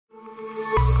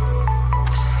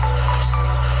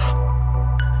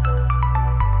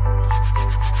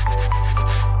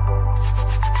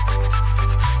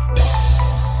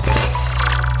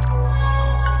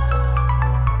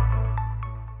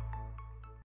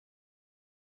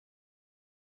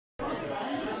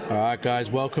All right, guys,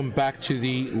 welcome back to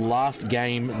the last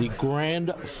game, the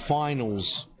grand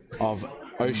finals of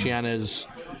Oceania's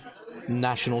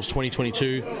Nationals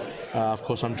 2022. Of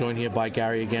course, I'm joined here by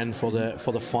Gary again for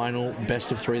the final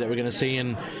best of three that we're going to see.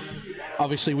 And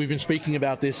obviously, we've been speaking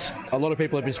about this. A lot of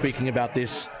people have been speaking about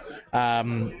this.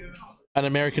 An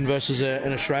American versus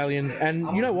an Australian.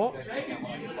 And you know what?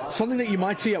 Something that you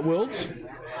might see at Worlds.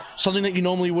 Something that you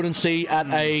normally wouldn't see at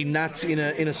a Nats in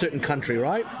a certain country,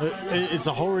 right? It's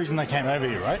the whole reason they came over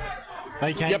here, right?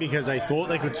 They came because they thought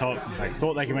they could top, they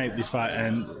thought they could make it this far,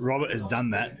 and Robert has done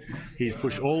that. He's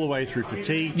pushed all the way through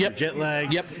fatigue, through jet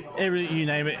lag, everything, you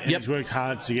name it, and he's worked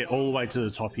hard to get all the way to the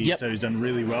top here, so he's done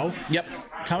really well.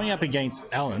 Coming up against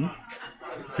Alan,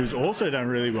 who's also done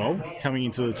really well, coming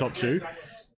into the top two.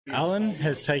 Alan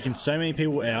has taken so many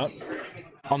people out.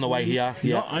 On the way here,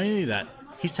 Not only that,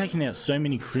 he's taken out so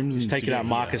many Crimsons. He's taken out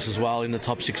Marcus as well in the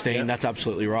top 16. That's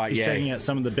absolutely right. He's taking out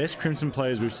some of the best Crimson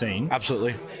players we've seen.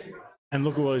 Absolutely. And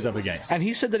look at what he's up against. And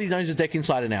he said that he knows the deck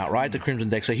inside and out, right? The Crimson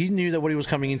deck. So he knew that what he was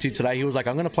coming into today. He was like,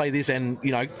 I'm going to play this. And,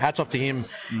 you know, hats off to him.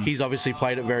 He's obviously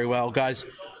played it very well. Guys,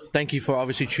 thank you for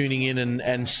obviously tuning in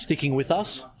and sticking with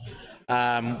us.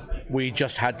 We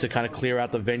just had to kind of clear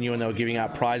out the venue, and they were giving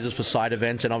out prizes for side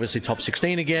events and obviously top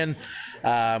 16 again.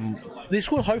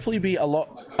 This will hopefully be a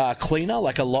lot cleaner,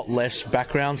 like a lot less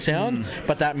background sound,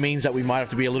 but that means that we might have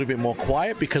to be a little bit more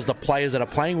quiet because the players that are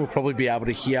playing will probably be able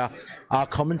to hear our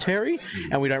commentary,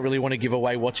 and we don't really want to give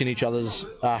away what's in each other's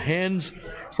hands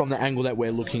from the angle that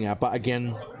we're looking at. But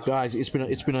again, guys, it's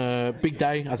been a big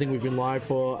day. I think we've been live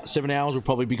for 7 hours. We'll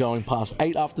probably be going past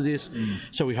 8 after this.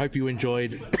 So we hope you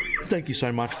enjoyed. Thank you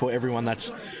so much for everyone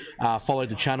that's followed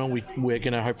the channel. We're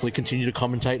going to hopefully continue to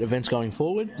commentate events going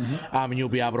forward, and you'll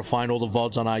be able to find all the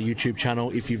VODs on our YouTube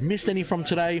channel if you've missed any from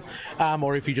today,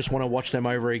 or if you just want to watch them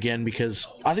over again, because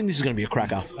I think this is going to be a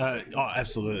cracker.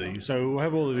 Absolutely. So we'll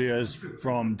have all the videos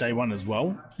from day one as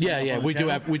well. Yeah, we do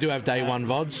have day one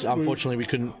VODs. Unfortunately, we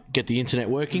couldn't get the internet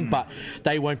working, but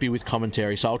they won't be with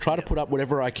commentary. So I'll try to put up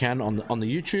whatever I can on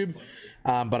the YouTube.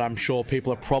 But I'm sure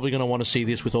people are probably going to want to see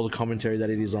this with all the commentary that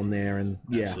it is on there. And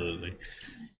absolutely.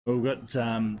 Well, we've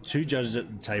got 2 judges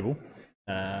at the table.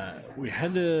 We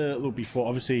had a look before.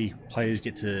 Obviously, players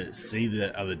get to see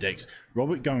the other decks.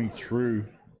 Robert going through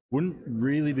wouldn't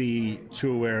really be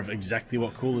too aware of exactly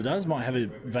what Cooler does. Might have a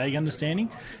vague understanding,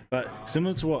 but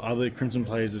similar to what other Crimson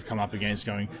players have come up against,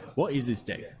 going, what is this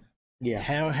deck? Yeah.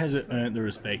 How has it earned the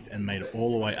respect and made it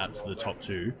all the way up to the top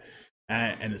 2?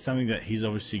 And it's something that he's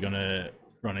obviously going to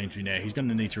run into now. He's going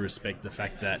to need to respect the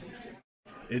fact that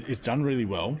it's done really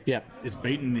well. Yeah. It's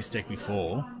beaten this deck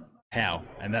before. How?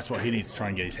 And that's what he needs to try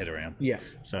and get his head around. Yeah.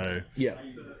 So yeah.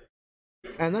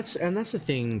 And that's the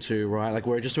thing too, right? Like,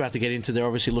 we're just about to get into, they're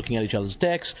obviously looking at each other's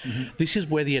decks. This is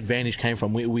where the advantage came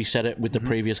from. We said it with the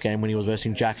previous game when he was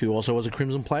versing Jack, who also was a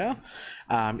Crimson player.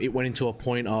 It went into a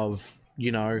point of,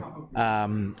 you know,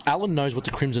 Alan knows what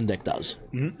the Crimson deck does.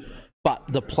 But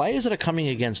the players that are coming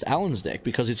against Alan's deck,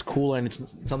 because it's cooler and it's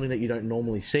something that you don't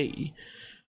normally see,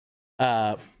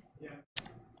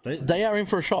 they are in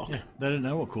for a shock. Yeah, they don't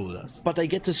know what Cooler does. But they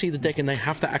get to see the deck, and they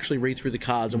have to actually read through the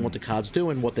cards and what the cards do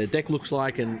and what their deck looks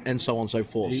like, and so on and so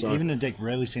forth. So, even a deck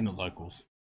rarely seen at locals.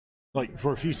 Like,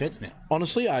 for a few sets now.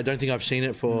 Honestly, I don't think I've seen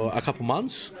it for a couple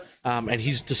months. And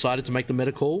he's decided to make the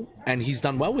meta call, and he's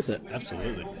done well with it.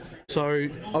 Absolutely. So,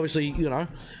 obviously, you know,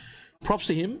 props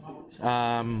to him.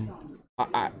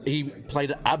 He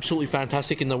played absolutely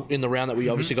fantastic in the round that we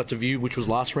obviously got to view, which was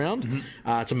last round,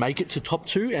 to make it to top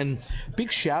 2. And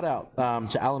big shout out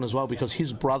to Alan as well, because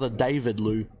his brother David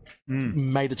Lou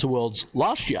made it to Worlds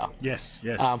last year. Yes.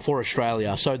 For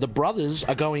Australia. So the brothers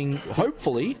are going,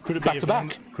 hopefully, back to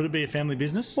back. Could it be a family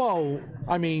business? Well,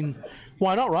 I mean,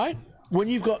 why not, right? When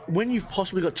you've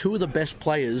possibly got 2 of the best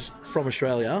players from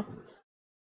Australia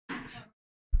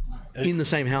in the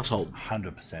same household.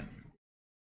 100%.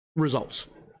 Results,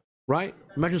 right?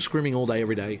 Imagine scrimming all day,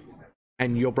 every day,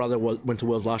 and your brother went to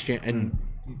Worlds last year, and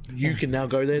you can now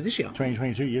go there this year.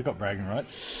 2022, you've got bragging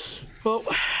rights. Well,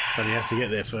 but he has to get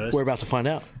there first. We're about to find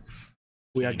out.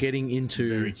 We are getting into...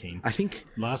 Very keen. I think...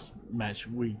 Last match,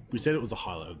 we said it was the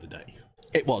highlight of the day.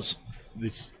 It was.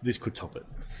 This could top it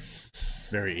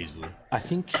very easily. I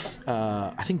think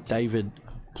David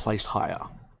placed higher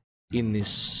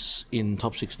in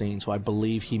top 16, so I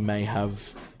believe he may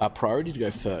have a priority to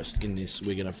go first in this.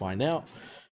 We're going to find out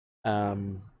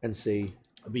and see.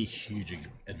 It'll be a huge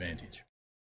advantage.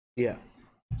 Yeah.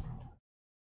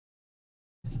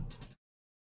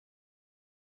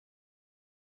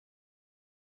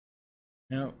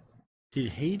 Now,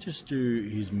 did he just do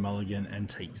his mulligan and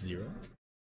take 0?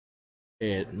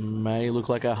 It may look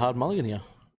like a hard mulligan here.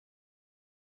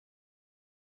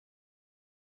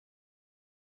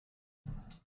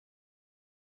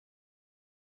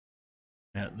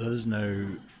 Now, those know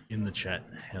in the chat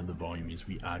how the volume is.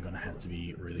 We are going to have to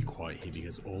be really quiet here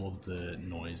because all of the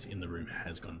noise in the room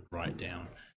has gone right down.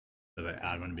 So they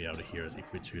are going to be able to hear us if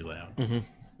we're too loud.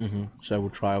 So we'll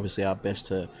try obviously our best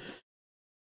to,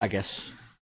 I guess,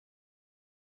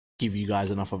 give you guys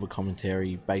enough of a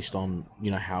commentary based on,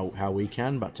 you know, how we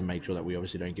can, but to make sure that we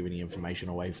obviously don't give any information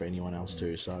away for anyone else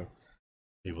too. So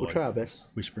we'll try our best.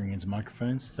 Whispering into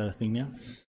microphones, is that a thing now?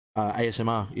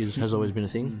 ASMR has always been a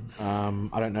thing.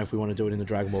 I don't know if we want to do it in the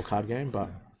Dragon Ball card game, but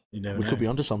we could be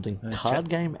onto something. Card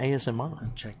game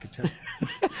ASMR. Check.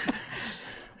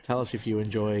 Tell us if you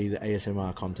enjoy the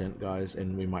ASMR content, guys,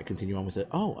 and we might continue on with it.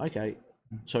 Oh, okay.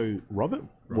 So Robert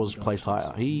was placed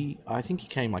higher. I think he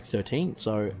came like 13th.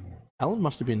 So Alan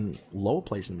must have been lower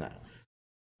place than that.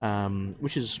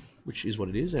 Which is what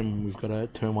it is. And we've got a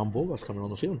turn 1 ball that's coming on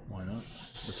the field. Why not?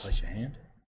 Replace your hand.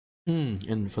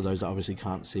 And for those that obviously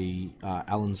can't see,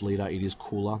 Alan's leader, it is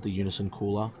Cooler, the Unison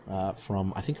Cooler,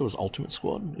 from, I think it was Ultimate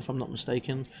Squad, if I'm not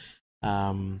mistaken.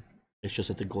 It's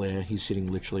just at the glare, he's sitting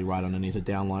literally right underneath a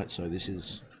downlight, so this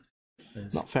is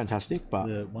not fantastic, but...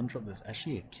 The one drop that's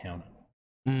actually a counter.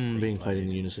 Being played in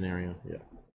the Unison area, yeah.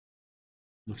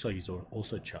 Looks like he's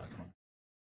also charged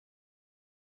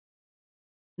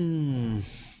one.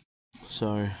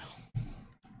 So...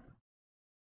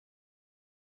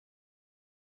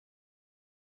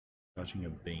 Charging a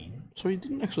beam. So he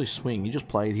didn't actually swing, he just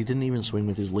played, he didn't even swing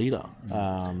with his leader.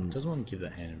 Doesn't want to give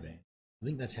that hand advantage. I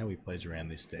think that's how he plays around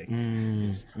this deck.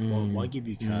 Why give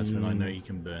you cards when I know you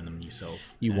can burn them yourself?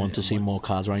 You want to see more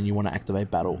cards, right? And you want to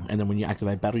activate battle. And then when you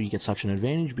activate battle, you get such an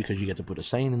advantage because you get to put a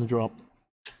Saiyan in the drop.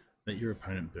 Let your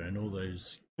opponent burn all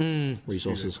those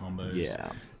resources. Combos.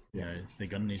 Yeah. You know, they're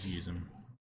going to need to use them.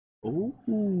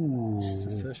 Ooh. This is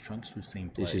the first Trunks we've seen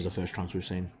play. This is the first Trunks we've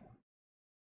seen.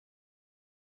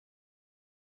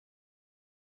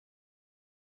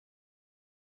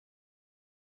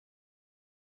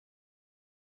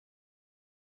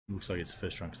 Looks like it's the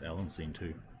first Trunks Alan's seen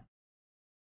too.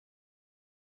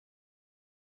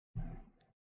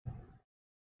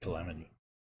 Calamity.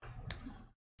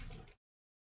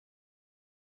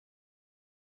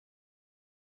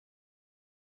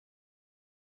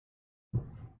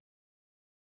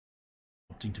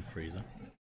 Opting to Freezer.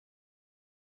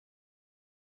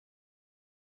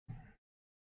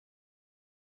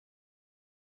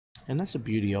 And that's the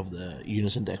beauty of the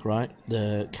Unison deck, right?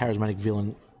 The charismatic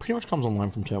villain pretty much comes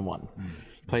online from turn 1. You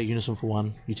play Unison for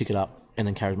 1, you tick it up, and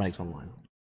then charismatic's online.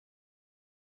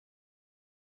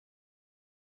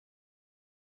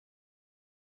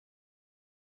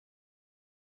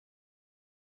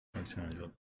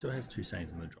 Still has 2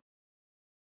 Saiyans in the drop.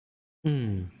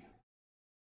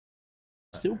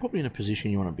 Still probably in a position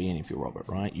you want to be in if you're Robert,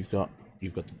 right? You've got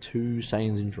the 2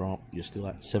 Saiyans in drop, you're still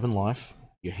at 7 life,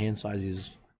 your hand size is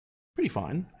pretty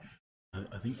fine.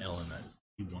 I think Alan knows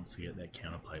he wants to get that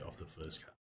counterplay off the first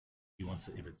card. He wants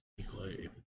to, if it's Piccolo,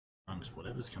 if it's Trunks,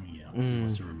 whatever's coming out, he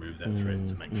wants to remove that threat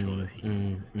to make sure that he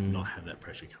can not have that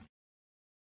pressure come.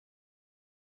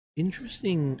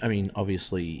 Interesting. I mean,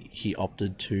 obviously, he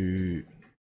opted to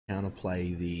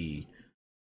counterplay the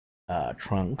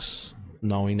Trunks,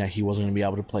 knowing that he wasn't going to be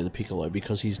able to play the Piccolo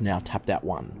because he's now tapped out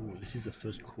 1. Ooh, this is the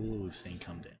first Cooler we've seen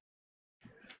come down.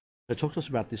 So talk to us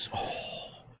about this.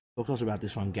 Talk to us about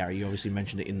this one, Gary. You obviously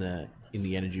mentioned it in the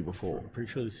energy before. I'm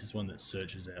pretty sure this is one that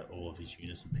searches out all of his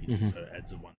Unison pieces, so it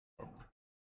adds a 1 drop.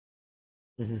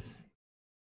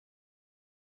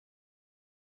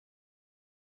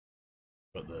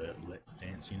 Got the Let's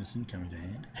Dance Unison coming to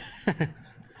hand.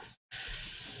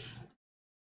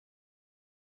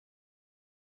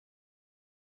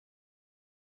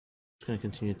 It's going to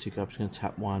continue to tick up. It's going to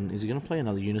tap 1. Is he going to play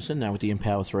another Unison? Now with the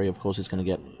Empower 3, of course, it's going to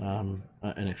get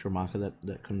an extra marker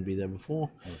that couldn't be there before.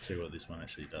 Let's see what this one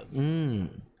actually does.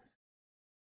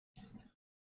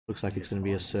 Looks like it's going to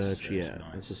be a search. Yeah,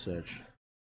 nice. It's a search.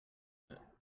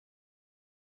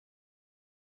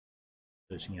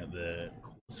 Searching out the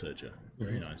Searcher.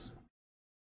 Very nice.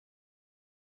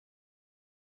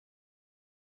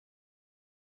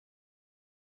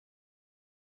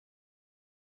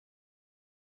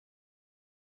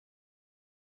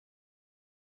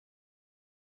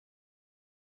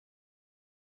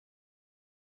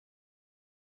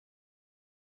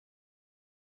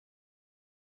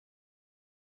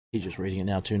 He's just reading it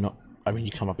now too. I mean,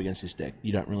 you come up against this deck,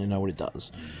 you don't really know what it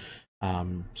does.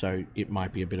 So it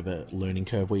might be a bit of a learning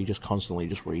curve where you're just constantly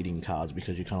just reading cards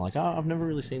because you're kind of like, oh, I've never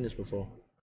really seen this before.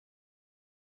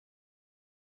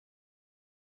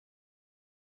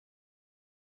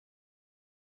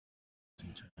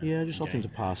 Yeah, just opting to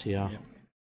pass here.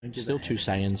 Yep. Still 2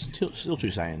 Saiyans. Still 2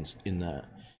 Saiyans in the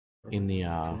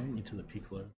into the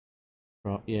Piccolo.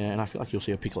 Right, yeah, and I feel like you'll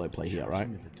see a Piccolo play here, right?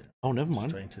 Oh, never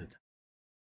mind.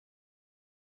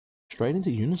 Straight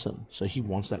into Unison. So he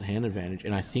wants that hand advantage,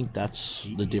 and I think that's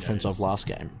the difference of last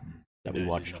game that we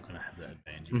watched. He's not going to have that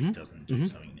advantage if he doesn't do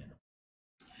something now.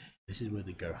 This is where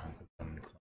the Gohan will come in.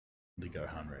 The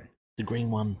Gohan Ray. The green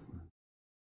one.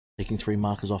 Taking 3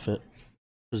 markers off it.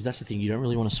 Because that's the thing, you don't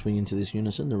really want to swing into this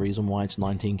Unison. The reason why it's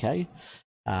 19k,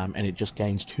 and it just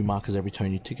gains 2 markers every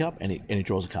turn you tick up, and it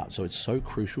draws a card. So it's so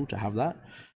crucial to have that.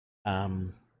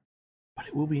 But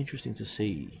it will be interesting to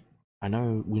see. We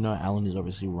know Alan is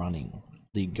obviously running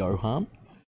the Gohan.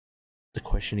 The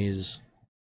question is,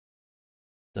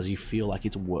 does he feel like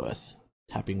it's worth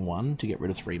tapping 1 to get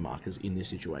rid of 3 markers in this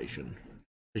situation?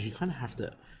 Because you kind of have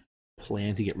to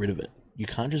plan to get rid of it. You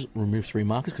can't just remove 3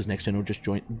 markers because next turn it'll just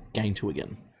gain 2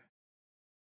 again.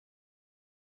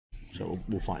 So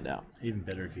we'll find out. Even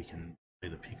better if you can play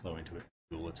the Piccolo into a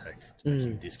dual attack to make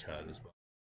him discard as well.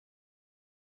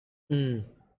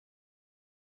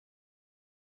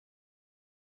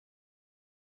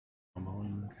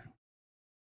 Comboing.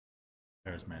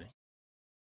 Charismatic.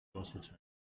 Also turn.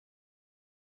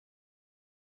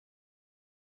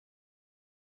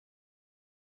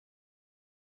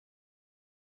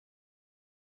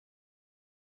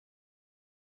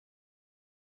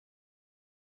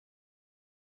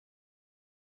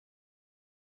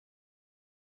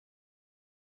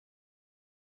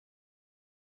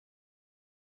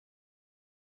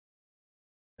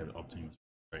 Opting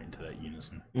straight into that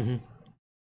Unison.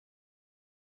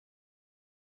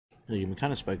 Yeah, we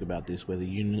kind of spoke about this, where the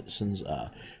Unisons are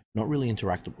not really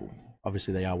interactable.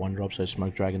 Obviously, they are 1-drop, so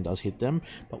Smoke Dragon does hit them.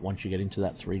 But once you get into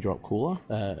that 3-drop cooler,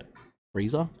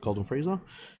 freezer, golden freezer,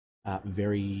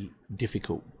 very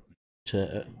difficult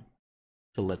to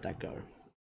let that go.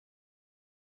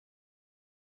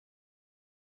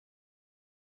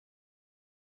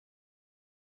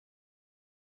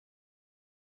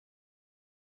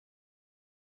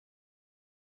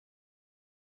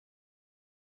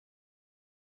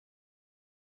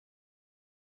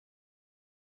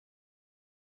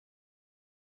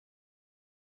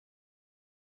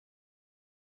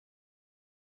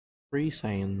 Three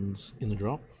Saiyans in the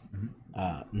drop.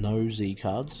 No Z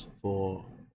cards for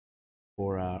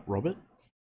Robert.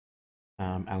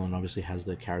 Alan obviously has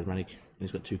the charismatic.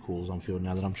 He's got 2 coolers on field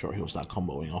now that I'm sure he'll start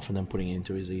comboing off and then putting it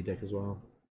into his Z deck as well.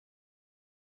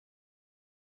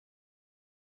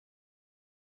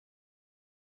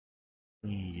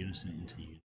 Bringing Unison into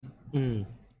Unison.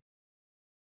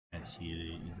 And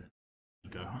here is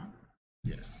it Gohan?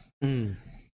 Yes.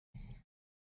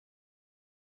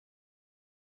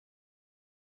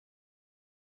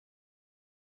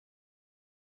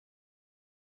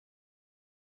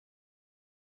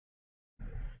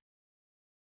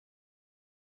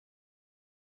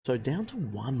 So down to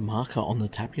 1 marker on the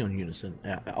Tapion Unison.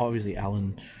 Obviously,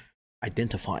 Alan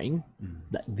identifying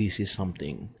that this is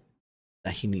something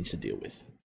that he needs to deal with.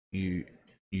 You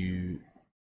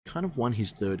kind of won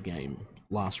his 3rd game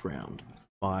last round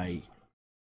by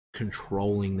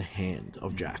controlling the hand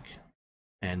of Jack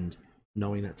and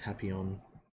knowing that Tapion.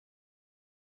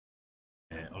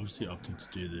 Yeah, obviously opting to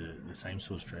do the same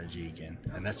sort of strategy again,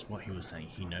 and that's what he was saying.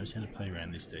 He knows how to play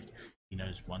around this deck. He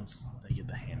knows once they get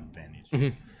the hand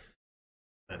advantage,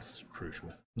 that's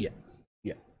crucial. Yeah.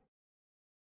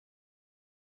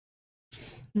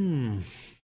 And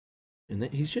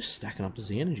he's just stacking up the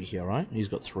Z energy here, right? He's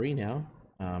got 3 now.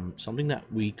 Something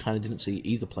that we kind of didn't see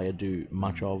either player do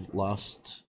much of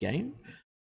last game.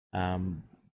 I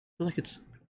feel like it's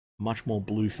much more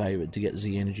blue favored to get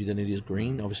Z energy than it is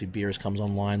green. Obviously, Beerus comes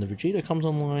online, the Vegeta comes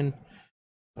online.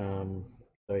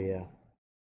 So yeah.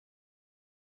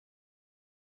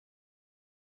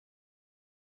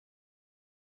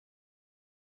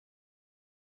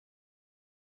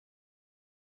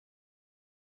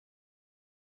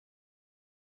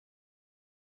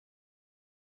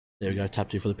 There we go, tap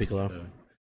 2 for the Piccolo.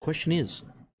 Question is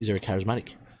there a charismatic?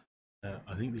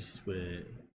 I think this is where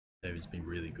David's been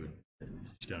really good.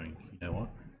 He's going, you know what?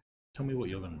 Tell me what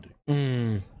you're going to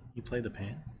do. You play the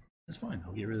Pan, that's fine.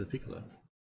 I'll get rid of the Piccolo.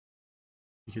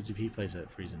 Because if he plays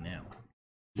that Frieza now,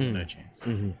 you've got no chance.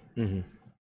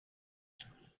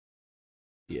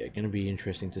 Yeah, going to be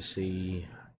interesting to see.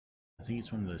 I think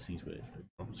it's one of those things where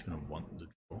Robert's going to want the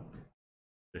draw,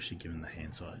 especially given the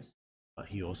hand size. But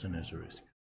he also knows the risk.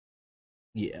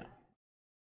 Yeah.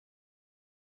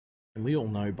 And we all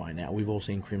know by now, we've all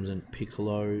seen Crimson,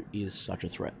 Piccolo is such a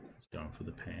threat. He's going for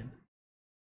the Pan.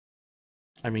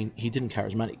 I mean, he didn't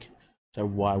charismatic, so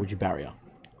why would you barrier?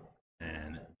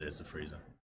 And there's the Freezer.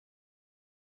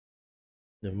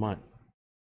 Never mind.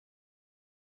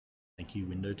 Thank you,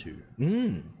 window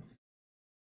 2.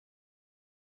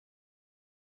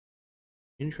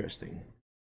 Interesting.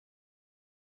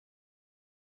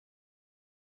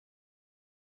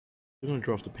 He's going to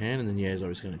draw off the pan, and then yeah, he's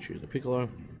obviously going to choose the Piccolo.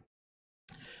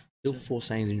 Still 4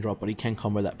 Saiyans in drop, but he can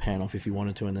combo that pan off if he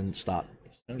wanted to, and then start.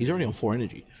 He's already on 4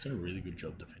 energy. He's done a really good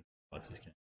job defending this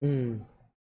game.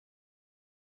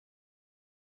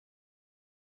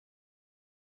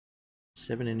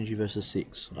 7 energy versus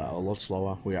 6. A lot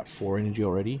slower. We're at 4 energy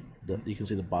already. You can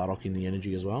see the Bardock in the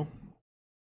energy as well.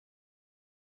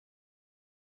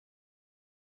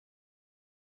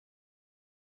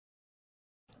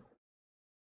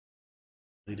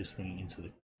 Leader swinging into the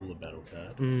cooler battle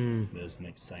card. There's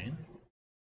next Saiyan.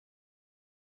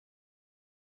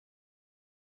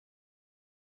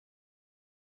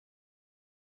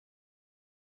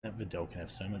 That Videl can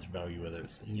have so much value whether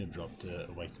it's in your drop to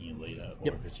awaken your leader or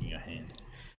if it's in your hand.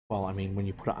 Well, I mean, when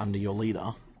you put it under your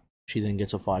leader, she then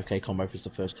gets a 5k combo for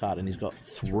the first card, and he's got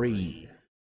 3.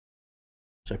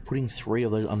 So putting 3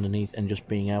 of those underneath and just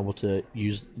being able to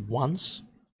use once,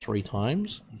 3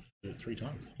 times. 3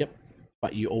 times? Yep.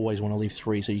 But you always want to leave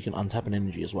 3 so you can untap an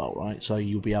energy as well, right? So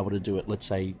you'll be able to do it, let's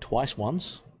say, twice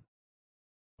once.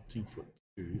 2 foot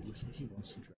 2. Looks like he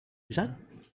wants to draw. Is that?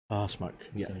 Ah, smoke.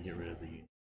 He's going to get rid of the unit.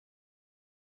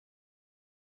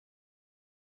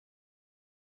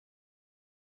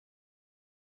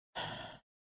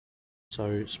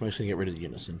 So Smoke's going to get rid of the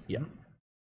Unison. Yeah.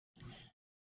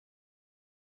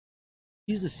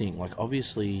 Here's the thing, like,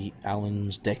 obviously,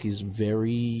 Alan's deck is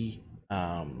very,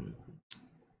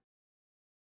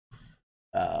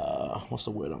 what's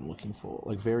the word I'm looking for?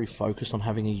 Like, very focused on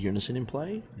having a Unison in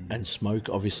play, and Smoke,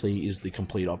 obviously, is the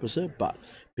complete opposite, but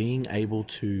being able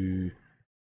to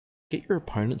get your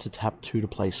opponent to tap 2 to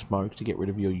play Smoke to get rid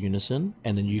of your Unison,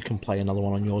 and then you can play another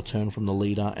one on your turn from the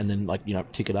leader, and then, like, you know,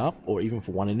 tick it up, or even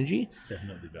for 1 energy. It's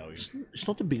definitely value. It's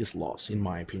not the biggest loss, in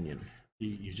my opinion.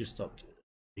 You just stopped a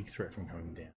big threat from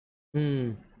coming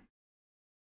down.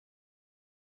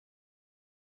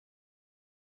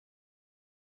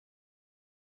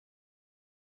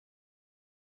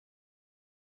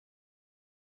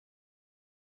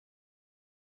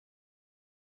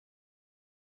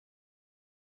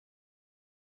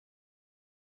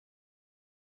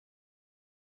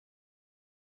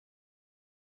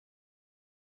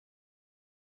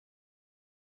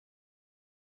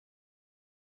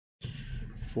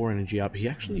 Four energy up. He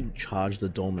actually charged the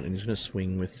dormant, and he's going to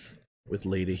swing with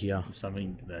leader here.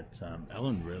 Something that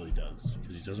Alan rarely does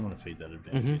because he doesn't want to feed that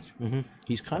advantage.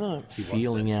 He's kind of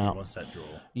feeling out. He wants that draw.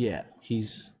 Yeah,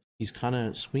 he's kind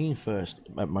of swinging first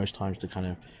at most times to kind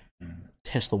of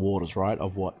test the waters, right,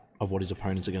 of what his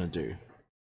opponents are going to do.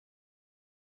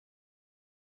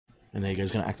 And there he goes.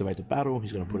 He's going to activate the battle.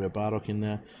 He's going to put a Bardock in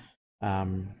there.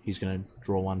 He's going to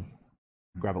draw 1,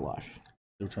 grab a life.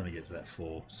 Still trying to get to that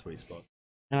 4 sweet spot.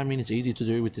 And I mean, it's easy to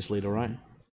do with this leader, right?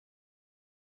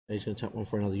 He's going to tap 1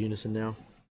 for another Unison now.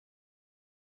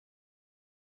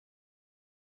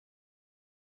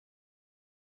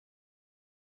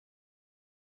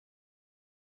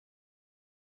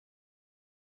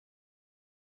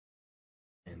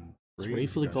 And 3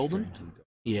 for the golden?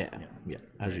 Yeah,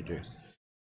 as you do.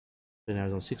 So now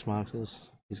he's on 6 markers.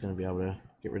 He's going to be able to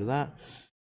get rid of that.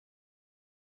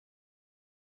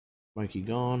 Smokey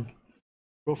gone.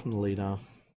 Draw from the leader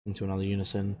into another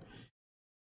Unison.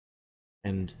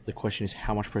 And the question is,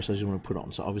 how much pressure does he want to put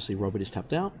on? So obviously Robert is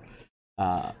tapped out.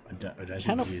 I don't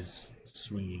think he is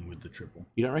swinging with the triple.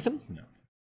 You don't reckon? No.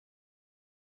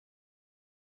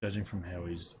 Judging from how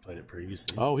he's played it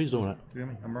previously. Oh, he's doing it. Do you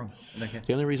hear me? I'm wrong. Okay.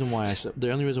 The only reason why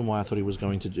I thought he was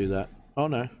going to do that. Oh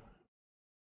no.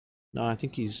 No, I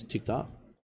think he's ticked up.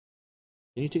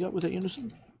 Can you tick up with that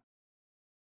Unison?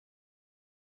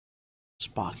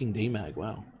 Sparking DMAG,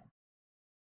 wow.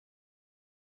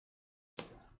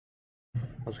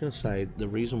 I was going to say, the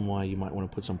reason why you might want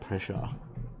to put some pressure,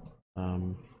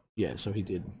 yeah, so he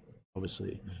did,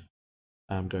 obviously,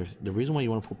 the reason why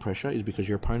you want to put pressure is because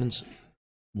your opponent's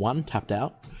 1, tapped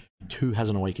out, 2,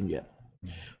 hasn't awakened yet.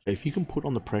 So if you can put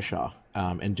on the pressure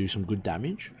and do some good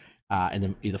damage, and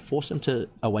then either force them to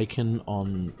awaken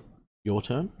on your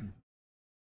turn,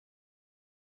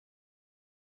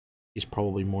 is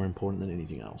probably more important than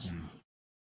anything else.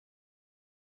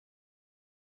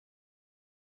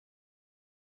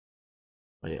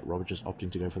 But yeah, Robert just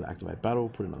opting to go for the activate battle,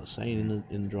 put another Saiyan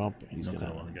in the drop. He's not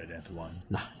gonna want to go down to 1.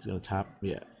 Nah, he's gonna tap.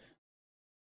 Yeah,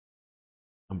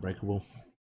 unbreakable.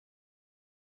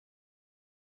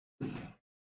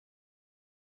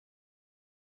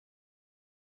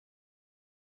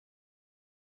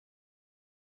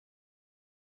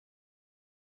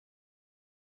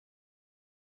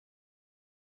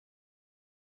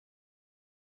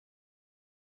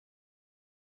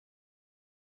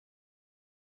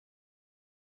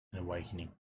 awakening.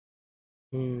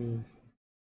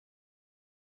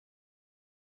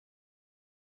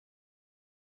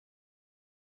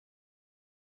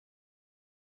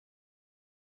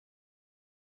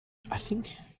 I think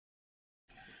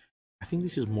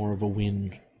this is more of a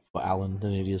win for Alan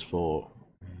than it is for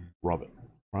Robert,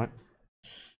 right?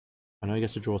 I know he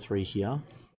gets to draw 3 here,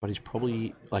 but he's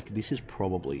probably like this is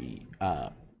probably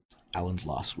Alan's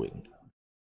last swing.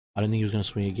 I don't think he was going to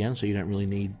swing again, so you don't really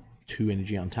need 2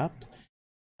 energy untapped.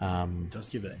 It does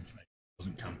give that information. He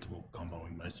wasn't comfortable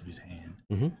comboing most of his hand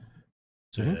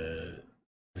to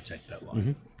protect that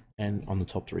life. And on the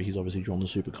top 3, he's obviously drawn the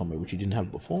super combo, which he didn't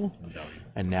have before,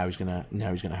 and now he's gonna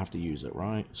have to use it,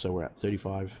 right? So we're at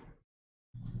 35.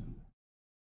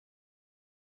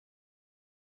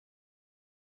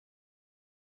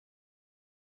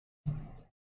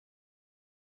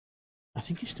 I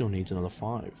think he still needs another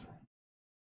 5.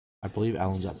 I believe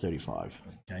Alan's at 35.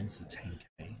 Gains the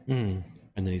 10k. And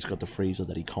then he's got the freezer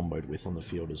that he comboed with on the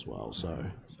field as well. So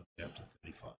we're up to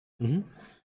 35.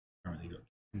 Currently got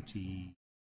 25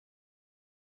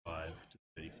 to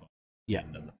 35. Yeah.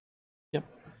 Yep.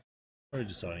 Probably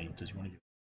deciding, does he want to give?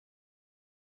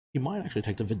 He might actually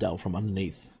take the Vidal from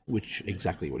underneath, which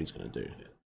exactly what he's going to do. Yeah.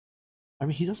 I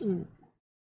mean, he doesn't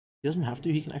have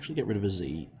to. He can actually get rid of a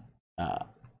Z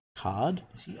card.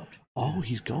 Oh,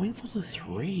 he's going for the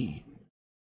 3.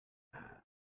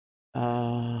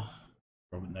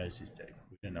 Robert knows his deck.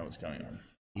 We don't know what's going on.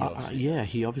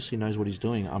 He obviously knows what he's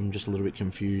doing. I'm just a little bit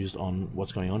confused on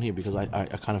what's going on here because I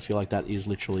kind of feel like that is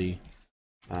literally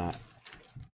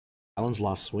Alan's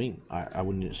last swing. I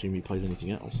wouldn't assume he plays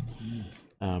anything else.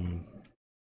 Gonna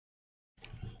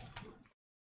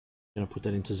put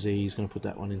that into Z. He's gonna put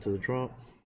that one into the drop.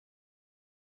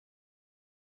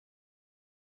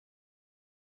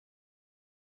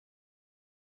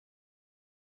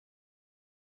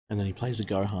 And then he plays the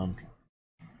Gohan.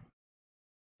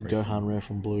 Gohan rare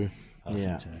from blue.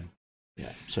 Yeah.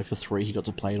 So for 3, he got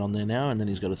to play it on there now, and then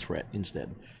he's got a threat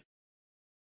instead.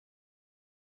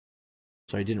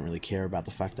 So he didn't really care about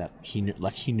the fact that he knew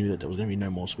that there was going to be no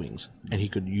more swings, and he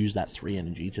could use that 3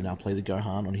 energy to now play the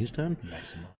Gohan on his turn.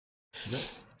 Maximum.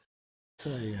 It's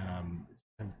a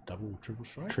double, triple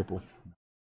strike. Triple.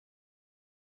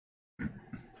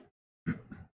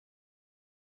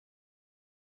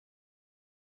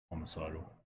 Homicidal.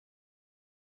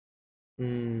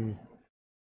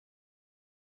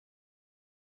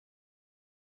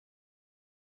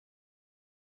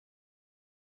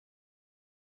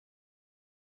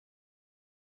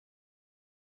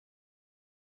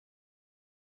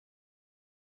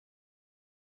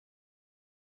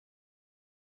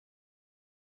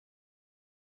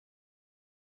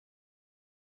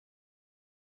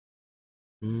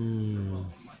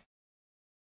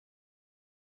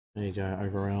 There you go,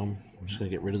 Overrealm. I'm just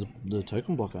going to get rid of the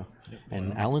token blocker.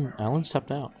 And Alan's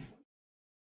tapped out.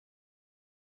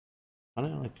 I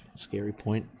don't know, like, scary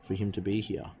point for him to be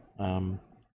here. Gonna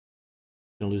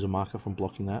lose a marker from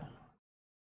blocking that.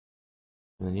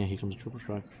 And then, yeah, here comes a triple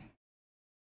strike.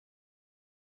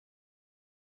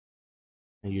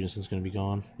 And Unison's going to be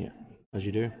gone. Yeah, as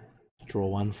you do. Draw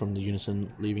 1 from the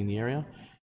Unison leaving the area.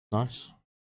 Nice.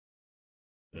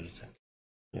 Third attack.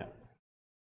 Yeah.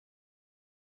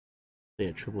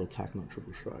 Yeah, triple attack, not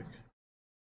triple strike.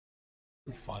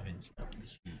 5 inch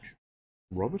is huge.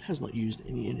 Robert has not used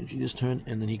any energy this turn,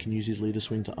 and then he can use his leader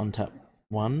swing to untap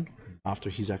 1 after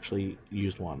he's actually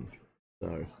used 1.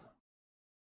 So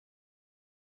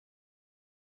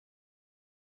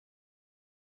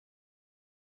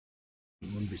I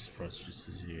wouldn't be surprised just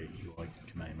as you like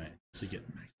Kamehameha to get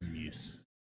maximum use.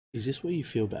 Is this where you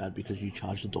feel bad because you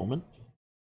charged the Dormant?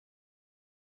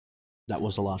 That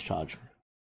was the last charge.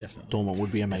 Definitely. Dormant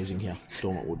would be amazing here.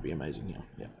 Dormant would be amazing here.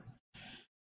 Yeah.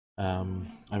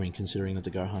 I mean, considering that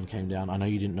the Gohan came down, I know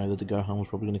you didn't know that the Gohan was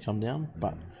probably going to come down,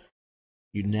 but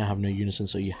you now have no Unison,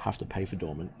 so you have to pay for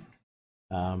Dormant.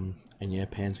 And yeah,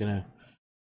 Pan's gonna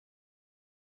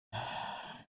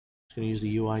use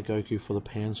the UI Goku for the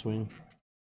Pan swing,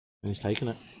 and he's taking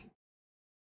it.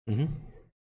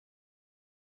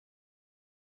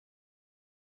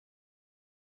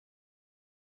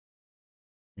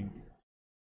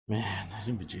 Man, he's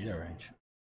in Vegeta range.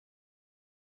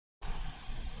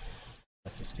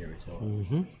 That's the scariest part.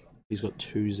 He's got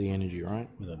 2 Z energy, right?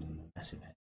 With a massive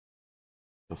hand.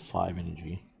 Got 5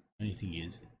 energy. Only thing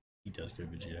is, he does go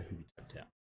Vegeta, who be tapped out.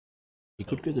 He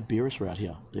could go the Beerus route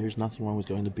here. There is nothing wrong with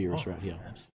going the Beerus route here.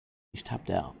 Absolutely. He's tapped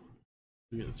out.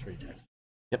 We get the 3 attacks.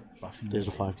 Yep. There's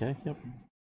a 5k. Yep.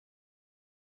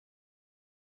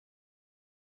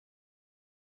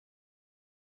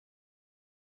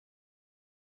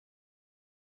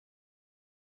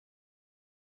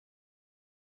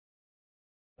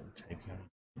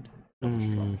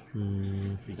 And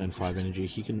 5 energy.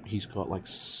 He's got like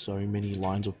so many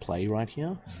lines of play right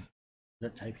here.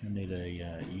 Does that Tapion need a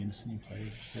unison in play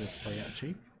to play out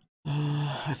cheap?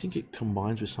 I think it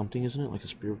combines with something, isn't it? Like a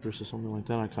Spirit Boost or something like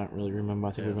that. I can't really remember.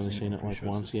 I think we've only seen it like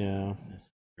once. Yeah.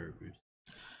 Spirit Boost.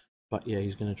 But yeah,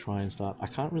 he's going to try and start. I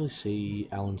can't really see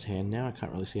Alan's hand now. I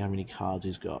can't really see how many cards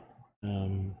he's got.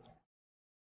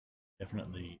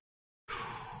 Definitely.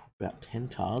 About 10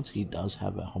 cards. He does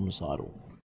have a Homicidal.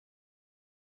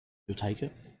 You'll take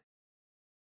it.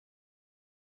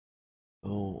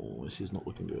 Oh, this is not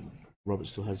looking good. Robert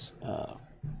still has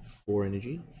 4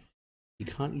 energy. You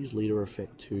can't use leader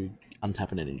effect to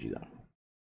untap an energy though.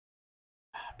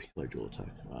 Piccolo dual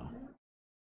attack.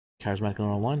 Charismatic and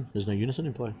online. There's no unison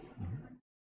in play.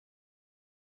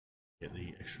 Get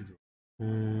the extra draw.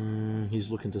 He's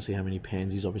looking to see how many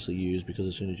pans he's obviously used, because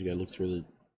as soon as you go look through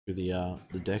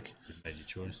the deck, you've made your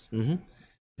choice.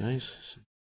 Nice.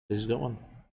 He's got one.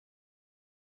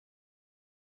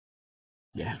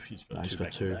 Yeah, he's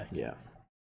got two. Yeah.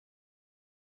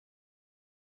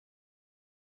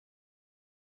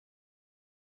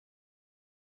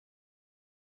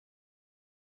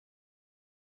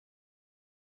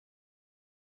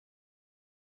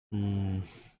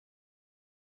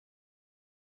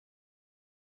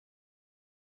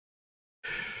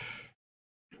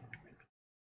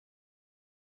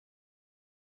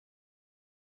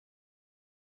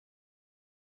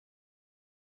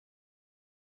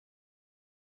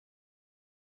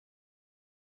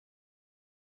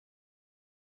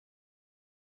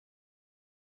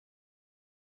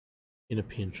 In a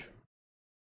pinch.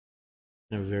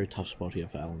 In a very tough spot here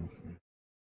for Alan.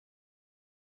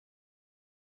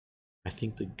 I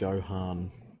think the Gohan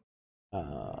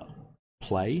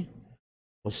play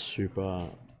was super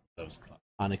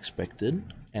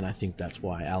unexpected, and I think that's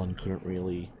why Alan couldn't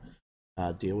really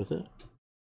deal with it.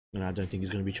 And I don't think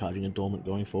he's going to be charging a dormant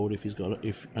going forward if he's got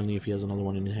it, only if he has another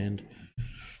one in hand.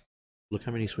 Look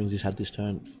how many swings he's had this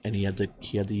turn, and he had the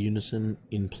unison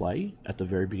in play at the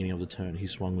very beginning of the turn. He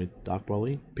swung with Dark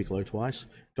Broly, Piccolo twice,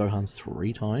 Gohan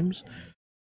 3 times.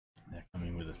 They're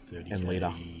coming with a 30 and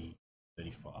leader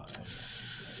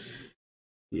 35.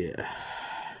 Yeah,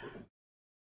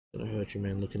 gonna hurt you,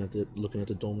 man. Looking at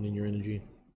the dormant in your energy.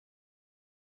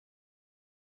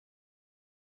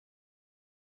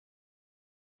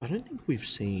 I don't think we've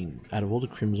seen, out of all the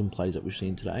Crimson plays that we've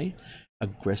seen today,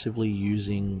 aggressively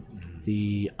using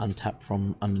the untap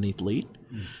from underneath lead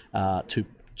to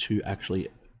actually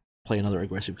play another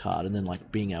aggressive card and then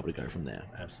like being able to go from there.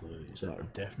 Absolutely. So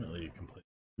definitely a complete.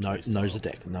 Knows the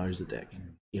deck.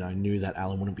 You know, knew that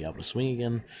Alan wouldn't be able to swing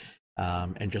again,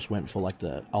 and just went for like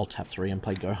the I'll tap 3 and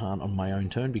play Gohan on my own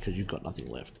turn because you've got nothing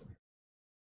left.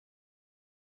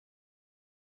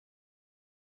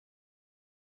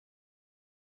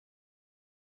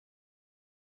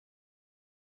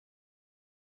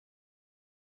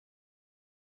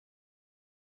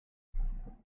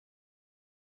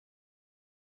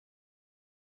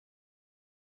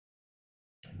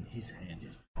 His hand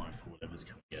is primed for whatever's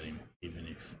coming at him, even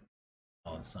if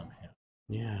Alan somehow.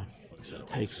 Yeah,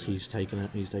 he's taken it.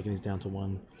 He's taken it down to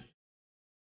 1.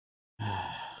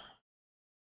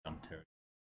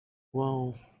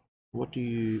 Well, what do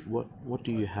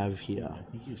you have here? I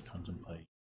think he was contemplating.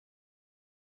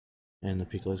 And the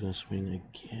Piccolo's going to swing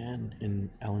again,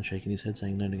 and Alan shaking his head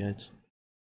saying no negates.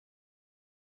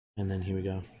 And then here we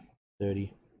go,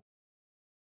 30.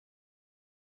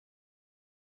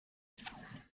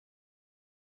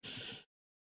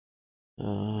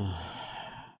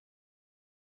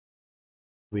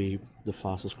 The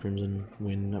fastest Crimson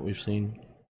win that we've seen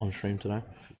on stream today.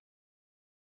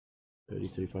 30,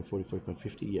 35, 40, 45,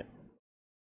 50, yeah.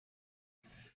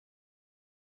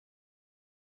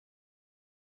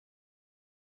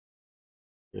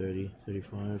 $30,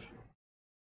 $35.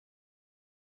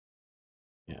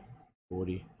 Yeah.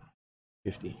 40,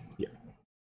 50, yeah.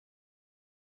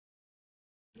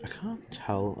 I can't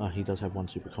tell. He does have 1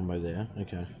 super combo there.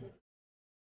 Okay.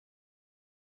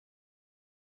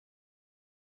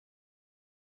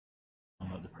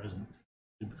 Unlike the present,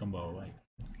 super combo away.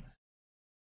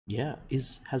 Yeah.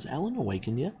 Has Alan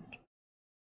awakened yet?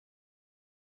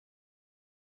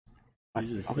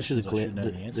 Obviously,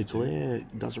 the glare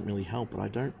doesn't really help, but I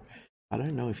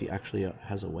don't know if he actually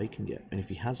has awakened yet, and if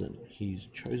he hasn't, he's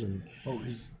chosen. Oh,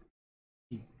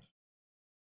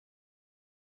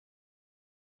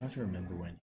 I have to remember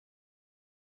when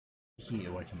he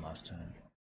awakened last turn.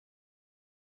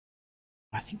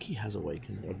 I think he has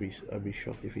awakened. I'd be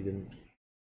shocked if he didn't.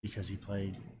 Because he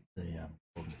played the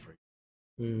Golden Freak.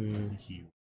 I think he.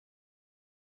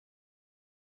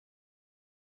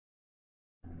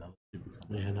 Another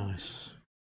Yeah, nice.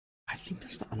 I think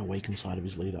that's the unawakened side of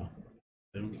his leader.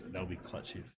 That'll be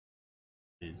clutch if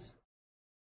it is.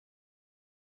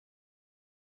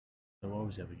 So what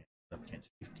was he up against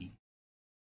 50?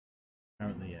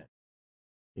 Currently at.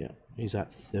 Yeah, he's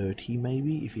at 30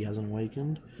 maybe if he hasn't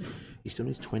awakened. He still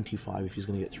needs 25 if he's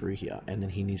going to get through here, and then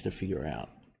he needs to figure out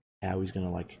how he's going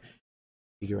to like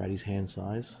figure out his hand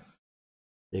size.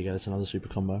 There you go. That's another super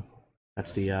combo.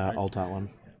 That's the alt art one.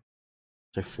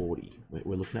 So 40.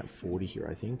 We're looking at 40 here,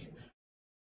 I think.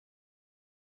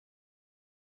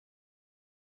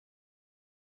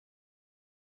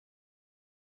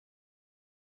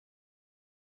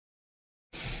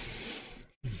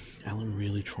 Alan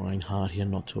really trying hard here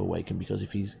not to awaken, because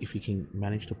if he can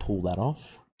manage to pull that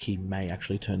off, he may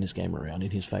actually turn this game around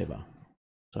in his favor.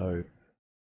 So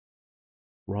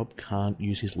Rob can't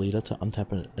use his leader to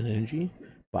untap an energy,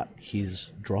 but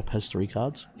his drop has 3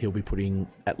 cards. He'll be putting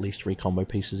at least 3 combo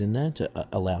pieces in there to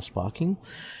allow sparking,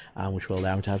 which will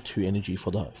allow him to have 2 energy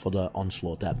for the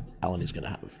onslaught that Alan is going to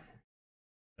have.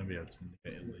 I'll be able to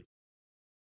get at least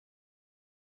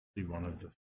one of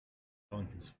the. Alan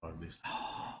can survive this.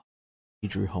 He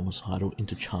drew Homicidal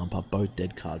into Champa, both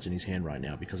dead cards in his hand right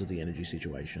now because of the energy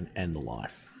situation and the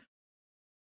life.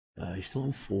 He's still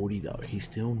on 40 though. He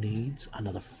still needs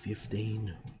another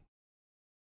 15.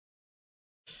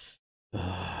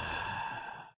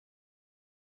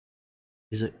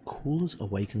 Is it Cooler's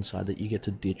Awakened side that you get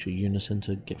to ditch a Unison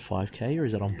to get 5k, or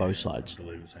is that on both sides? I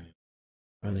believe it's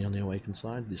only on the Awakened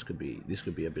side? This could be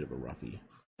a bit of a roughie.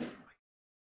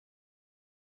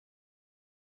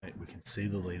 We can see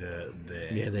the leader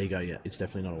there. Yeah, there you go. Yeah, it's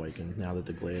definitely not awakened now that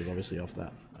the glare is obviously off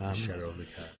that. Shadow of the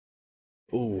cat.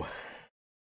 Oh.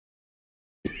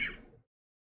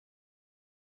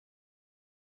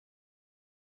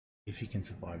 If he can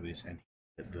survive this and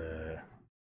get the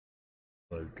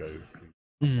Goku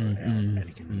and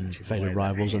he can faded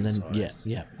rivals, and then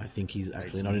yeah, I think he's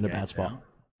actually not in a bad spot.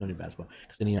 Not in a bad spot,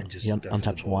 because then he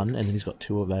untaps 1, and then he's got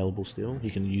 2 available still.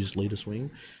 He can use leader swing.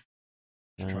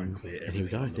 And here we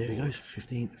go. There he goes.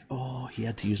 15. Oh, he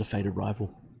had to use a faded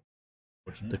rival.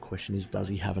 The question is, does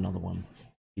he have another one?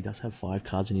 He does have 5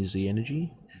 cards in his Z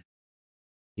energy.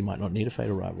 He might not need a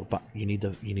faded rival, but you need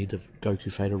the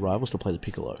Goku faded rivals to play the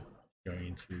Piccolo. Going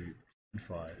into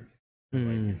 5.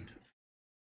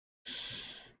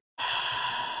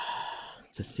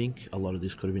 To think a lot of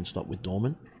this could have been stopped with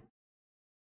Dormant.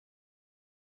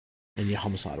 And yeah,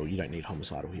 Homicidal. You don't need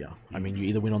Homicidal here. I mean, you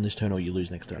either win on this turn or you lose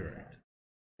next turn. Correct.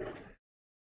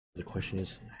 The question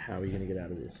is, how are you going to get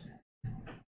out of this?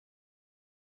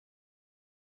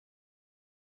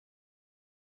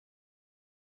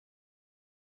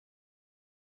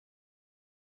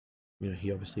 You know,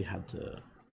 he obviously had to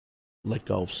let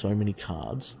go of so many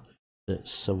cards that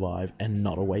survive and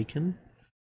not awaken.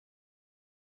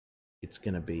 It's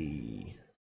going to be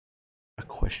a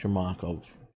question mark of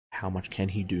how much can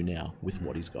he do now with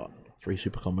what he's got. 3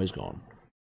 super combos gone.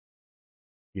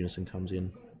 Unison comes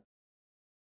in.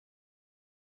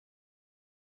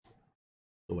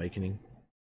 Awakening.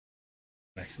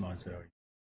 Maximize value.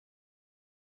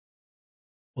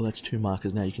 Well, that's 2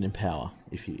 markers now. You can empower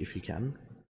if you can.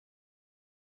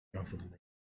 Go for the next.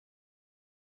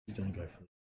 He's going to go for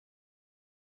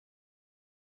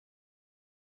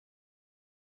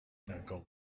gold.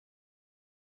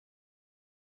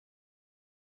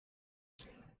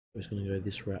 He's going to go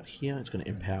this route here. It's going to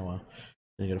empower.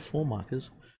 Going to go to 4 markers,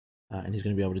 and he's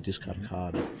going to be able to discard a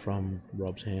card from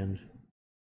Rob's hand.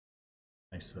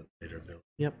 Thanks to that later ability.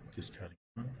 Yep. Discarding.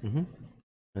 And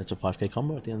it's a 5k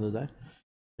combo at the end of the day.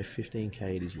 So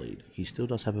 15k at his lead. He still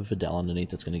does have a Vidal underneath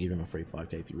that's going to give him a free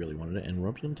 5k if he really wanted it, and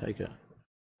Rob's going to take it.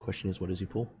 Question is, what does he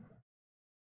pull?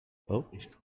 Oh, he's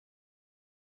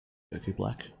Goku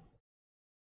Black.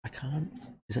 I can't.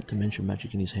 Is that Dimension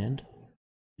Magic in his hand?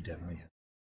 He definitely has.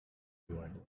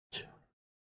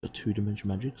 The 2 Dimension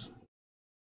Magics.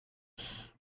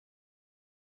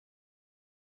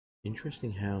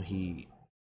 Interesting how he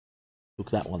took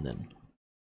that one then.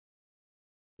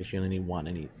 Guess you only need 1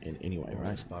 anyway,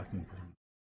 right? Sparking.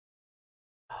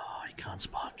 Oh, he can't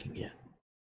sparking yet.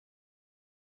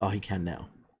 Oh, he can now.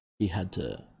 He had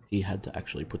to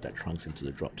actually put that Trunks into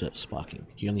the drop to sparking.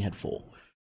 He only had 4.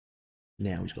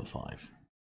 Now he's got 5.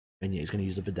 And yeah, he's going to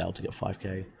use the Vidal to get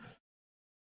 5k.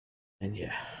 And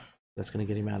yeah, that's going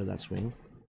to get him out of that swing.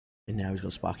 And now he's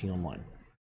got sparking online.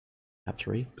 Tap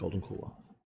 3, Golden Cooler.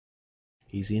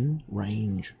 He's in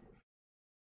range.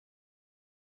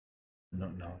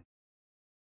 Not knowing.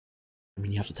 I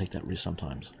mean, you have to take that risk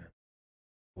sometimes.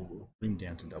 We'll bring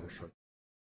down to double shot.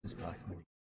 It's parking.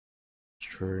 It's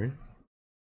true.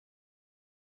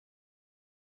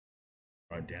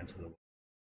 Right down to the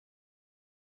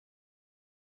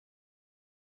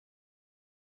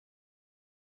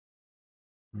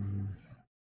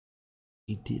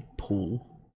He did pull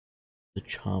the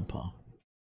Champa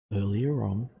earlier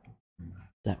on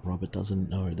that Robert doesn't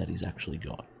know that he's actually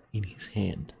got in his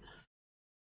hand.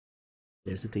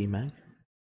 There's the D-Mag.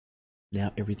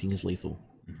 Now everything is lethal.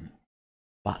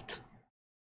 But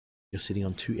you're sitting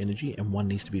on 2 energy and 1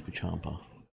 needs to be for Champa.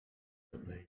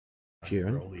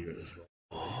 Jiren.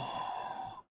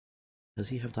 Does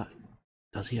he have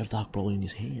Dark Broly in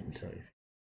his hand?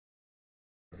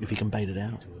 If he can bait it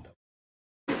out.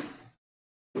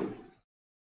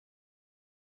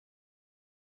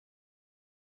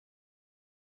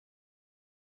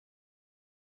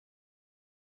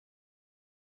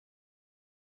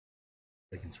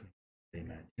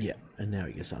 Yeah, and now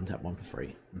he gets to untap 1 for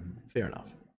free. Fair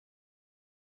enough.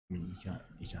 I mean, you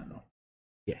can't not.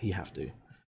 Yeah, you have to.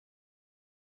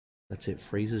 That's it.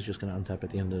 Frieza's just going to untap at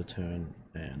the end of the turn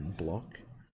and block.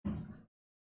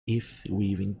 If we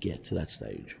even get to that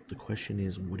stage, the question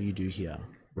is, what do you do here?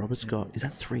 Robert's got, is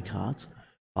that 3 cards?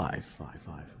 5. Gone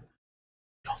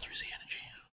through the energy.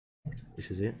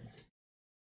 This is it.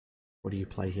 What do you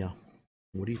play here?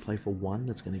 What do you play for 1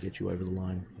 that's going to get you over the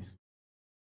line?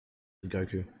 The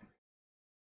Goku.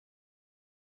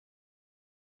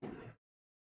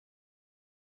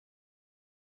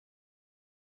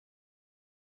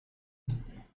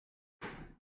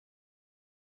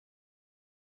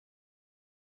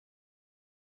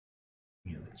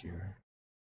 Yeah, the Jiren.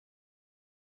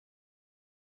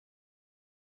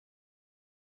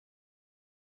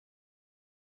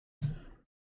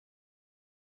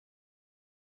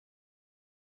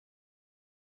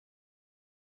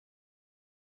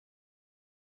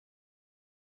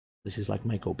 This is like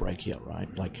make or break here, right?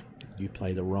 Like you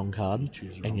play the wrong card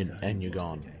and you're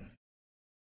gone.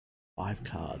 5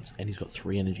 cards and he's got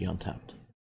 3 energy untapped.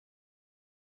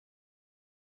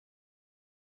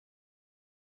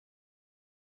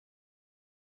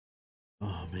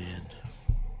 Oh man.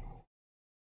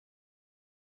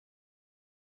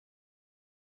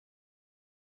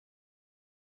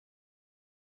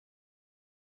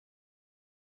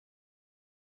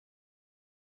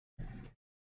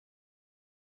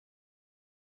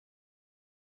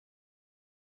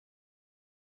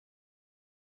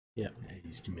 Yeah,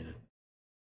 he's committed.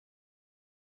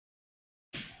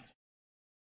 So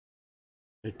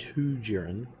 2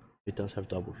 Jiren, it does have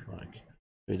double strike,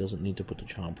 so he doesn't need to put the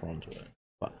Champa onto it.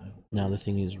 But now the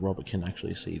thing is, Robert can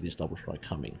actually see this double strike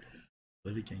coming.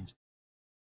 Let it change.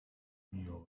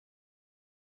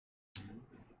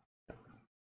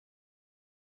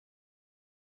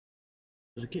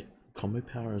 Does it get combo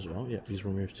power as well? Yeah, he's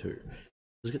removed 2.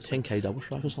 Does it get 10k double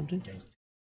strike or something?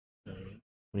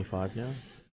 25 now?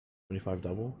 25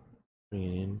 double? Bring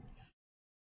it in.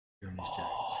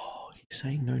 Oh, he's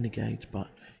saying no negates, but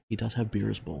he does have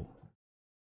Beerus Ball.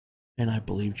 And I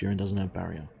believe Jiren doesn't have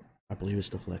barrier. I believe it's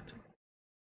deflect.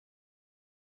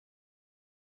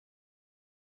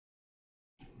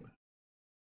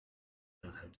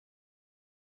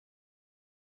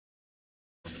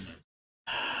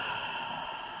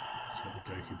 The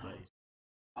Goku Blaze.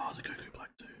 Oh, the Goku Black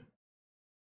too.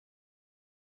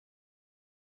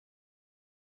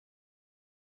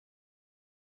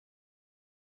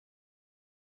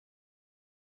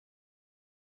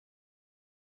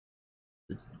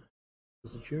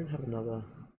 Does the Jiren have another?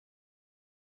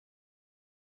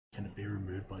 Can it be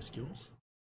removed by skills?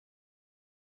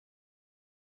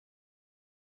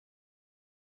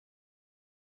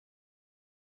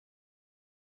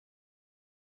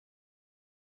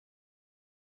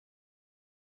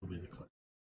 Will be the clip.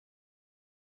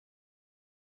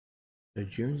 So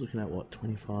Jiren's looking at what?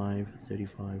 25,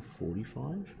 35,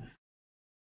 45?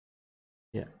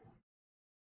 Yeah.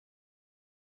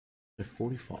 So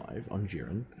 45 on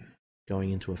Jiren, going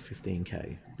into a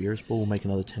 15k. Beerus Ball will make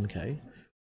another 10k.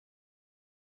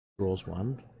 Draws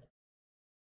 1.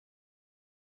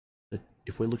 But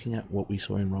if we're looking at what we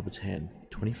saw in Robert's hand,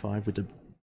 25 with the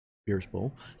Beerus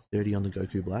Ball, 30 on the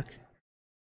Goku Black,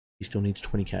 he still needs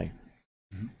 20k.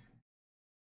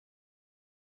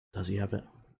 Does he have it?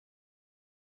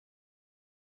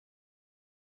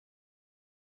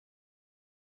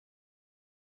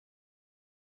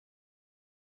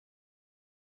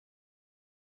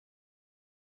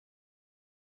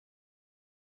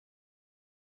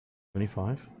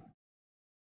 $25.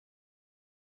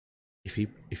 If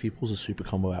he pulls a super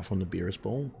combo out from the Beerus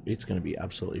Ball, it's going to be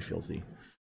absolutely filthy.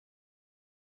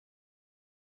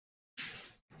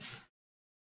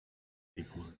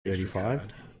 $35.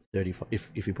 35.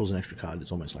 If he pulls an extra card,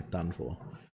 it's almost like done for.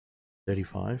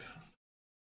 35.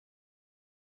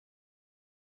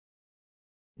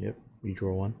 Yep, you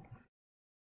draw 1.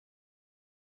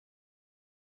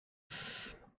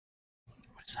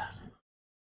 What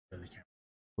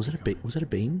Was that a bean? Was that a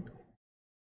bean?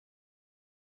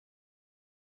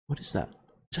 What is that?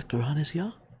 Is that Gohan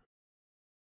here?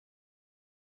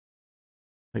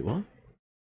 Wait, what?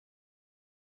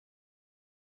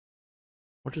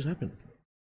 What just happened?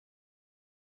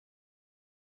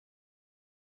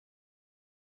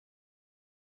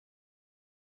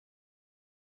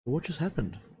 What just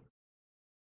happened?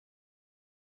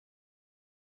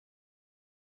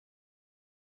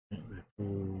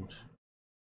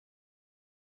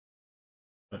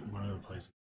 But one of the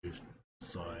places moved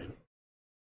side.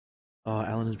 Oh,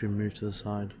 Alan has been moved to the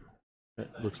side. It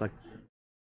looks like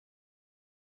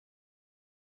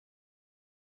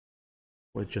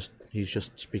he's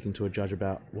just speaking to a judge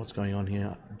about what's going on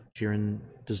here.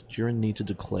 Does Jiren need to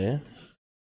declare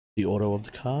the auto of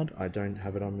the card? I don't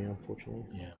have it on me, unfortunately.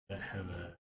 Yeah, they have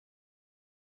a.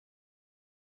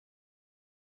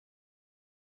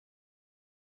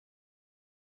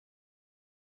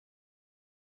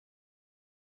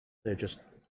 They're just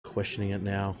questioning it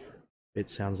now. It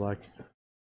sounds like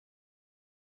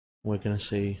we're gonna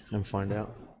see and find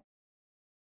out.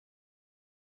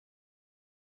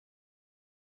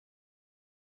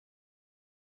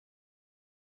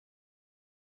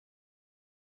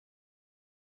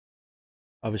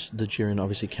 Obviously, the Jiren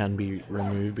obviously can be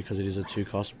removed because it is a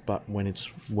 2-cost, but when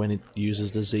it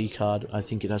uses the Z card, I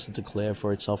think it has to declare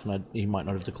for itself, and he might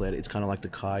not have declared it. It's kind of like the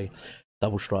Kai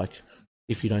double strike.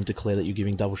 If you don't declare that you're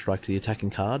giving double strike to the attacking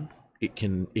card, it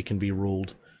can be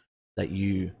ruled that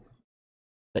you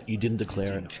didn't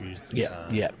declare it.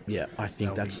 Yeah. I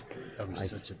think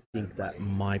that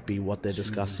might be what they're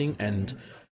discussing, and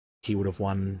he would have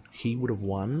won. He would have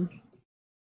won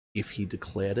if he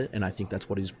declared it, and I think that's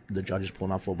what the judge is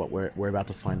pulling up for. But we're about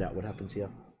to find out what happens here.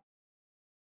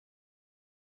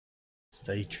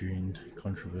 Stay tuned.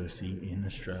 Controversy in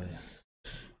Australia.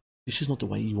 This is not the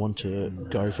way you want to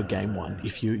go for game one.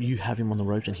 If you have him on the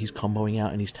ropes and he's comboing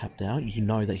out and he's tapped out, you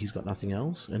know that he's got nothing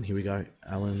else. And here we go.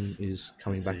 Alan is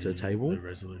coming back to the table. The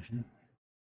resolution.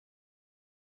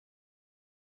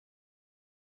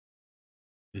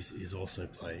 This is also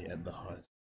play at the highest.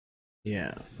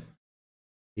 Yeah.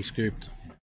 He scooped.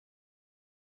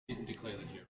 Didn't declare the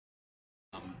jury.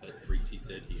 But Briggs, he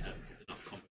said he had enough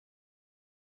confidence.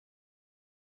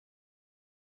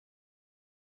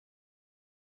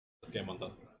 Let's game one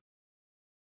done.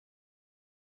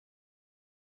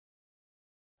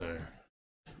 So,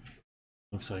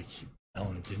 looks like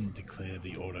Alan didn't declare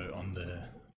the auto on the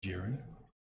Jiren,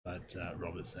 but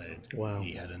Robert said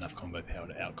he had enough combo power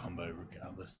to out combo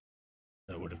regardless,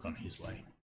 so it would have gone his way.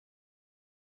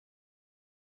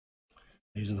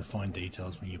 These are the fine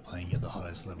details when you're playing at the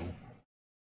highest level,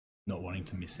 not wanting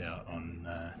to miss out on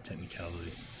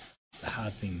technicalities. The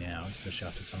hard thing now, especially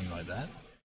after something like that,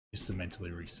 is to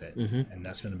mentally reset, and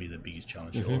that's going to be the biggest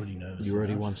challenge. You're already nervous. You're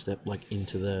already one step like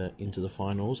into the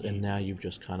finals, and now you've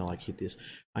just kind of like hit this.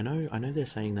 I know they're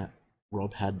saying that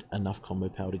Rob had enough combo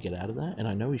power to get out of that, and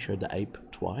I know he showed the ape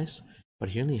twice, but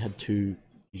he only had two.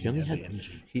 He only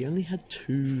had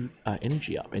two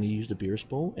energy up, and he used a Beerus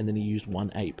ball, and then he used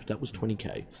one ape. That was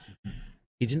 20k.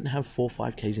 He didn't have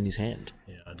 4-5ks in his hand.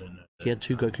 Yeah, I don't know. He had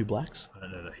two Goku Blacks. I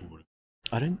don't know that he would.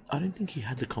 I don't think he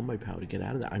had the combo power to get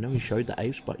out of that. I know he showed the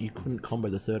apes, but you couldn't combo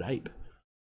the third ape.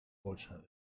 Fortunately,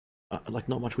 like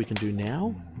not much we can do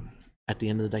now. At the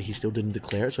end of the day, he still didn't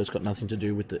declare it, so it's got nothing to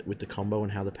do with the combo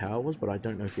and how the power was. But I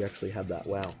don't know if he actually had that.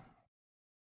 Wow.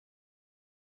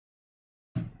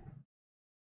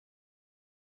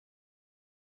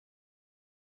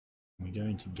 We go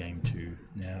into game two.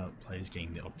 Now players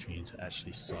getting the opportunity to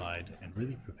actually side and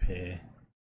really prepare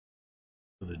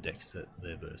for the decks that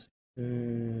they're versing.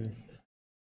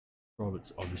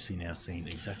 Robert's obviously now seen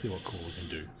exactly what Caller can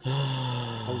do.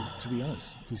 To be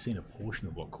honest, he's seen a portion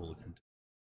of what Caller can do.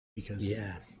 Because he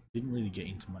didn't really get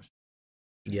into much.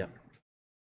 Yeah.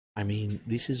 I mean,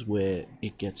 this is where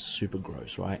it gets super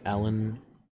gross, right? Alan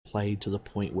played to the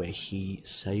point where he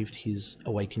saved his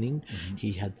awakening.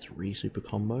 He had 3 super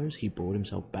combos. He brought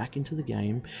himself back into the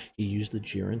game. He used the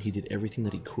Jiren. He did everything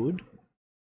that he could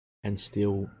and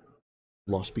still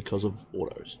lost because of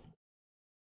autos.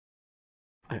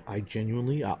 I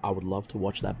genuinely, I would love to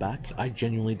watch that back. I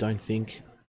genuinely don't think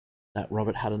that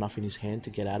Robert had enough in his hand to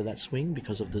get out of that swing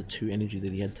because of the 2 energy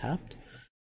that he had tapped.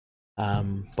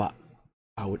 But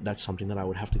that's something that I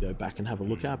would have to go back and have a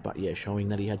look at. But yeah, showing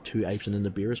that he had 2 apes and then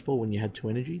the Beerus ball when you had 2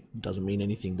 energy doesn't mean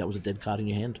anything. That was a dead card in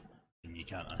your hand. And you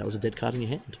can't. That was a dead card in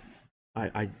your hand.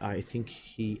 I think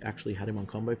he actually had him on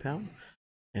combo power,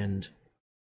 and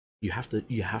you have to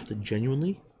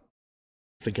genuinely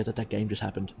forget that game just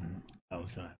happened. I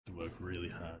was gonna have to work really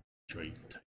hard to try to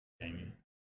take the game in.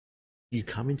 you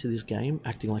come into this game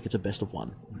acting like it's a best of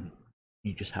one.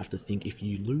 You just have to think if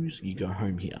you lose, you go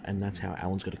home here, and that's how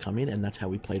Alan's got to come in, and that's how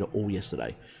we played it all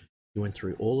yesterday. He went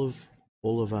through all of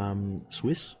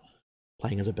Swiss,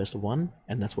 playing as a best of one,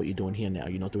 and that's what you're doing here now.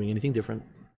 You're not doing anything different.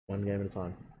 One game at a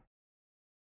time.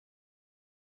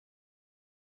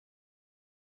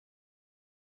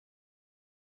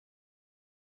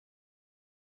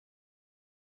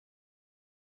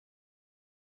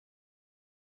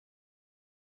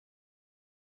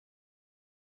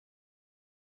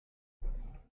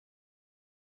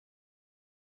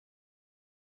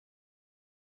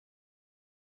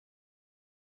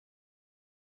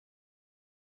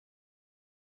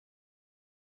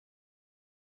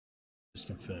 Just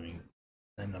confirming,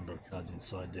 same number of cards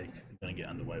inside deck. They're going to get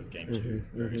underway with game 2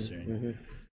 very soon.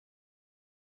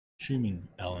 Assuming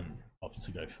Alan opts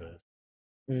to go first.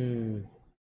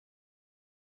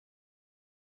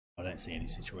 I don't see any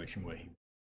situation where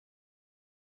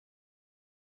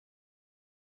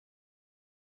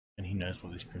he knows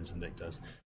what this Crimson deck does.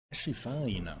 Actually,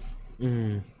 funnily enough,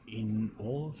 in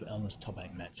all of Alan's top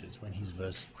 8 matches, when he's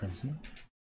versed Crimson,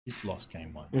 he's lost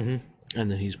game 1. And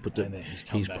then he's put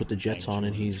the Jets on,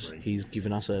 and he's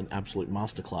given us an absolute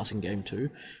masterclass in game 2.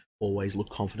 Always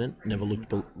looked confident, never looked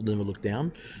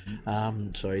down.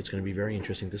 So it's going to be very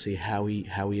interesting to see how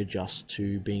he adjusts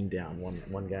to being down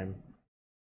one game.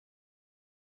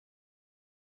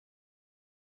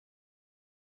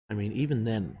 I mean, even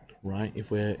then, right? If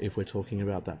we're talking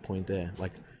about that point there,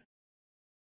 like,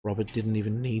 Robert didn't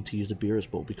even need to use the Beerus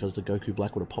Ball because the Goku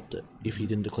Black would have popped it if he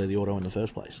didn't declare the auto in the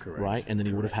first place. Correct. Right? And then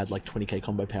he would have had like 20k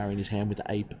combo power in his hand with the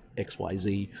Ape,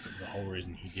 XYZ. The whole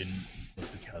reason he didn't was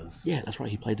because... Yeah, that's right.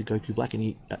 He played the Goku Black,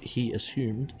 and he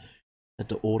assumed that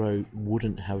the auto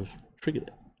wouldn't have triggered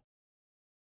it.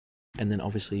 And then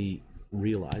obviously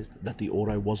realized that the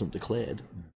auto wasn't declared,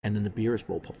 and then the Beerus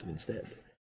Ball popped it instead.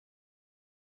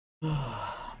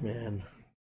 Ah, man.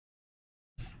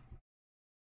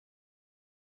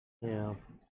 Yeah.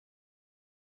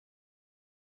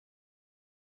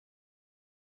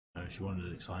 If you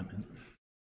wanted excitement.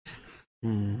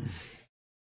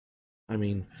 I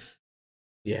mean,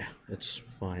 yeah, it's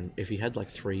fine. If he had like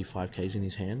 3 5Ks in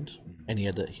his hand, and he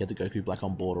had the Goku Black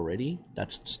on board already,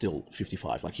 that's still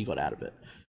 55. Like, he got out of it.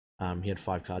 He had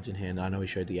 5 cards in hand. I know he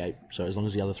showed the Ape, so as long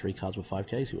as the other 3 cards were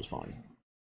 5Ks, he was fine.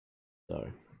 So,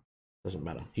 doesn't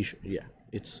matter. Yeah,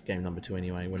 it's game number 2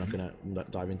 anyway. We're not gonna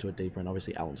dive into it deeper, and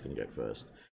obviously Alan's gonna go first.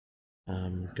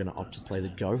 Gonna opt to play the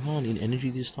Gohan in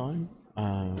energy this time.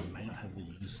 May not have the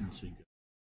unison to go.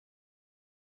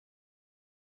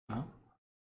 Huh?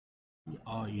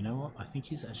 Oh, you know what? I think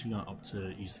he's actually going to opt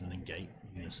to use the negate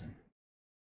unison.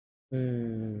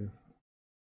 Yeah.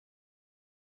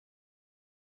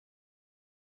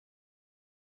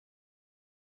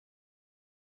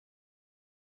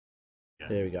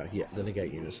 There we go. Yeah, the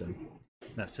negate unison.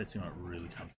 That sets him up really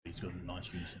comfortably. He's got a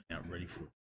nice unison out ready for it.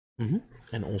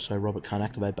 And also, Robert can't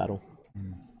activate battle.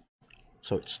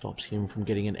 So it stops him from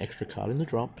getting an extra card in the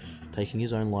drop, taking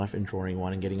his own life and drawing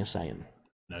one and getting a Saiyan.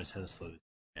 Knows how to slow this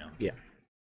down. Yeah.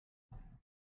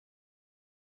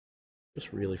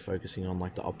 Just really focusing on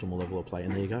like the optimal level of play.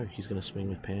 And there you go. He's going to swing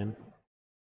with Pan.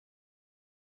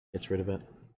 Gets rid of it.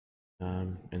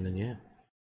 And then, yeah.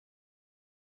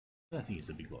 I don't think it's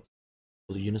a big loss.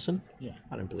 For the unison? Yeah.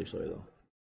 I don't believe so either.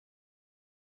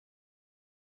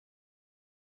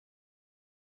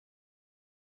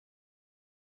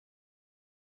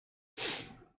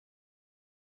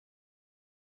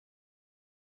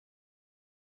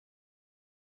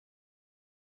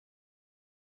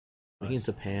 Bring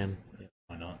into Pan. Yeah,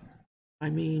 why not?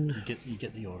 I mean, you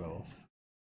get the auto off,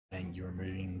 and you're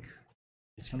removing.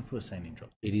 It's going to put a Saiyan in drop.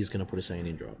 It is going to put a Saiyan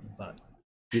in drop, but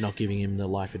you're not giving him the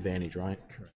life advantage, right?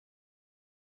 Correct.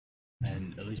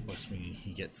 And at least by swinging,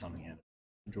 he gets something out of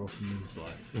it. Draw from his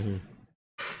life. He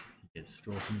gets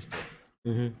draw from his deck.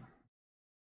 You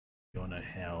want to know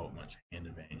how much hand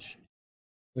advantage.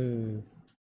 And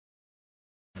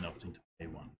opting to pay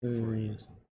one for a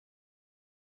unison.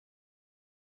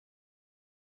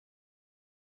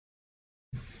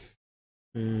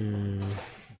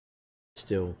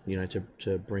 Still, you know,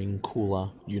 to bring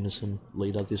cooler unison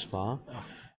leader this far,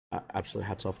 absolute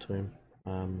hats off to him.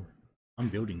 I'm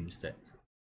building this deck.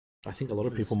 I think a lot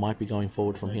of people might be going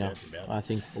forward from here. I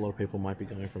think a lot of people might be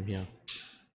going from here.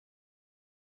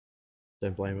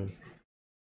 Don't blame him.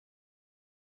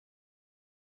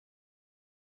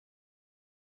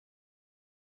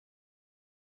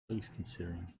 Please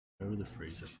considering over the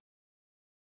freezer.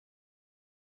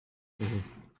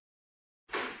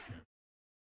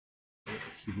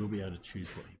 He will be able to choose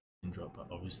what he can drop, but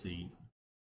obviously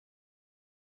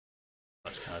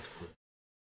much card to put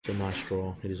It's a nice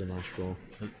draw. It is a nice draw.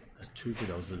 There's two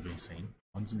good odds that have been seen.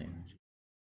 One's an energy.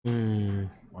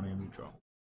 One enemy drop.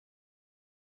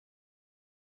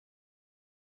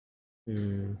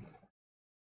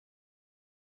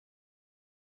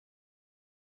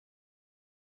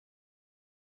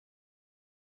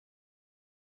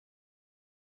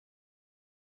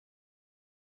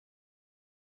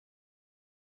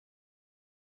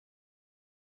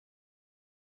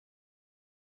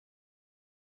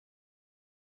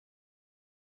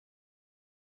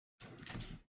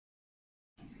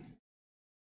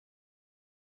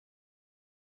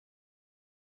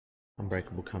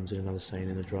 Unbreakable comes in, another Sane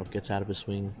in the drop, gets out of a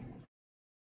swing.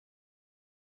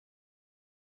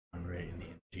 Unrare in the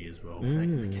energy as well. They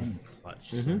came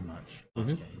clutch so much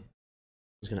last game.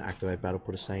 He's going to activate battle,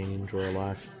 put a Sane in, draw a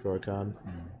life, draw a card.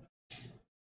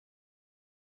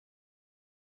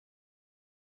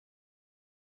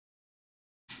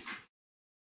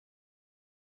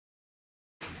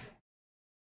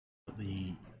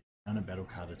 The counter battle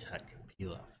card attack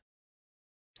peeler.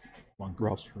 One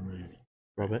cross removed.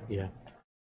 Robert, yeah.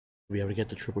 We'll be able to get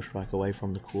the triple strike away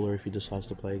from the cooler if he decides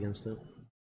to play against it.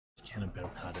 It's counter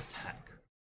battle card attack.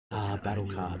 Battle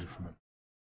card. From it.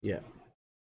 Yeah.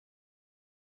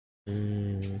 So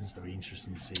it'll be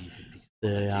interesting to see if he picks the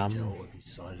detail or if he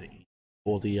decided it.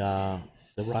 Or the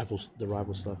rival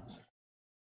stuff.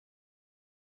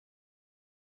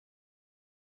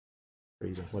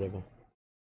 Freezer, whatever.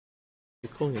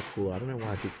 You're calling it cooler. I don't know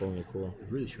why I keep calling it cooler. It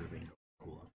really should have been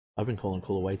cooler. I've been calling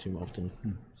cooler way too often.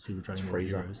 Super trading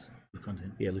freezer. Heroes. Good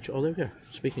content. Yeah, literally. Oh, there we go.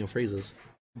 Speaking of freezers.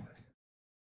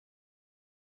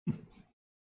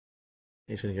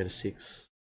 He's going to go to 6.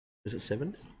 Is it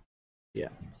 7? Yeah.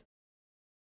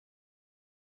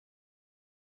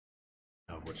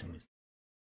 I'm watching this.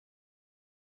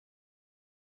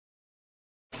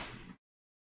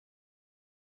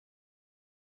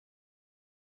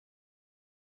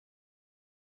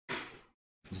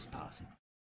 Just passing.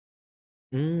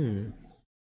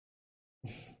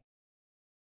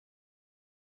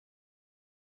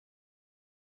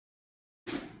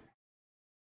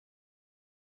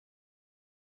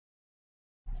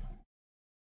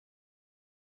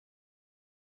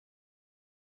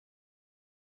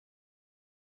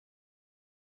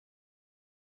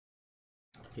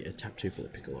 Yeah, tap 2 for the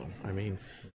Piccolo. I mean,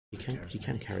 he can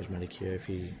charismatic here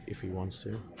if he wants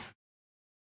to.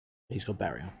 He's got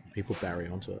barrier. He put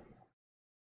barrier onto it.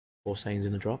 4 Saiyans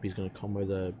in the drop. He's going to combo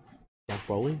the Black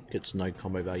Broly. Gets no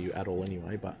combo value at all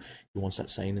anyway, but he wants that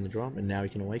Saiyan in the drop, and now he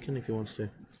can awaken if he wants to.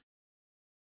 It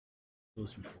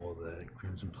was before the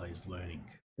Crimson plays learning.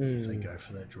 If they go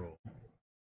for that draw,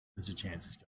 there's a chance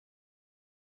it's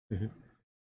going.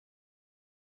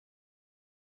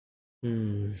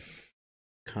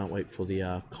 Can't wait for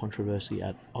the controversy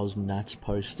at OzNats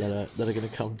posts that are going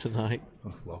to come tonight.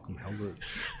 Oh, welcome, Helbert.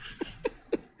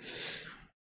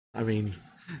 I mean,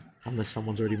 unless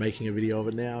someone's already making a video of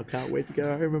it now, I can't wait to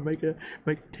go home and make a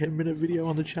 10-minute video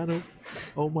on the channel.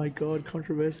 Oh my god,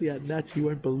 controversy at Nats, you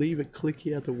won't believe it. Click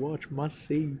here to watch, must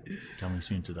see. Coming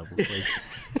soon to Double Free.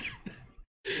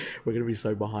 We're going to be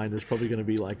so behind. There's probably going to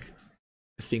be like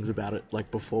things about it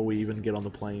like before we even get on the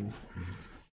plane.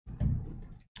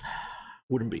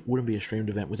 Wouldn't be a streamed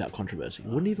event without controversy.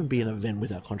 Wouldn't even be an event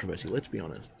without controversy. Let's be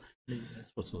honest. That's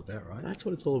what it's all about, right? That's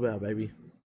what it's all about, baby.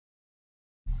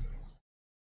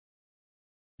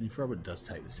 And if Robert does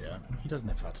take this out, he doesn't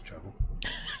have far to travel.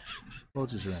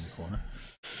 World's just around the corner.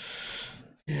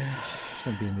 Yeah. It's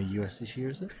going to be in the US this year,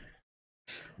 is it?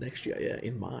 Next year, yeah,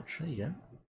 in March. There you go.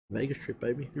 Vegas trip,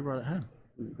 baby. You're right at home.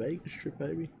 Vegas trip,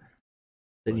 baby.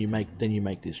 Then you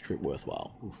make this trip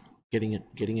worthwhile. Oof. Getting a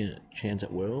chance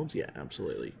at Worlds, yeah,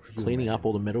 absolutely. Cleaning up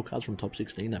all the medal cards from top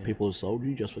 16 that people have sold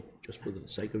you just for the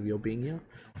sake of your being here.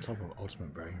 On top of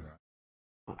ultimate bragging right?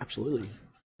 Oh, absolutely.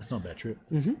 That's not a bad trip.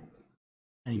 And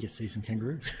you get to see some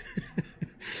kangaroos.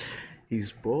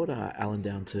 He's brought Alan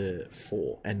down to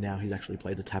 4, and now he's actually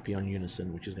played the Tapion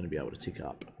Unison, which is going to be able to tick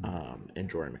up and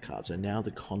draw him a card. So now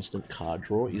the constant card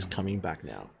draw is coming back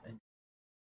now.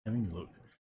 Having a look.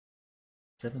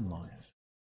 7 life.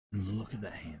 Look at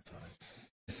that hand size.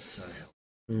 It's so healthy.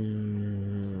 I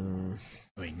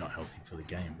mean, not healthy for the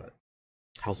game, but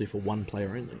healthy for one player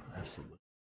only. Absolutely.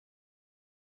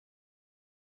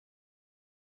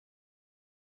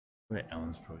 Where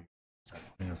Alan's probably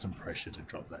putting on some pressure to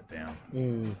drop that down.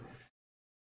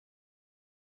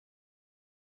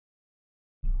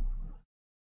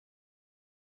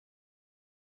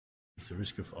 It's a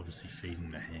risk of obviously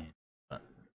feeding the hand, but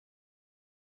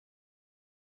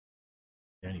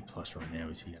the only plus right now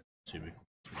is he has super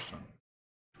switched on.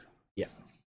 Yeah.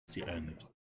 It's the only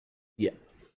plus. Yeah.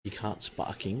 You can't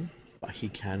sparking but he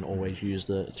can always use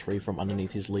the 3 from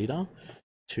underneath his leader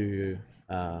to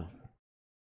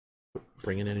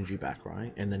bring an energy back,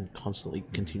 right? And then constantly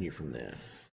continue from there.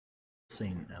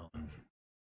 Seen Alan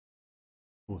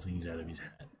pull things out of his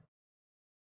hat.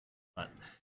 But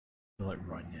I feel like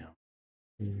right now,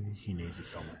 he needs a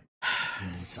cellmate. He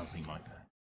needs something like that.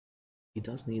 He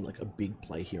does need like a big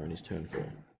play here on his turn 4,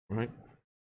 right?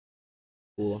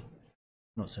 Or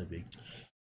not so big.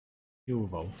 He'll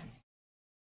evolve.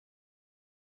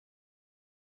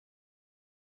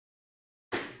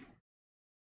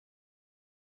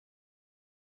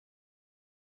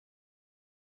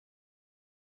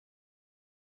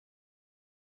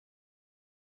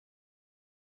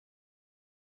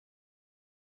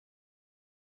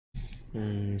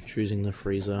 Choosing the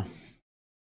freezer.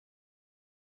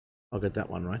 I'll get that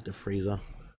one right, the freezer.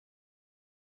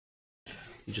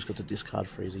 You just got the discard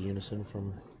freezer unison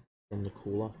from the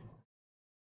cooler.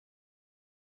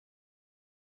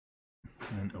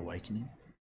 And awakening.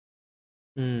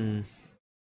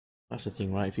 That's the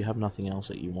thing, right? If you have nothing else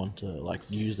that you want to like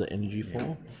use the energy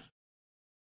for,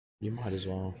 you might as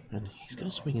well. And he's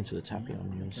gonna swing into the Tappy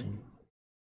on unison.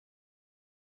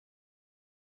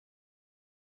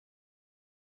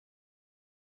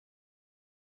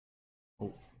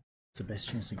 Oh, it's the best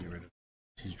chance to get rid of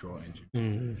his draw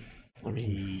engine. I mean,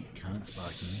 he can't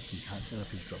spark him. He can't set up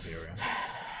his drop area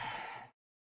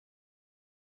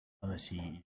unless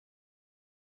he.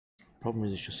 Problem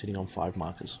is, it's just sitting on 5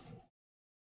 markers.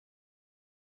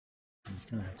 He's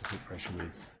gonna have to put pressure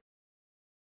with.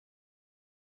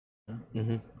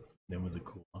 Then with the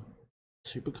cooler.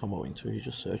 Super combo into. He's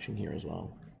just searching here as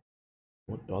well.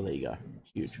 What? Oh, there you go.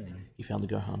 Huge. He found the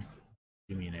Gohan.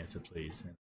 Give me an answer, please.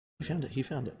 He found it. He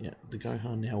found it. Yeah, the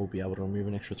Gohan now will be able to remove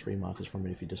an extra 3 markers from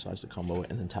it if he decides to combo it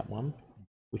and then tap 1.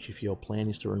 Which, if your plan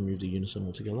is to remove the unison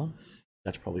altogether,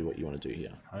 that's probably what you want to do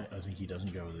here. I think he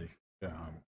doesn't go with the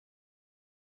Gohan.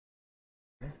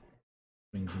 Okay.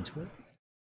 Swings into it.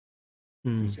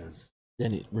 Because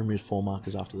then it removes 4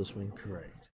 markers after the swing.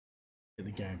 Correct. Get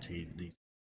the guaranteed lead.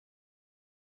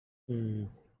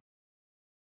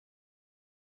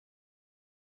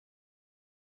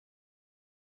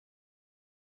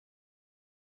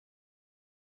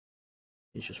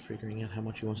 He's just figuring out how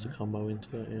much he wants to combo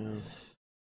into it. Yeah.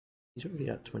 He's already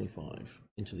at 25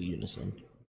 into the unison.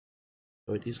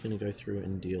 So it is going to go through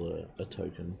and deal a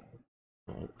token,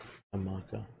 a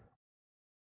marker.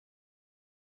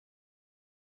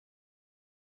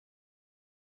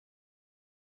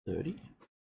 $30?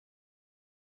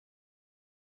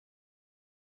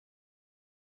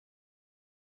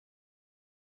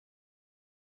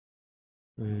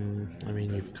 I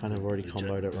mean, you've kind of already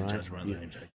comboed it,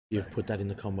 right? You've put that in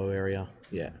the combo area.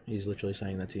 Yeah, he's literally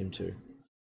saying that to him too.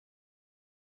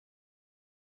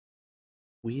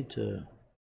 Weird to...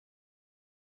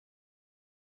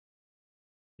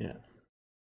 Yeah.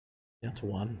 Down to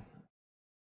 1.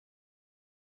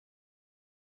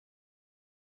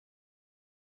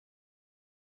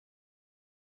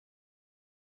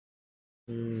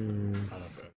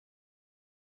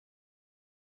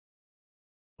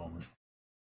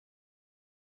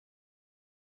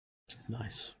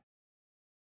 Nice.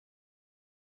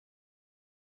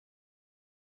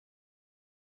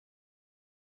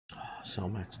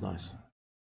 Cellmax, nice.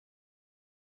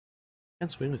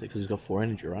 Can't swing with it because he's got 4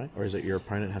 energy, right? Or is it your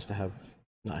opponent has to have...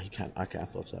 No, he can't. Okay, I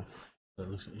thought so. So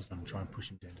it looks like he's going to try and push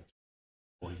him down to 3,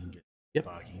 or he can get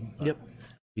barking.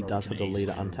 He does have the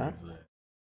leader untap.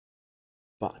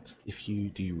 But if you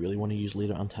do you really want to use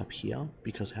leader untap here?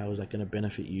 Because how is that going to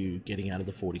benefit you getting out of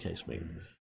the 40k swing?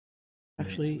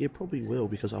 Actually, it probably will,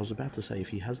 because I was about to say if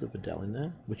he has the Videl in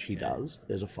there, which he does,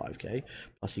 there's a 5k,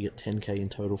 plus you get 10k in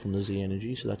total from the Z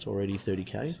energy, so that's already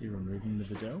 30k. So you're removing the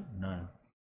Videl? No.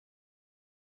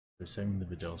 We're saving the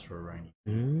Videls for a rainy.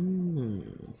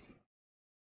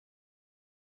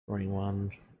 Rain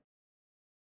 1.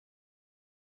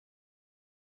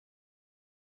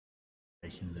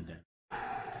 Taking the down.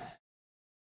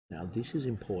 Now this is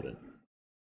important.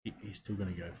 He's still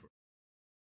going to go for it.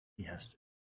 He has to.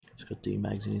 He's got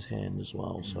D-mags in his hand as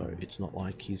well, so it's not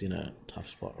like he's in a tough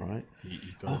spot, right?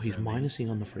 Oh, he's minusing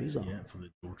on the freezer. Yeah, for the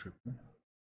dual triple.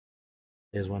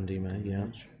 There's 1 D-mag, yeah.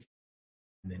 And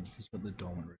then he's got the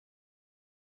dormant.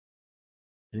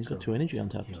 And he's got 2 energy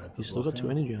untapped. He's still got 2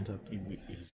 energy untapped. He's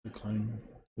the clone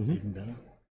even better.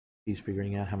 He's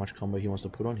figuring out how much combo he wants to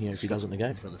put on here if he doesn't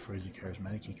negate. He's got the freezer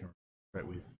charismatic he can threat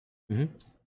with.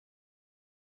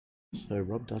 So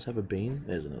Rob does have a bean.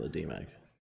 There's another D-mag.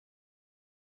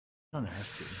 Kind of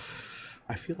has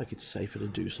to. I feel like it's safer to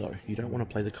do so. You don't want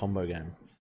to play the combo game.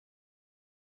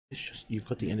 It's just you've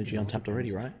got the energy untapped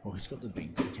already, right? Well, he's got the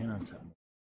beans. He can untap more.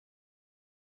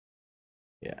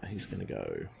 Yeah, he's going to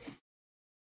go.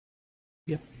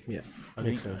 Yep, yeah. I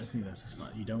think that's a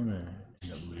smart. You don't want to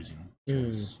end up losing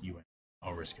because you went,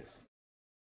 I'll risk it.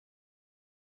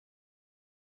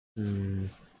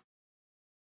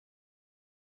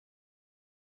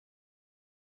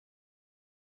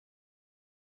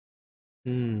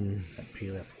 That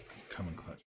PLF come and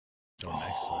clutch.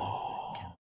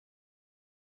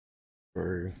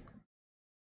 True.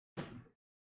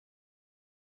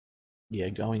 Yeah,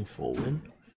 going forward,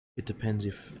 it depends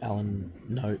if Alan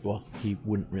well, he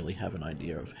wouldn't really have an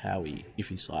idea of how if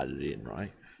he sided it in,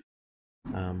 right?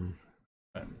 I'm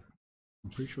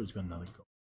pretty sure he's got another goal.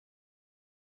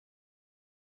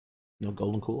 No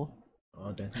golden cooler? Oh,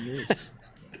 I don't think it is.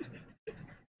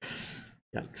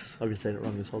 Yikes, I've been saying it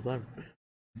wrong this whole time.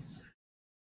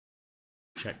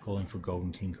 Chat calling for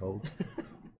Golden King Cold.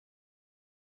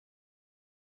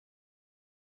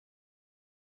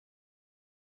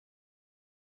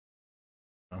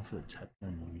 Going for the tap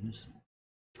down unison.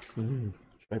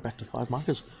 Straight back to 5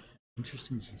 markers.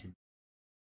 Interesting he didn't.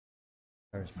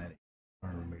 Charismatic.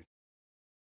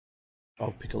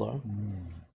 Of Piccolo.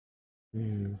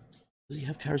 Does he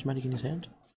have charismatic in his hand?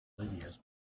 I think he has.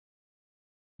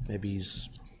 Maybe he's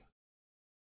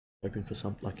hoping for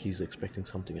something, like he's expecting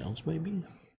something else, maybe?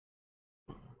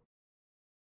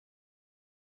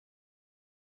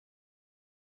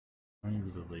 Only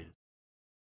with the lead.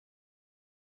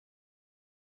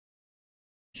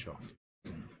 Shocked.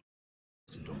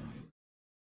 It's a door.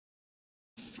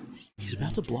 He's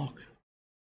about to block.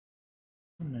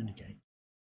 I'm known to gate.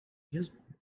 He has.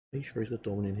 Are you sure he's got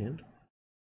Dorman in hand?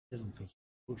 He doesn't think he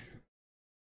can push.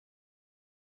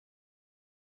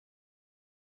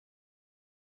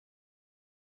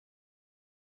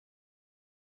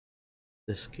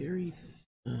 The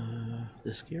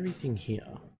scary thing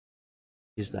here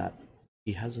is that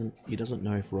he doesn't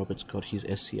know if Robert's got his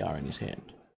SCR in his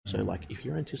hand. So like if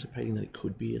you're anticipating that it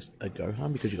could be a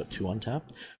Gohan because you got 2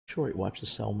 untapped, sure, it wipes the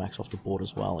cell max off the board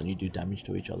as well and you do damage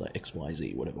to each other,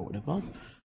 XYZ, whatever. Why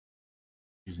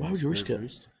would you risk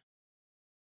it?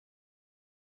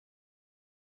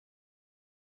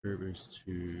 Spirit Boost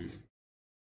to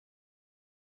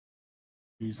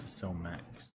use the cell max.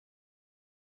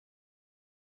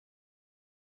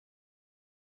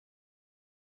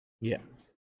 Yeah,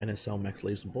 and as cell max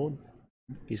leaves the board,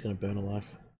 he's going to burn a life.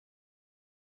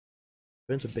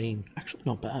 Burns a bean. Actually,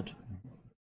 not bad.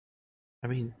 I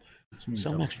mean,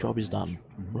 cell max job is done,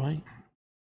 right?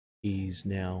 He's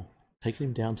now taken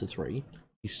him down to 3.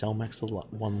 He's cell maxed to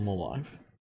 1 more life.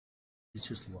 He's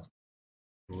just lost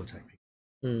all attack.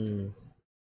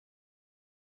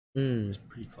 It's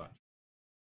pretty clutch.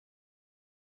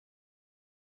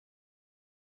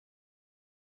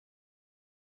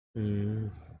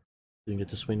 Didn't get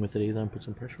to swing with it either and put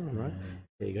some pressure on, right?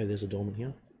 There you go, there's a dormant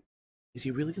here. Is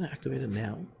he really going to activate it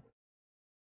now?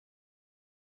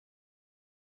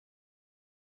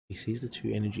 He sees the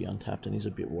 2 energy untapped and he's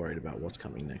a bit worried about what's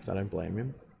coming next. I don't blame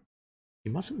him.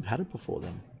 He mustn't have had it before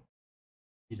then.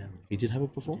 He did have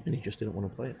it before and he just didn't want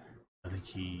to play it. I think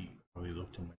he probably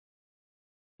looked and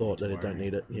thought that it don't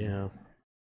need it, yeah.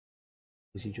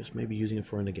 Is he just maybe using it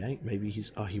for a negate? Maybe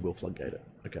he's... Oh, he will floodgate it.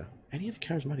 Okay. And he had a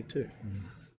charismatic too.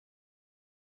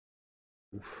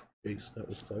 Oof, jeez, that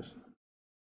was close.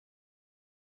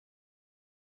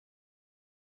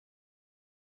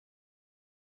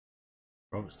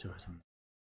 Robert still has some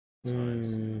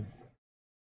size.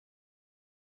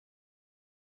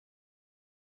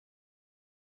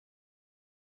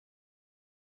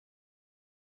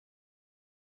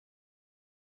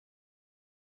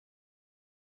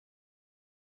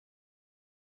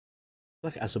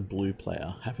 Like as a blue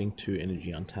player, having 2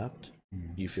 energy untapped,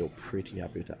 you feel pretty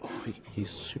happy with that. Oh, he's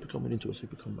super comboed into a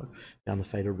super combo. Found the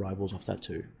Fated Rivals off that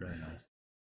too. Very nice.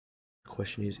 The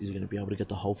question is he going to be able to get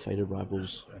the whole Fated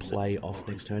Rivals play off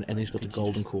next turn? And he's got the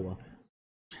Golden Cooler.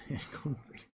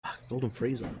 Golden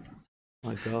Freezer.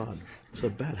 My god. It's a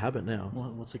bad habit now.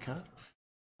 What's the cut?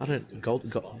 I don't...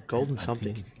 Golden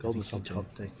something. Golden something.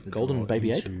 Golden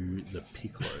Baby Ape? The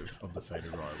Piccolo of the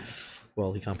Fated Rivals.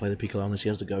 Well, he can't play the Piccolo unless he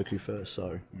has the Goku first,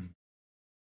 so...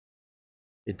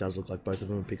 It does look like both of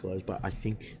them are Piccolos, but I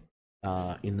think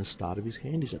in the start of his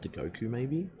hand he's at the Goku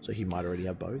maybe, so he might already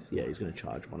have both. Yeah, he's going to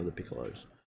charge one of the Piccolos.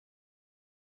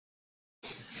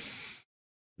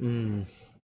 Going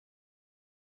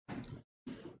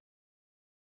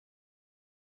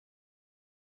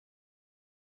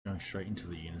straight into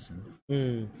the unison.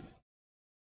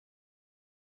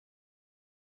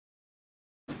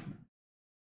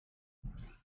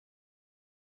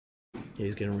 Yeah,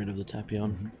 he's getting rid of the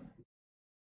Tapion.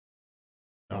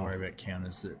 Don't worry about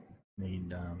counters that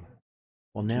need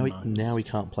Well, now he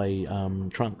can't play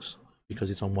Trunks because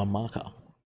it's on one marker.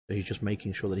 So he's just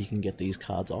making sure that he can get these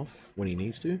cards off when he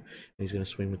needs to. And he's going to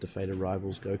swing with the Fated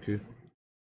Rivals Goku,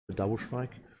 the double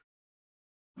strike.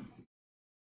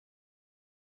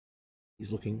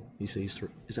 He's looking. He sees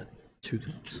through. Is that 2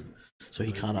 cards? So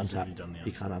he can't untap.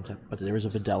 He can't untap. But there is a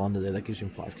Videl under there that gives him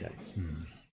 5k.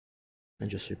 And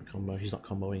just super combo. He's not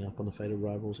comboing up on the Fated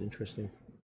Rivals. Interesting.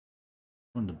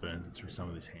 I wanted to burn through some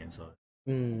of this hand side.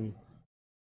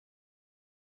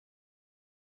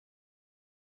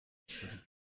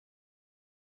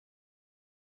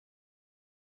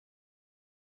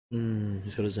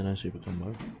 He's got a Zeno super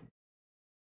combo.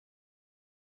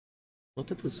 Not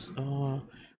that this.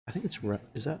 I think it's.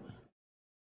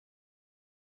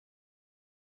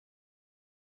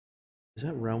 Is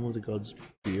that Realm of the Gods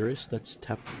Beerus that's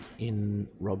tapped in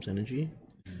Rob's energy?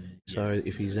 So yes,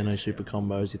 if he's Zeno super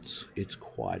combos, it's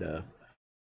quite a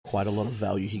lot of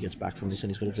value he gets back from this, and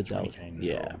he's got a Videl.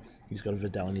 Yeah, he's got a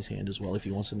Videl in his hand as well if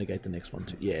he wants to negate the next one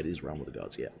too. Yeah, it is Realm of the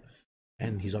Gods. Yeah,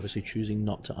 and he's obviously choosing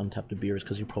not to untap the Beerus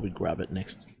because he'll probably grab it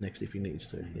next if he needs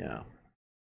to. Yeah.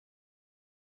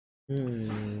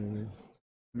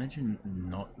 Imagine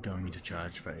not going into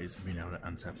charge phase and being able to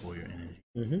untap all your energy.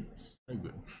 So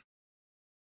good.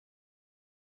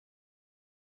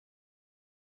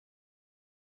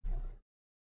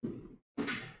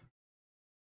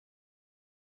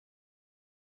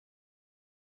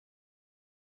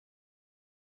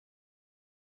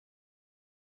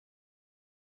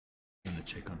 I'm gonna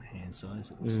check on hand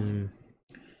size.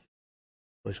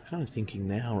 I was kind of thinking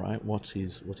now, right? What's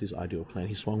his ideal plan?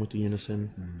 He swung with the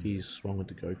Unison. He's swung with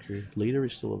the Goku. Leader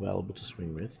is still available to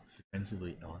swing with.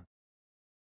 Defensively, Alan.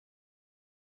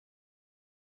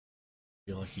 I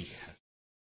feel like he has.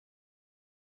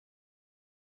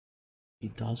 He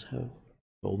does have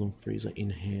Golden Frieza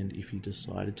in hand if he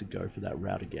decided to go for that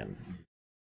route again.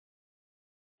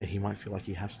 And he might feel like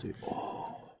he has to.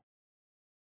 Oh.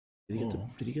 Did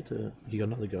he get to? He got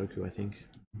another Goku, I think.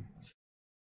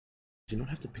 Do you not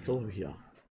have to Piccolo here?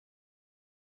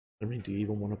 I mean, do you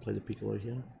even want to play the Piccolo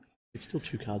here? It's still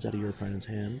 2 cards out of your opponent's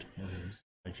hand. Yeah, it is.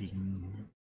 If you can,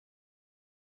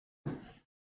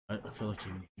 I feel like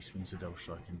even if he swings the double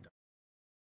strike and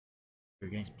you're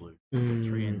against blue, get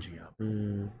 3 energy up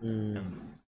and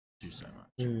do so much.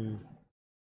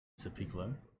 It's a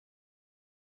Piccolo.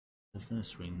 He's going to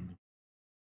swing.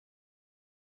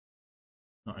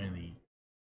 Not only.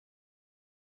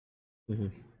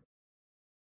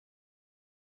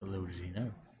 But little did he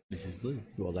know, this is blue.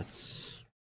 Well, that's.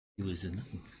 He loses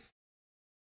nothing.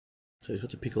 So he's got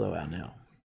the Piccolo out now,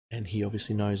 and he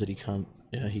obviously knows that he can't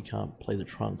play the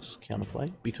Trunks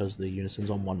counterplay because the Unison's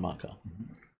on 1 marker.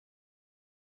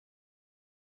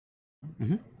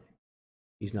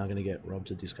 He's now going to get Rob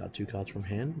to discard 2 cards from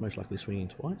hand, most likely swinging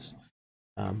twice.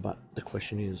 But the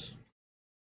question is,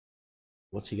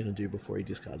 what's he going to do before he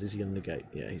discards? Is he going to negate?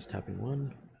 Yeah, he's tapping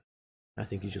 1. I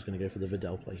think he's just going to go for the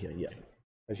Videl play here. Yeah,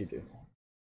 as you do.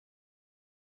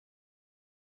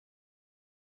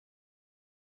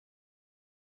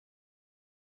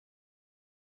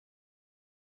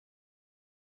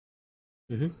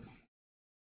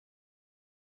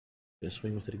 Gonna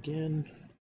swing with it again. I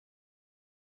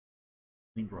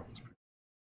think Robin's pretty.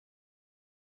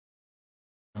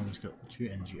 He's got 2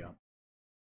 energy up.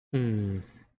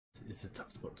 It's a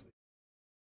tough spot to be.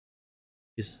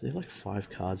 Is there like 5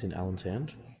 cards in Alan's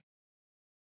hand?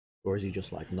 Or is he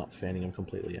just like not fanning them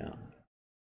completely out?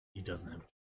 He doesn't have.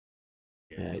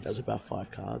 Yeah, he does about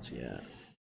 5 cards, yeah.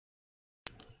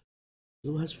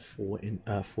 Still has 4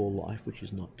 life, which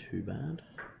is not too bad.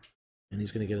 And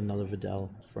he's going to get another Videl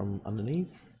from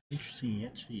underneath. Interesting, he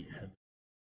actually had.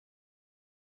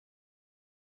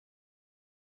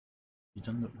 He's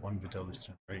done that 1 Videl this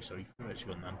turn already, so he could have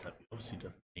actually got an untap. He obviously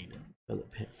doesn't need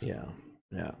it. Yeah.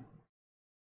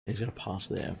 He's going to pass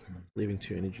there, leaving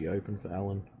 2 energy open for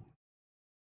Alan.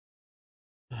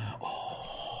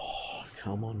 Oh,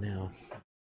 come on now.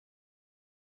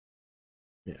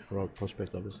 Yeah, Heroic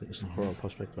Prospect, obviously. It's not Heroic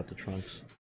Prospect, but the Trunks.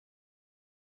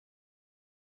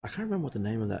 I can't remember what the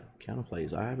name of that counterplay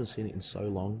is. I haven't seen it in so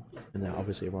long, and now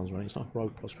obviously everyone's running. It's not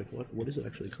Heroic Prospect. What is it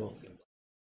actually called?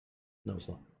 No, it's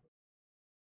not.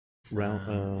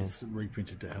 It's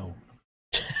reprinted to hell.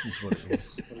 Is what it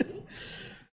is.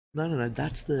 No.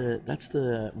 That's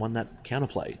the one that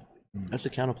counterplay. That's the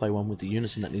counterplay one with the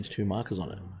Unison that needs 2 markers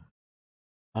on it.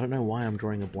 I don't know why I'm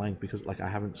drawing a blank because like I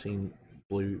haven't seen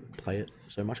Blue play it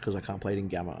so much because I can't play it in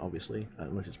Gamma, obviously,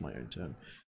 unless it's my own turn.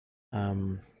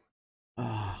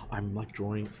 I'm like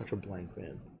drawing such a blank,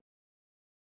 man.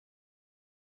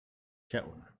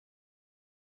 Catwoman.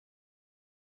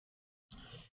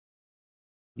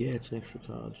 Yeah, it's an extra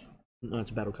card. No,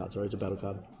 it's a battle card. Sorry, it's a battle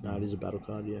card. No, it is a battle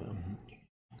card. Yeah.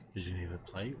 Did you either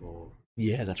play or?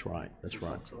 Yeah, that's right. That's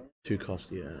right. 2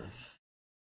 cost. Yeah.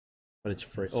 But it's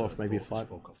free. So Oh, maybe a 5.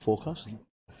 4 cost. No,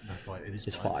 5. It is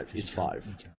It's 5. It's 5.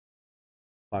 Okay.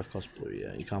 5 cost blue.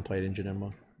 Yeah, you can't play it in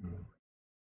Janemba.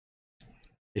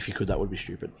 If you could, that would be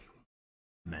stupid.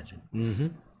 Imagine.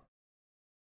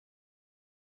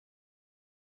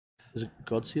 Is it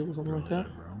God Seal or something like that?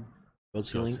 God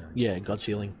Sealing? Yeah, God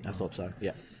Sealing. I thought so.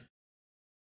 Yeah.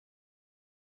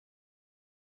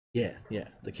 Yeah,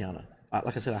 the counter.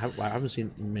 Like I said, I haven't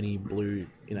seen many blue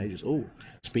in ages. Oh,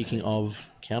 speaking of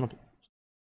counter,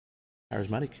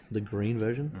 charismatic, the green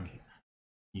version.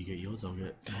 You get yours, I'll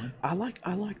get mine. I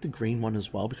like the green one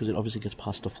as well because it obviously gets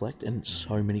past deflect, and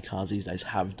so many cards these days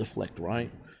have deflect,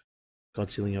 right?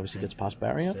 God Sealing obviously gets past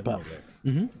barrier, but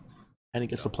and it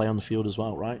gets to play on the field as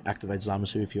well, right? Activate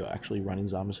Zamasu if you're actually running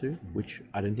Zamasu, which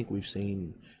I don't think we've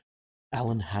seen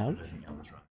Alan have. I don't think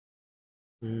Alan's right.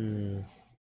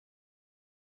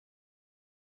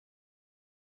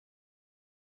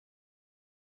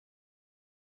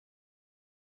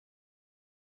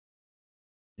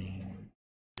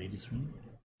 Leader swing.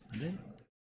 I don't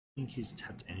think he's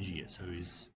tapped energy yet, so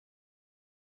he's.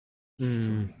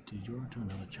 Did you draw to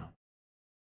another chump?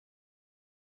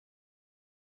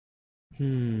 So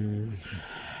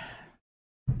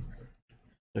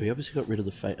he obviously got rid of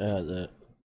the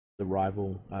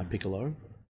rival Piccolo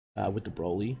with the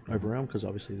Broly overrealm because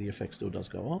obviously the effect still does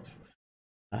go off.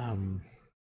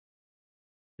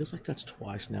 Feels like that's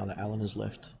twice now that Alan has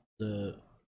left the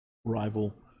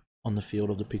rival on the field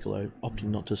of the Piccolo, opting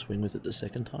not to swing with it the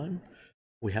second time.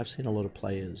 We have seen a lot of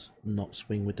players not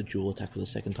swing with the dual attack for the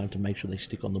second time to make sure they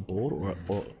stick on the board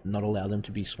or not allow them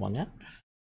to be swung at.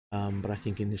 But I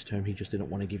think in this term he just didn't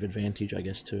want to give advantage, I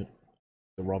guess, to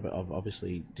Robert of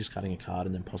obviously discarding a card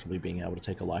and then possibly being able to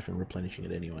take a life and replenishing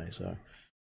it anyway. So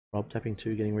Rob tapping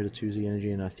 2, getting rid of 2Z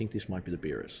energy, and I think this might be the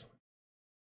Beerus.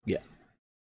 Yeah.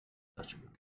 Such a good.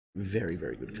 Very,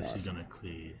 very good card. Is he gonna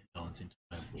clear balance into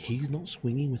that board? He's not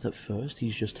swinging with it first.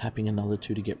 He's just tapping another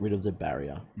 2 to get rid of the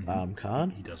barrier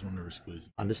card. He doesn't want to risk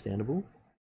losing. Understandable.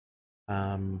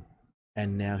 And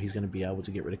now he's going to be able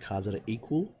to get rid of cards that are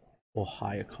equal or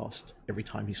higher cost every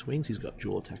time he swings. He's got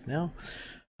dual attack now.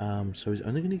 So he's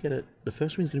only going to get it. The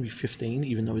first swing is going to be 15,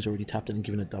 even though he's already tapped it and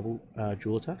given it double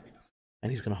dual attack.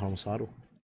 And he's going to homicidal.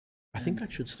 I think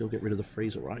that should still get rid of the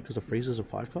freezer, right? Because the freezer's a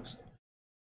 5 cost.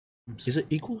 Is it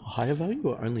equal, higher value,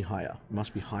 or only higher? It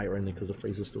must be higher only because the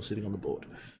freezer's still sitting on the board.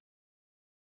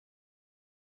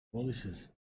 Well, this is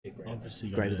obviously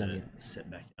greater going than to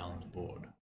set back Alan's board.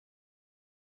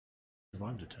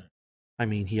 Survived a turn. I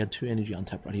mean, he had 2 energy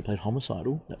untapped, right? He played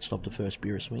homicidal, that stopped the first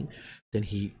Beerus swing. Then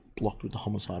he blocked with the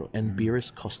homicidal, and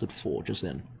Beerus costed 4 just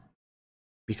then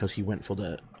because he went for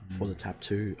the tap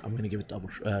 2. I'm going to give it double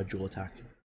dual attack.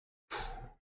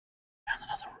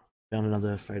 Found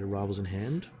another Fated Rivals in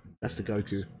hand. That's the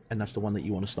Goku, and that's the one that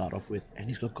you want to start off with. And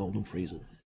he's got Golden Freezer.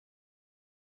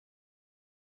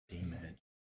 D-man.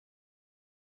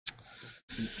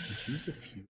 He's used a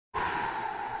few.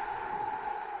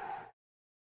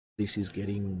 This is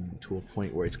getting to a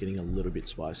point where it's getting a little bit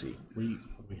spicy. We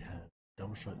had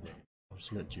double shot there.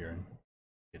 Obviously got Jiren.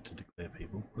 Get to declare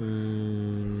people.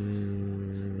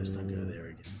 Let's not go there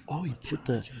again. Oh, he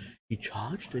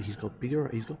charged it. He's got bigger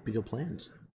plans.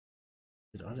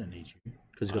 I don't need you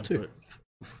because he's got 2.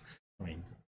 I mean,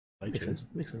 makes sense.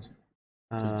 Makes sense.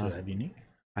 Does it have unique?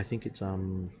 I think it's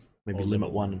maybe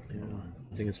limit 1. Yeah,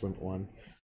 I think it's limit 1.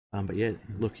 But yeah,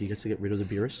 look, he gets to get rid of the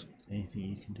Beerus. Anything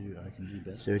you can do, I can do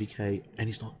better. 30k, and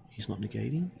he's not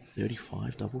negating.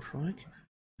 35 double strike.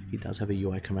 He does have a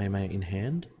UI Kamehameha in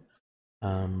hand.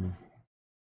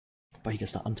 But he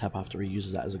gets to untap after he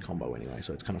uses that as a combo anyway,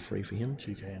 so it's kind of free for him.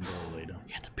 2k and dollar leader.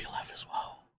 He had the Pilaf as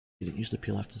well. He didn't use the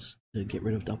Pilaf to get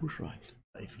rid of double strike.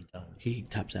 But if he does, he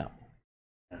taps out.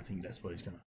 I think that's what he's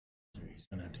gonna do. He's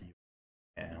gonna have to use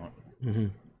out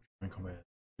and combat.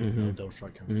 Double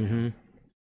strike comes down.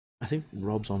 I think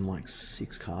Rob's on like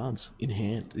 6 cards in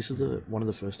hand. This is one of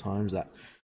the first times that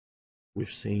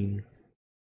we've seen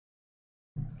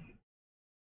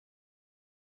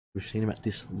him at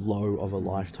this low of a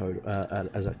life total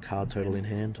as a card total in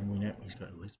hand. And we know he's got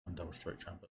at least 1 double strike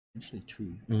charm, but potentially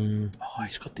 2. Oh,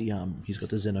 he's got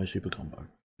the Zeno super combo,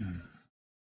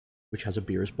 which has a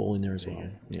Beerus ball in there as well.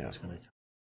 Yeah.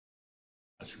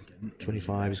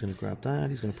 25. He's going to grab that.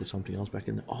 He's going to put something else back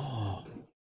in there. Oh.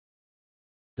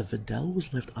 The Videl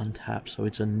was left untapped, so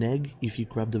it's a neg if you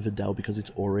grab the Videl because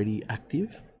it's already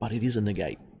active, but it is a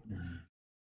negate.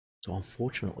 So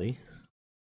unfortunately,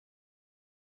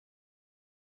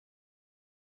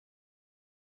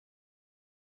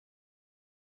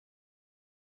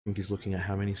 think he's looking at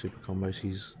how many super combos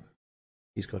he's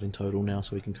got in total now,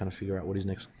 so we can kind of figure out what his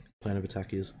next plan of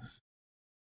attack is.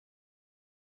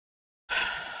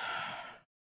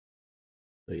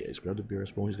 So yeah, he's grabbed the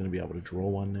Beerus ball. He's going to be able to draw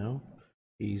one now.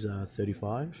 He's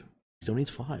 35. Still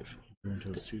needs 5.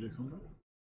 Into a pseudo combo.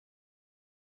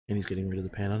 And he's getting rid of the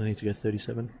pan. I need to go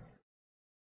 37.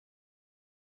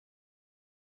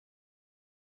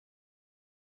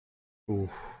 Oof.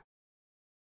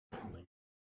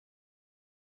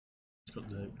 He's got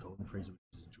the golden freezer,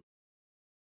 which is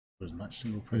for as much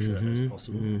single pressure as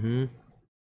possible.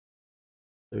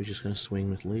 So he's just going to swing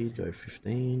with lead, go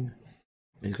 15.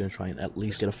 And he's going to try and at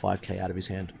least get a 5k out of his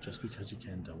hand. Just because you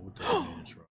can double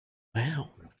damage, right? Wow.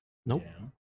 Nope. Yeah.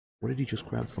 What did he just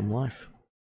grab from life?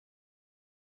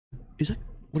 Is that...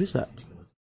 What is that?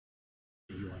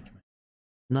 The UI command.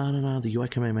 No. The UI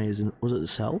Kamehameha is in... Was it the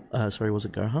Cell? Sorry, was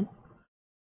it Gohan?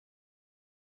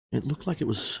 It looked like it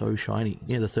was so shiny.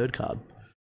 Yeah, the third card.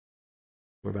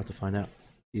 We're about to find out.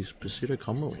 He's pseudo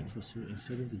comboing.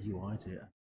 Instead of the UI to...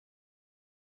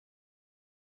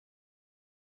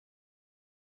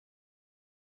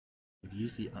 If you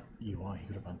use the UI, he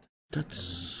could have untaped.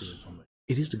 That's...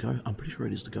 It is the Go. I'm pretty sure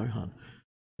it is the Gohan.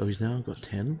 So he's now got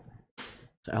 10.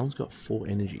 So Alan's got 4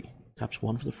 energy. Taps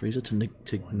 1 for the freezer to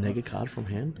neg a card from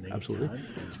hand. Absolutely.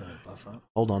 He's got a buffer.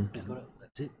 Hold on. He's got it.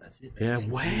 That's it. Yeah.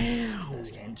 Wow.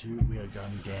 That's game 2. We are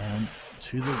going down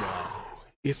to the right.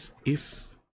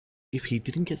 If he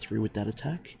didn't get through with that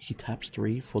attack, he taps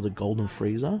 3 for the golden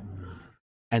freezer,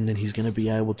 and then he's going to be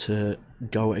able to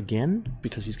go again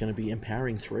because he's going to be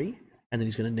empowering 3, and then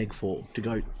he's going to neg 4 to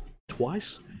go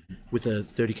twice with a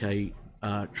 30k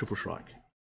triple strike.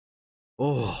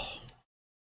 Oh,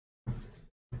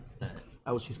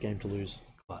 that was his game to lose.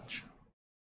 Clutch.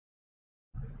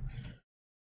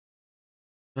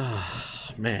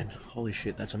 Ah, man, holy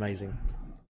shit, that's amazing.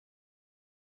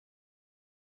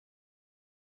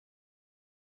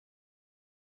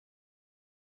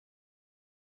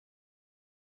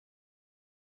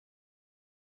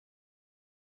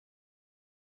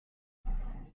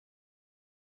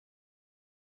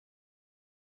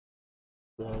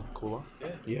 The cooler?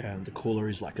 Yeah, the cooler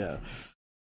is like a...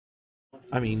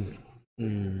 I mean...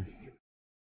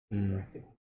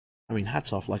 I mean,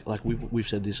 hats off. Like we've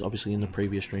said this obviously in the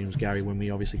previous streams, Gary. When we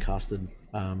obviously casted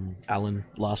Alan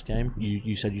last game,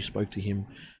 you said you spoke to him,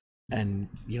 and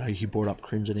you know he brought up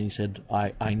Crimson, and he said,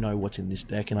 I know what's in this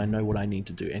deck, and I know what I need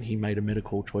to do. And he made a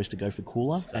medical choice to go for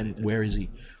cooler. And where is he?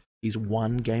 He's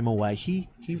 1 game away. He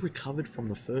recovered from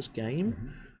the first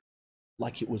game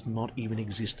like it was not even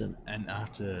existent. And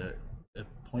after a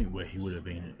point where he would have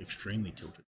been extremely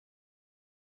tilted.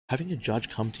 Having a judge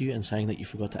come to you and saying that you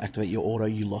forgot to activate your auto,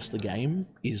 you lost the game,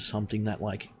 is something that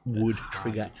like would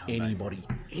trigger anybody.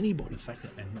 Anybody. The fact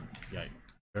that, and yeah,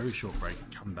 very short break,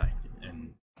 come back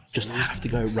and just have to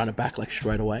go run it back like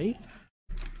straight away.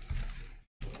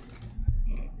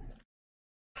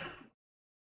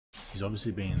 He's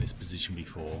obviously been in this position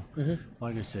before.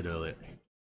 Like I said earlier,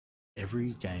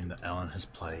 every game that Alan has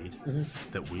played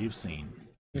that we've seen,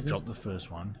 he's dropped the first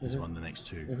one, he's won the next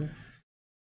 2.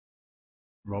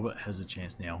 Robert has a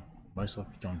chance now, most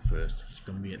likely going first. It's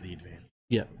going to be at the advantage.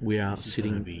 Yeah, we are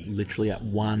sitting literally at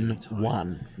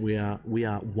 1-1. We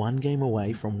are 1 game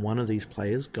away from one of these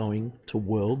players going to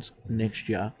Worlds next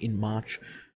year in March.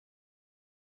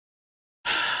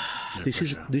 This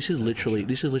is literally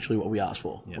what we asked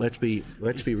for. Yeah. Let's be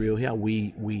real here.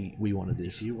 We wanted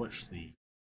this. If you watch the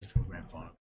grand final,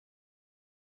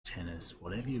 tennis,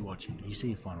 whatever you're watching, you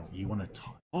see a final, you want a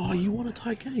tie. Oh, you want a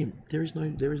tie game? There is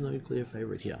no clear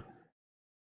favorite here.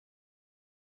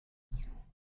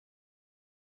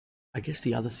 I guess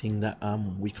the other thing that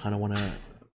we kind of want to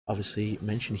obviously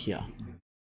mention here,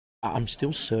 I'm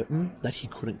still certain that he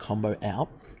couldn't combo out.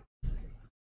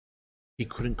 He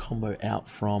couldn't combo out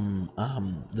from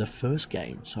the first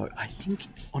game. So I think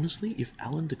honestly, if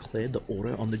Alan declared the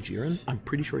auto on the Jiren, I'm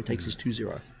pretty sure he takes his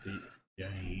 2-0.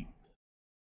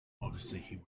 Obviously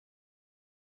he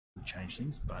would change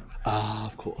things, but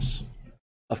of course,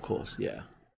 yeah.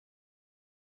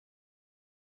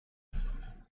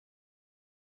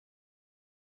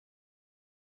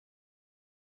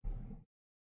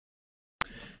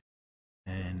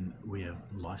 And we have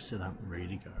life set up,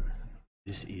 ready to go.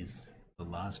 This is the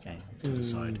last game to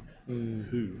decide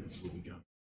who will be going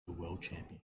the world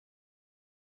champion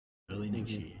early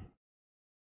next year.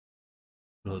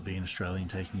 Will it be an Australian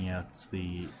taking out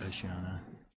the Oceania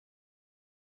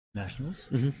Nationals?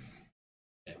 Yeah,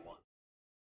 one.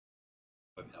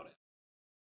 Without it.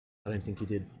 I don't think he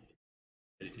did.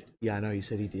 But he did. Yeah, I know he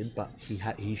said he did, but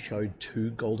he showed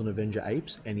 2 Golden Avenger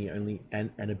apes and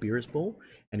a Beerus ball,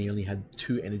 and he only had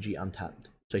 2 energy untapped,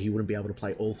 so he wouldn't be able to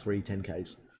play all 3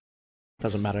 10Ks.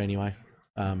 Doesn't matter anyway.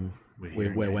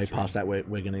 We're way past that. We're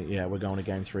going to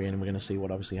game 3 and we're gonna see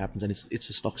what obviously happens. And it's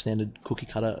a stock standard cookie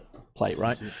cutter play,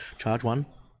 right? Charge 1,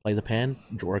 play the pan,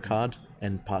 draw a card,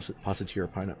 and pass it to your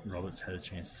opponent. Robert's had a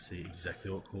chance to see exactly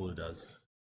what Cooler does.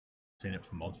 Seen it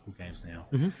for multiple games now.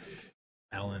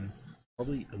 Alan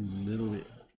probably a little bit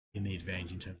in the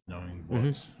advantage in terms of knowing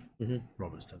what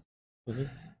Roberts does.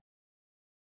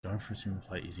 Going for a similar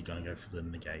play, is he going to go for the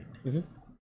negate?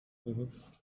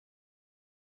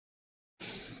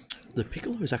 The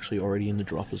Piccolo is actually already in the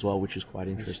drop as well, which is quite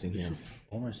interesting. This is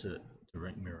almost a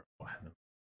direct mirror of what happened.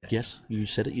 Yes, you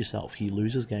said it yourself. He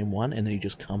loses game 1 and then he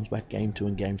just comes back game 2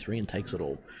 and game 3 and takes it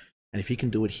all. And if he can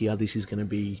do it here, this is going to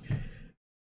be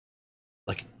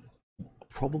like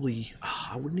probably,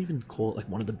 I wouldn't even call it like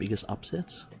one of the biggest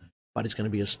upsets, but it's going to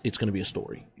be a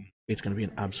story. It's going to be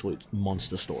an absolute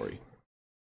monster story.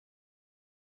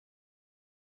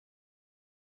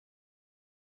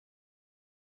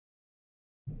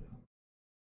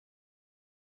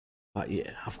 But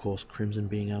yeah, of course, Crimson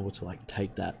being able to like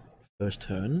take that first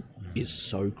turn is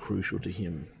so crucial to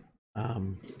him.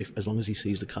 As long as he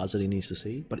sees the cards that he needs to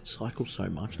see, but it cycles so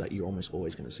much that you're almost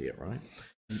always going to see it, right?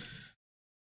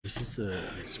 This is the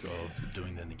risk of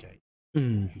doing the negate.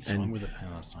 He swung with a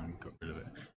pan last time, got rid of it.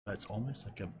 But it's almost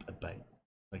like a bait.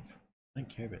 Like, I don't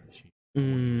care about this shit.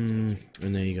 And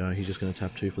there you go. He's just going to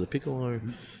tap 2 for the Piccolo.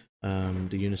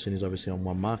 The Unison is obviously on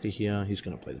 1 marker here. He's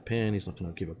going to play the pan. He's not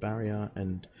going to give a barrier,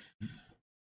 and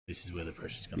this is where the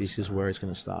pressure's going. This is where it's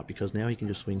going to start, because now he can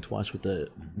just swing twice with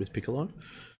Piccolo,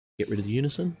 get rid of the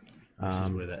Unison. This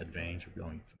is where that advantage of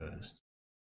going first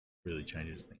really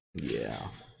changes things. Yeah.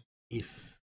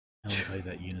 If Alan played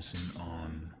that Unison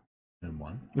on turn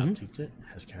 1, upticked it,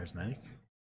 has charismatic.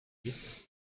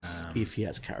 If he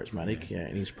has charismatic, yeah,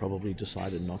 and he's probably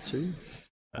decided not to.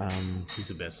 He's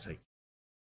about to take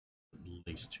at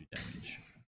least 2 damage.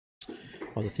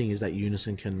 Well, the thing is that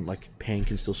Unison can, like, Pan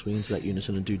can still swing into that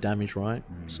Unison and do damage, right?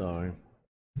 So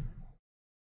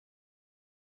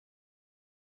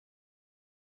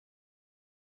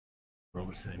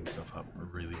Robert set himself up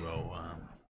really well.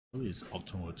 Probably his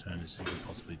optimal turn as he could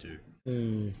possibly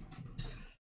do.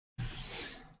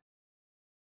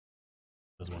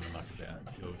 Doesn't want to knock it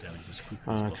out, go down as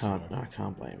quickly as possible. I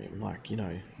can't blame him. Like, you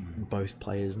know, both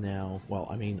players now. Well,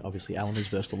 I mean, obviously Alan has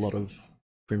versed a lot of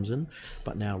Crimson,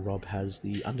 but now Rob has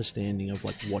the understanding of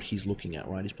like what he's looking at.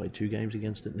 Right, he's played 2 games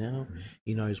against it now.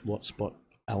 He knows what spot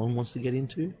Alan wants to get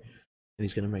into, and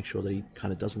he's going to make sure that he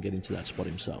kind of doesn't get into that spot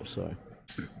himself. So,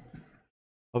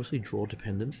 obviously, draw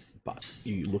dependent. But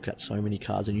you look at so many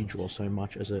cards and you draw so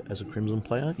much as a Crimson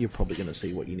player, you're probably going to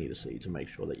see what you need to see to make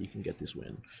sure that you can get this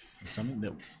win. Something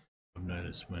that I've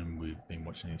noticed when we've been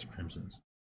watching these Crimsons,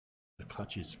 the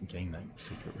clutch is getting that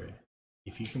secret rare.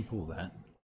 If you can pull that,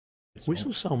 we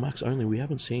still sell max only. We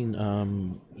haven't seen.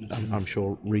 I'm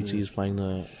sure Ritzy is playing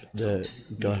the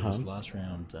Gohan. Last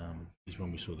round is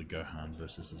when we saw the Gohan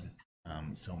versus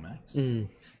Cell Max.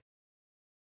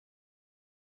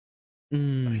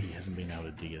 But he hasn't been able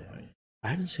to dig it out. I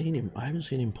haven't seen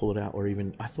him pull it out, or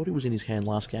even I thought it was in his hand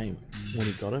last game when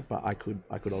he got it, but I could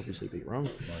obviously be wrong.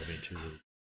 Might have been too little.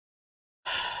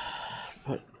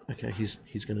 But okay,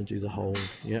 he's going to do the whole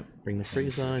bring the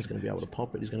freezer. He's going to be able to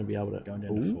pop it. He's going to be able to going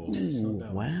down to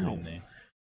 4. Wow!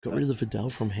 Got rid of the Vidal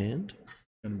from hand.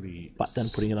 But then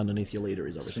putting it underneath your leader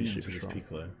is obviously super strong.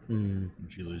 Piccolo.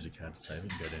 If you lose a card to save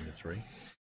it, and go down to 3.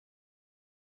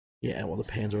 Yeah, well, the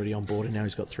Pan's already on board, and now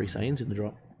he's got 3 Saiyans in the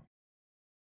drop.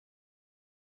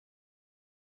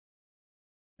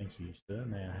 Thank you, sir.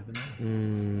 May I have a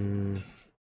name?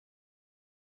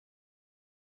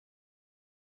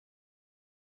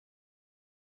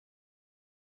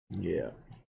 Yeah.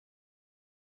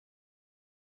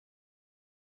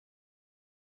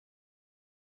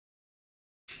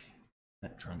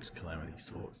 That Trunks Calamity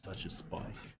Sword, such a spike.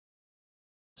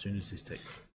 As soon as this tech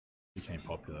became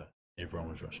popular, everyone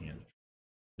was rushing it.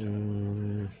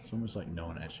 It's almost like no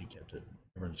one actually kept it.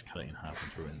 Everyone just cut it in half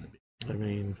and threw it in the bin. I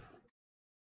mean,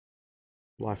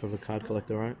 life of a card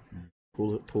collector, right?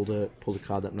 Pull the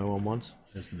card that no one wants.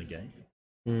 Just in the game.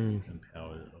 And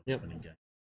power of spinning game.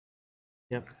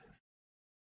 Yep.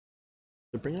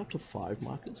 So bring it up to 5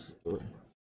 markers.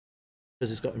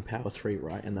 Because it's got Empower 3,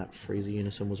 right? And that Freezer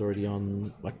Unison was already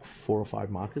on like 4 or 5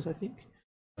 markers, I think.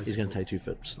 He's going to take 2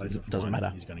 flips. Doesn't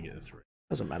matter. He's going to get the 3.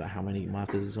 Doesn't matter how many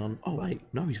markers he's on. Oh wait,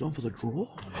 no, he's gone for the draw.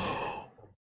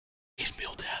 He's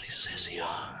milled out his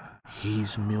Cessia.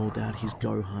 He's milled out his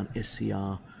Gohan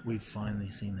SCR. We've finally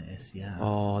seen the SCR.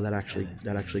 Oh, that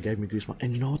actually gave me goosebumps.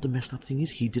 And you know what the messed up thing is?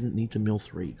 He didn't need to mill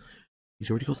 3. He's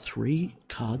already got 3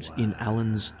 cards in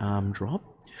Alan's drop,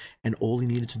 and all he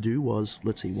needed to do was,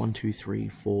 let's see, 1, 2, 3,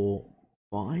 4,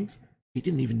 5. He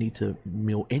didn't even need to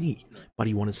mill any, but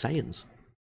he wanted Saiyans.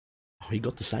 Oh, he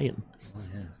got the Saiyan. Oh,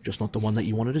 yeah. Just not the one that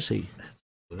you wanted to see.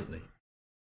 Absolutely.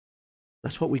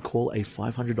 That's what we call a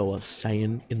 $500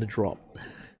 Saiyan in the drop.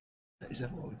 Is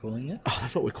that what we're calling it? Oh,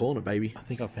 that's what we're calling it, baby. I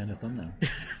think I found a thumbnail.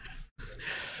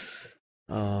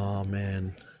 Oh,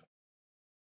 man.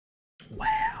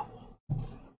 Wow.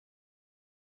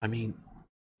 I mean,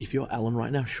 if you're Alan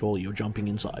right now, surely you're jumping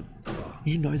inside.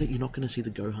 You know that you're not going to see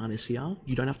the Gohan SCR.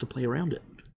 You don't have to play around it.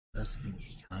 That's the thing.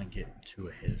 He can't get too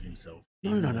ahead of himself.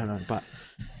 No. But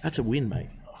that's a win, mate.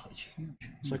 Oh, it's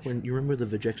huge. It's like when you remember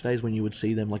the Vegex days when you would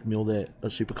see them like mill their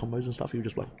super combos and stuff. You were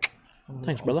just like,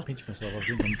 thanks, brother. I'll pinch myself. I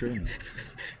think I'm dreaming.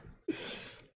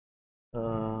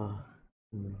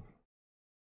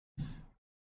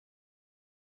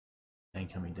 And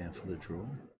coming down for the draw.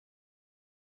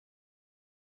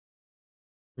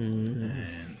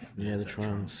 And yeah, the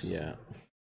trunks. Yeah.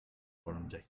 Bottom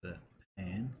deck of the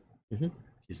pan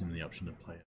gives him the option to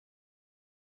play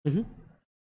it.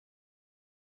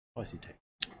 Spicy tech.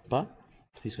 But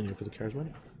he's going to go for the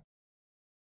charismatic.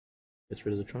 Gets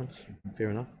rid of the trunks. Fair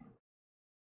enough.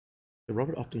 So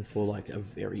Robert opting for like a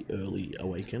very early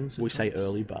awaken. We say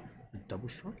early, but a double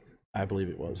strike. I believe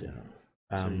it was. Yeah.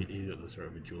 So he got the throw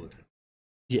of a dual attack.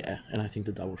 Yeah, and I think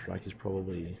the double strike is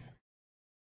probably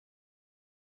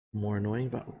more annoying.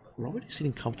 But Robert is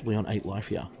sitting comfortably on 8 life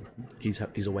here.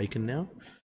 He's awakened now.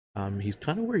 He's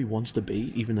kind of where he wants to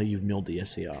be, even though you've milled the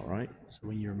SCR, right? So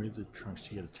when you remove the trunks,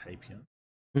 you get a Tapion.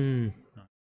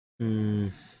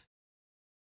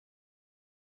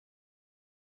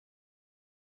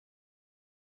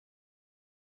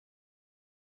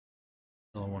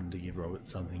 I wanted to give Robert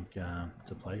something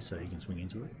to play so he can swing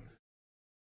into it.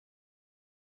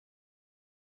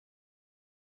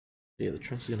 Yeah, the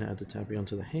trunks is going to add the Tapion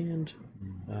to the hand.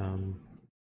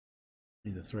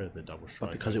 Need to throw the double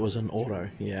strike. But because it was an auto,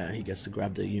 yeah, he gets to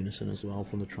grab the unison as well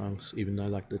from the trunks, even though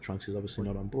like the trunks is obviously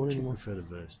not on board anymore. Do you prefer the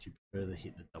verse? Do you prefer to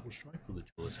hit the double strike or the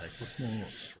dual attack? What's more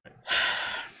straight?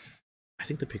 I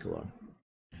think the Piccolo.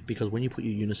 Because when you put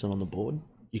your unison on the board,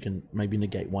 you can maybe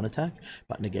negate 1 attack,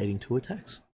 but negating 2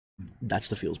 attacks, that's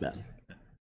the feels bad. Yeah.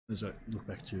 So look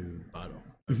back to Bardock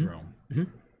overall.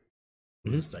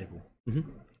 It's a staple.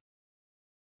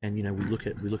 And you know, we look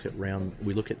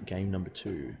at game number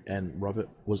 2, and Robert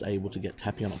was able to get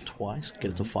Tapion off twice, get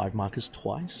it to 5 markers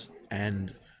twice,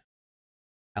 and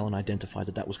Alan identified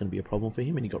that was going to be a problem for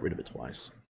him, and he got rid of it twice.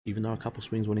 Even though a couple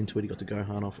swings went into it, he got to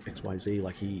Gohan off XYZ,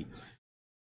 like he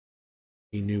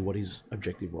knew what his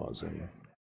objective was, and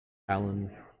Alan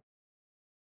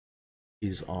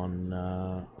is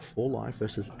on 4 life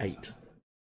versus 8.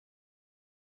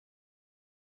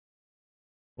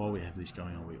 While we have this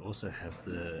going on, we also have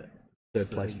the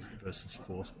third place versus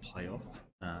 4th playoff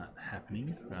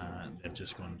happening. They've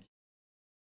just gone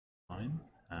fine.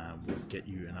 We'll get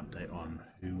you an update on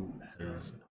who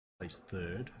has placed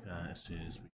 3rd as soon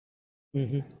as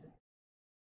we.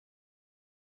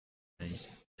 He's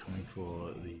coming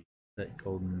for that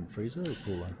golden freezer or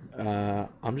cooler?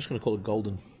 I'm just going to call it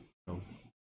golden.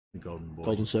 The golden boy.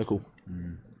 Golden circle.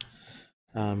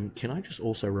 Can I just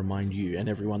also remind you and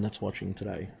everyone that's watching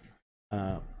today,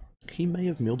 he may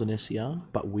have milled an SCR,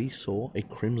 but we saw a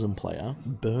Crimson player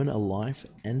burn a life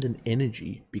and an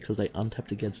energy because they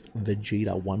untapped against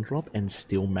Vegeta 1-drop and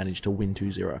still managed to win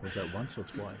 2-0. Was that once or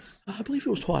twice? I believe it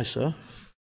was twice, sir.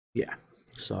 Yeah.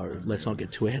 So let's not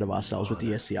get too ahead of ourselves with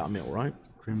the SCR mill, right?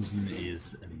 Crimson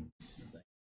is insane.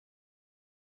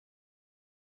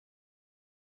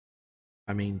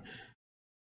 I mean,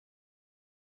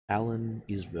 Alan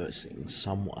is versing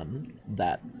someone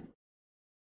that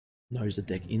knows the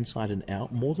deck inside and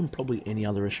out more than probably any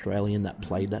other Australian that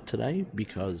played that today,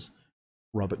 because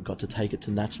Robert got to take it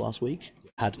to Nats last week,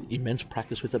 had immense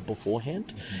practice with it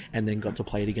beforehand, and then got to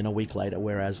play it again a week later,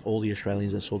 whereas all the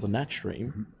Australians that saw the Nats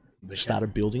stream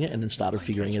started building it and then started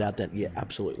figuring it out. That, yeah,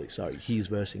 absolutely. So he's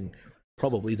versing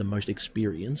probably the most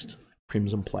experienced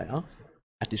Crimson player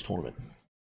at this tournament.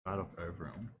 Bardock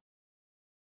overall.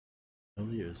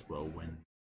 Earlier as well, when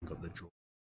he got the draw,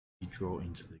 he draw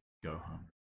into the Gohan.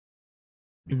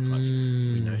 Because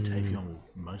we know Tapion will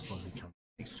most likely come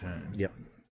next turn. Yep.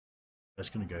 That's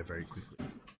going to go very quickly.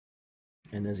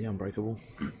 And there's the Unbreakable.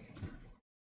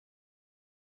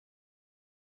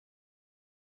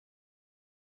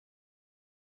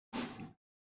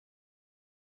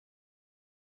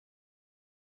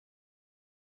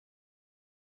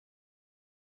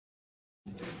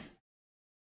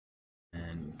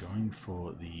 And going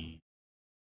for the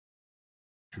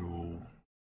dual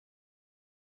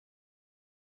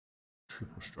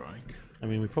triple strike. I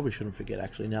mean, we probably shouldn't forget,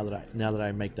 actually, now that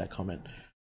I make that comment,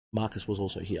 Marcus was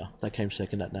also here. That came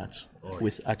second at Nats. Oh,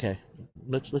 Okay,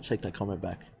 let's take that comment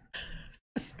back.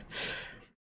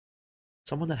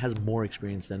 Someone that has more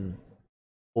experience than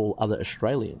all other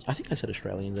Australians. I think I said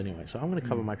Australians anyway, so I'm going to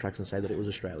cover my tracks and say that it was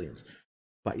Australians.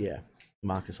 But yeah,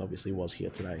 Marcus obviously was here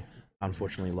today.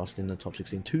 Unfortunately, lost in the top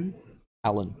 16 to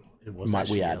Alan. Might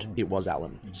we add? Alan. It was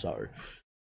Alan. So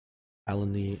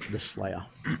Alan the Slayer,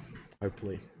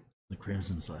 hopefully. The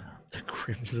Crimson Slayer. The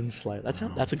Crimson Slayer.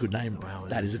 That's a good name. Wow,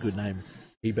 that is a good name.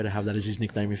 He better have that as his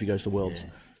nickname if he goes to Worlds. Yeah,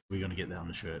 we're going to get that on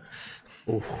the shirt.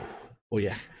 Oh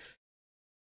yeah.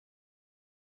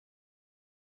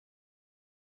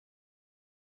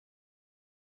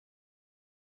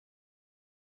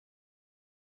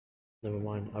 Never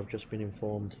mind, I've just been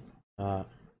informed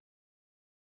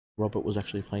Robert was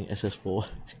actually playing SS4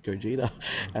 Gogeta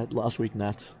at last week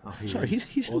Nats. Sorry,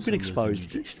 he's still been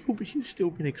exposed. He's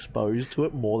still been exposed to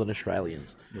it more than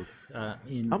Australians. Look,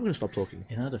 I'm going to stop talking.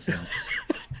 In our defence,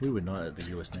 we were not at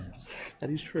the US Nats. That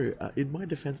is true. In my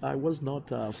defence, I was not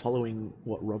following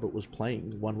what Robert was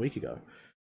playing 1 week ago.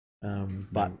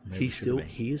 But he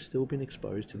has still been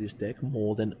exposed to this deck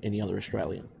more than any other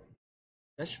Australian.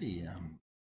 Actually,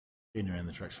 been around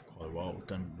the tracks for quite a while,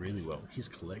 done really well. His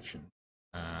collection,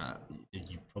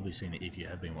 you've probably seen it if you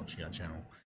have been watching our channel.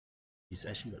 He's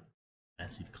actually got a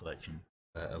massive collection,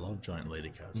 a lot of giant leader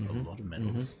cards, a lot of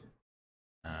medals.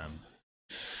 I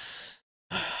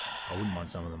wouldn't mind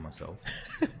some of them myself.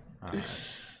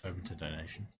 Open to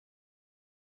donations.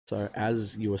 So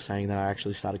as you were saying that, I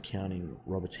actually started counting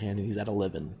Robert's hand, and he's at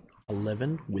 11.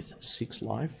 11 with 6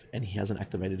 life, and he hasn't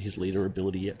activated his leader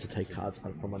ability yet to take cards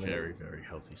from under. Very, very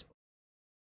healthy spot.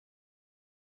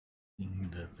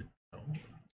 In the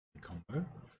combo.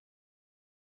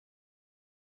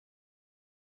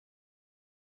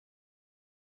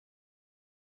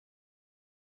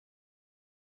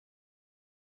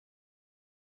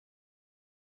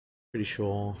 Pretty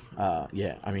sure.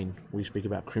 Yeah, I mean, we speak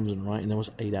about Crimson, right? And there was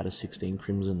 8 out of 16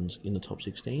 Crimsons in the top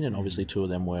 16, and obviously 2 of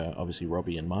them were obviously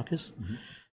Robbie and Marcus.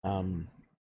 A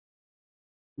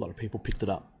lot of people picked it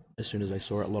up as soon as they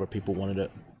saw it. A lot of people wanted to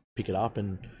pick it up,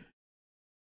 and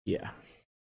yeah,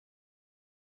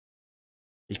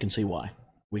 you can see why.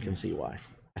 We can see why.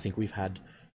 I think we've had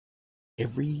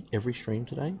every stream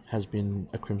today has been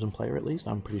a Crimson player at least.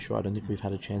 I'm pretty sure. I don't think we've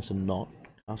had a chance to not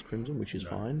cast Crimson, which is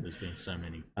fine. There's been so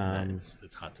many.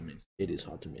 It's hard to miss. It is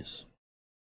hard to miss.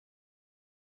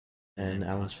 And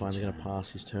Alan's finally going to pass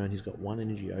his turn. He's got 1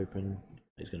 energy open.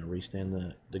 He's going to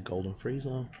restand the Golden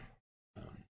Freezer.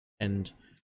 And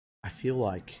I feel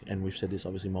like, and we've said this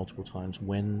obviously multiple times,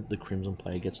 when the Crimson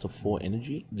player gets to 4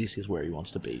 energy, this is where he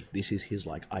wants to be. This is his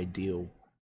like ideal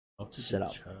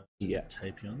setup. Yeah,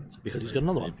 Tapion, because he's got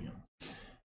another one.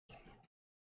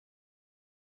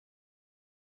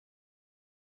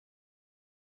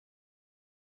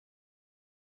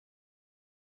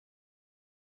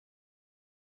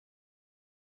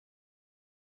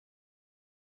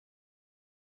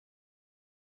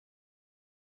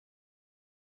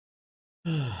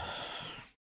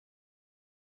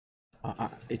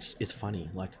 It's funny.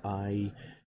 Like, I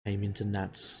came into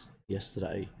Nats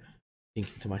yesterday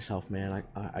thinking to myself, man,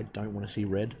 I don't want to see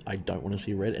red. I don't want to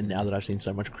see red. And now that I've seen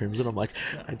so much Crimson, I'm like,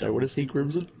 I don't want to see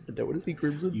Crimson. I don't want to see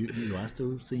Crimson. You are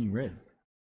still seeing red.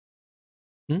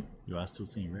 You are still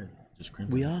seeing red. Just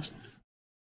Crimson. We are.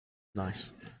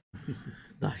 Nice.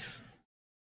 Nice.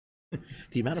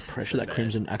 The amount of pressure that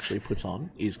Crimson actually puts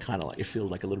on is kind of like, it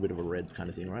feels like a little bit of a red kind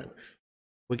of thing, right?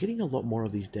 We're getting a lot more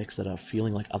of these decks that are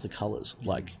feeling like other colors.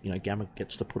 Like, you know, Gamma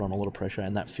gets to put on a lot of pressure,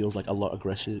 and that feels like a lot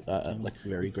aggressive, like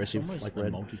very aggressive, like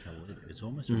red. Multicolored. It's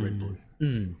almost a red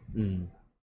blue.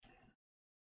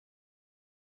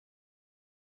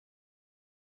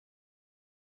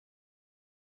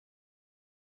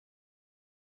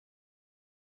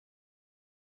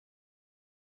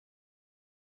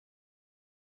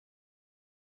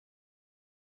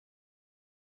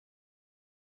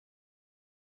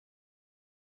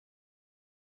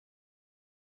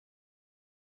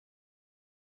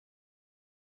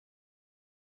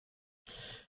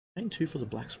 Paying 2 for the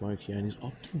black smoke here, and he's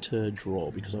opting to draw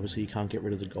because obviously he can't get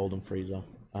rid of the Golden Freezer.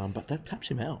 But that taps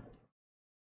him out.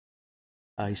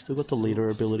 He's still got the leader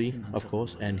ability, of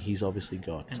course, and he's obviously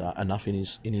got enough in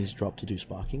his drop to do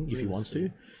sparking if he wants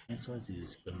to. Hand size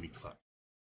is going to be clutch.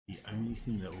 The only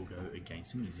thing that will go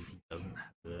against him is if he doesn't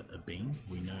have a beam.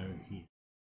 We know he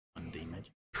has 1D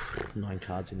magic. 9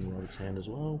 cards in Robert's hand as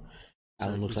well.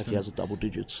 Alan looks like he has a double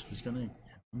digits. He's going to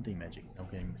one thing magic. They'll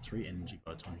gain 3 energy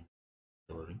by the time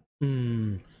he ability. I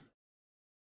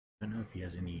don't know if he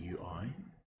has any UI.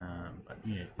 But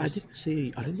yeah, I didn't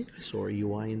see. I don't think I saw a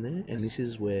UI in there, and this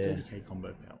is where 30k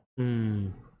combo power.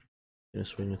 Gonna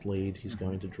swing with lead. He's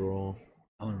going to draw.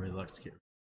 Alan really likes to get.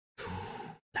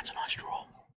 That's a nice draw.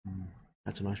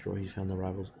 That's a nice draw. He found the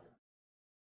rivals.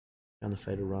 Found the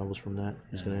fatal rivals from that.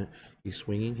 He's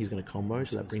swinging. He's gonna combo,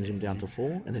 so that brings him down to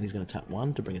 4, and then he's gonna tap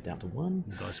 1 to bring it down to 1.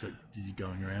 The guy's got Dizzy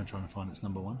going around trying to find its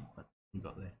number 1, but we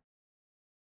got there.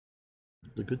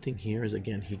 The good thing here is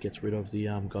again he gets rid of the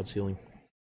God Ceiling.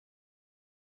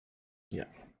 Yeah.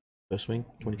 First swing,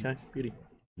 20k, beauty.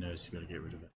 He knows he's got to get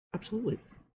rid of it. Absolutely.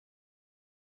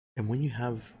 And when you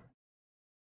have,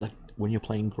 like, when you're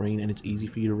playing green and it's easy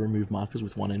for you to remove markers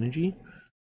with 1 energy.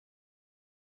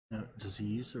 Now, does he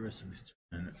use the rest of this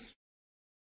 2 minutes?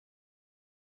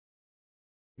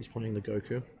 He's playing the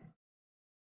Goku.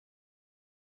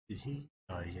 Did he?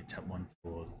 Oh, he get tap 1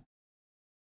 for.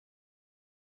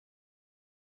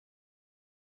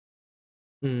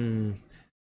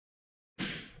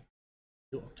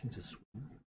 Still opting to swing.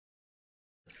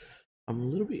 I'm a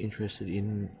little bit interested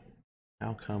in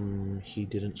how come he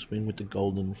didn't swing with the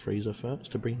golden freezer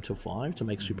first to bring him to 5 to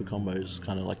make super combos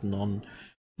kind of like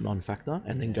non-factor,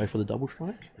 and then go for the double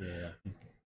strike. Yeah.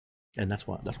 And that's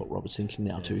what Robert's thinking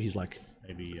now too. He's like,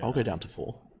 maybe I'll go down to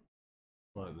 4.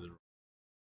 But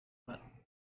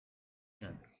yeah,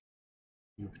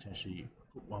 you potentially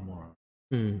put 1 more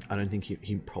on. I don't think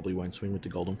he probably won't swing with the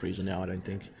golden freezer now. I don't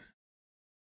think.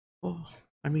 Oh,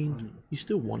 I mean, you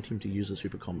still want him to use the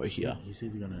super combo here. He's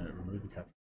either going to remove the cap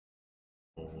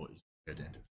or he's going to go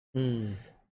down to.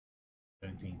 I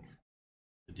don't think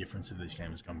the difference of this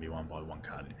game is going to be won by 1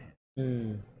 card in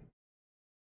hand.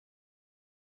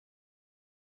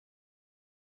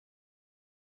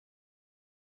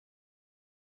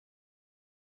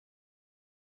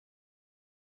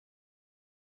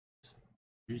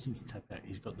 Using to tap out,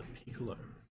 he's got the Piccolo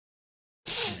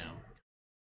now.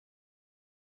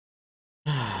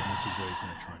 This is where he's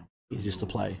going to try and. Is this the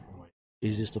play?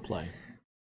 Is this the play?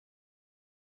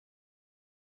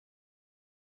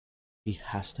 He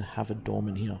has to have a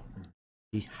dormant here.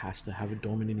 He has to have a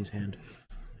dormant in his hand.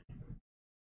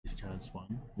 This card's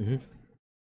 1. Then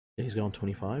he's going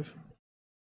 25.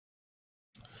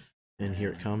 And here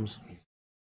it comes.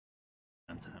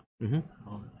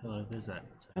 Oh, hello, there's that.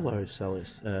 Hello,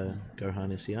 Salis.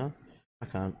 Gohan is here. I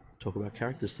can't talk about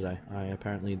characters today. I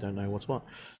apparently don't know what's what.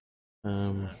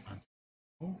 And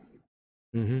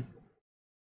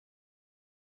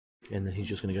then he's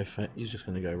just gonna go. He's just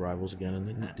gonna go rivals again, and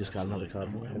then discard another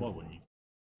card. Why wouldn't he?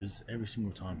 Because every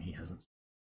single time he hasn't,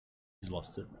 he's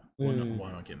lost it. Why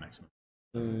not get maximum?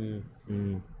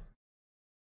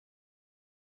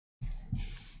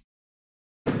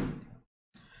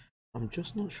 I'm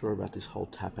just not sure about this whole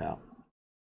tap out.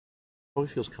 Probably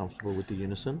feels comfortable with the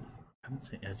unison. I haven't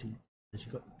seen. Has he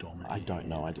got dominant? I don't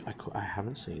know. I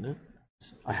haven't seen it.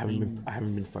 I haven't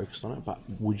been focused on it. But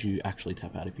would you actually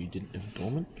tap out if you didn't have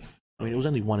dormant? I mean, it was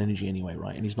only 1 energy anyway,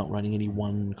 right? And he's not running any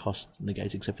 1 cost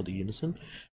negates except for the unison.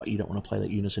 But you don't want to play that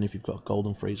unison if you've got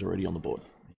golden freeze already on the board.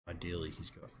 Ideally,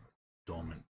 he's got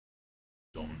dominant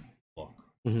block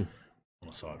on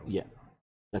the side. Yeah,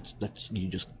 that's you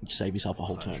just save yourself a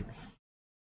whole turn.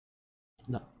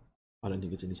 No, I don't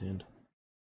think it's in his hand.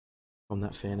 From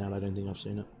that fan out, I don't think I've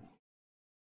seen it.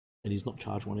 And he's not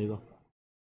charged 1 either.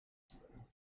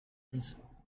 It's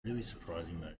really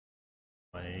surprising though,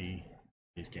 the way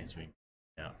these games are being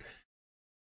out.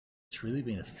 It's really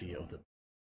been a fear of the.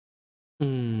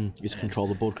 It's control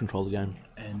the board, control the game.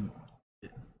 And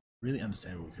it's really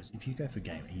understandable because if you go for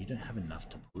game and you don't have enough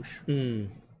to push,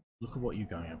 look at what you're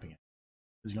going up against.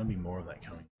 There's going to be more of that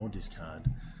coming, more discard.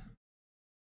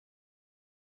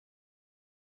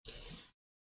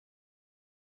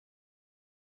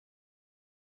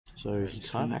 So he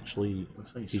can't actually.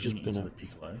 Looks like he's just gonna. The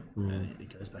Piccolo, and it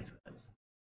goes back to that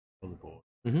on the board.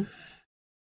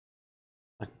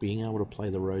 Like being able to play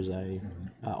the Rose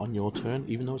on your turn,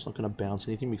 even though it's not going to bounce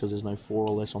anything because there's no 4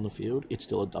 or less on the field, it's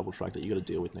still a double strike that you got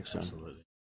to deal with next turn. Absolutely.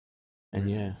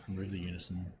 And remove the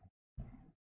unison.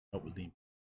 Help with the.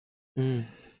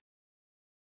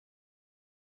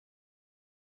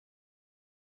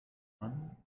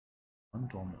 One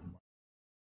dormant.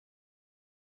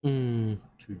 2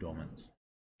 dormants.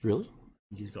 Really?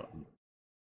 He's got.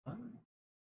 I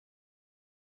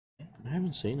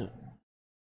haven't seen it.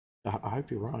 I hope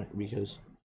you're right because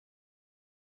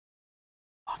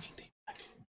fucking deep back.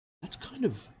 That's kind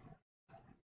of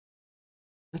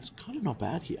not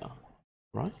bad here,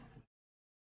 right?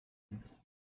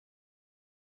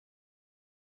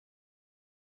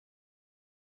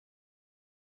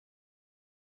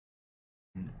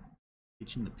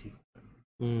 Pitching the pick.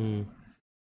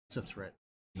 It's a threat.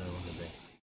 No longer there.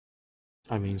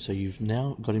 I mean, so you've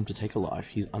now got him to take a life.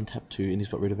 He's untapped 2 and he's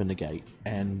got rid of a negate,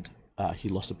 and he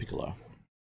lost a Piccolo.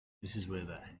 This is where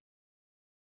that.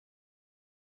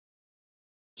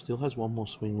 Still has one more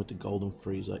swing with the Golden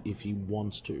Freezer if he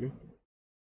wants to.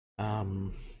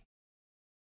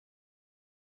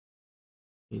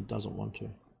 He doesn't want to.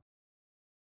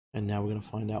 And now we're going to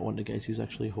find out what negates he's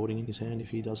actually holding in his hand, if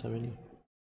he does have any.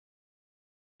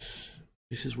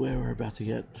 This is where we're about to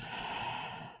get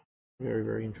very,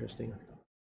 very interesting.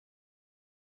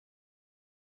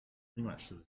 Pretty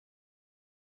much.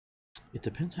 It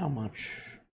depends how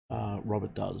much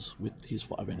Robert does with his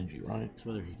 5 energy, right? It's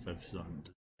whether he focuses on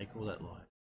take all that life.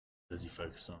 Does he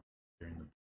focus on clearing the?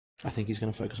 I think he's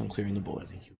going to focus on clearing the board. I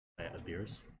think he'll play out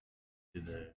Abiris. Do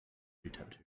the 2-tap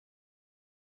 2.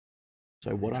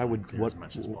 So what I would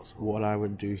what I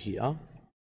would do here,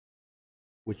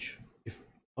 which if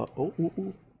I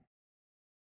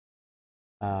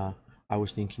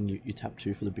was thinking you tap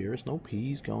 2 for the Beerus. Nope,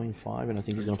 he's going 5, and I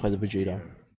think he's going to play the Vegito.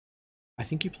 I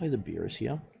think you play the Beerus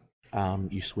here.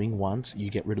 You swing once,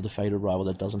 you get rid of the Fated Rival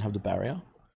that doesn't have the barrier.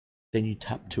 Then you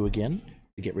tap 2 again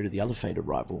to get rid of the other Fated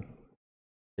Rival.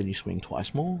 Then you swing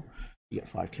twice more. You get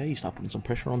 5k. You start putting some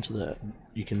pressure onto the.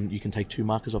 You can take 2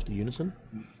 markers off the Unison.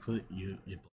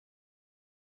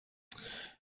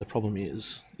 The problem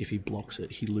is, if he blocks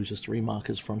it, he loses 3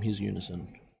 markers from his Unison.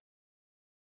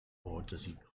 Or does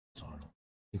he? I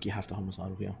think you have to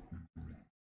homicidal here.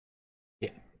 Yeah,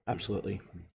 absolutely.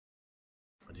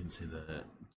 I didn't see the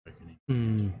token.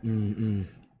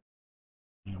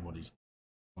 You know what he's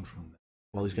on from there.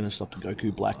 Well, he's going to stop the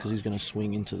Goku Black because he's going to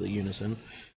swing into the Unison.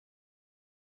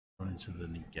 Run into the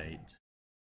negate.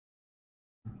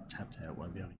 Tapped out,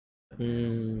 won't be able to get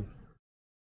that.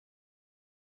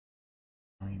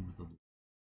 With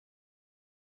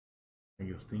the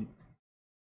you think.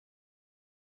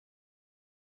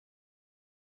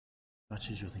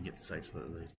 Much as you think it's safe to let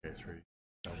the lead go through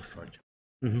double strike.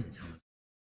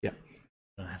 Yeah.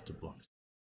 Don't have to block,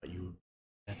 but you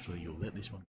naturally you'll let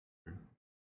this one go through.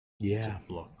 Yeah. To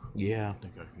block. Yeah. The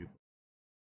Goku.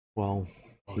 Well,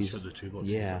 he's got the 2 blocks.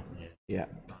 Yeah.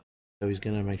 So he's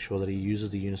going to make sure that he uses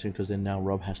the Unison, because then now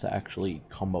Rob has to actually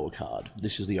combo a card.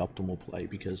 This is the optimal play,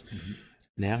 because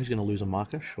now he's going to lose a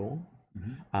marker, sure.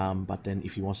 But then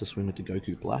if he wants to swing with the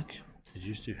Goku Black. Did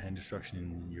you just do hand destruction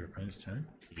in your opponent's turn?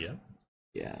 Yeah.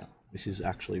 Yeah, this is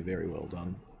actually very well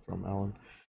done from Alan.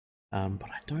 But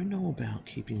I don't know about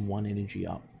keeping 1 energy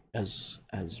up as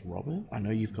Robert. I know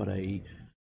you've got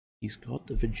he's got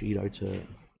the Vegito to.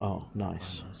 Oh,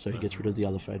 nice. So he gets rid of the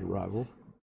other Fated Rival.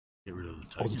 Get rid of the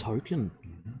token. Oh, the token.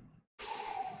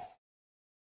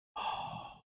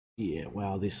 Yeah.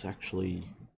 Wow. This actually.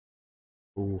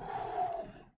 Ooh.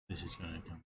 This is going to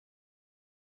come.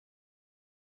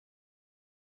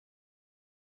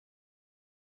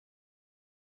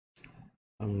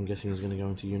 I'm guessing he's going to go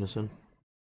into Unison.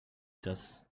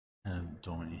 Does have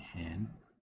dominant hand.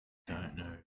 Don't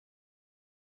know.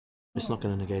 It's not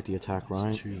going to negate the attack, right?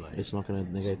 It's too late. It's not going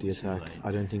to negate the attack.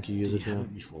 I don't think you use it here.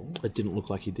 It didn't look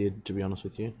like he did, to be honest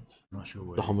with you. I'm not sure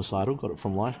where. The homicidal got it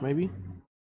from life, maybe.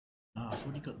 No, I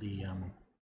thought he got the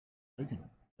token,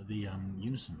 the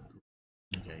Unison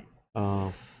negate.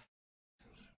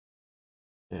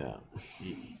 Yeah.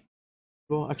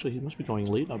 Well, actually, he must be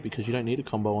going leader, because you don't need a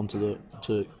combo onto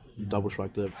to double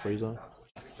strike the freezer.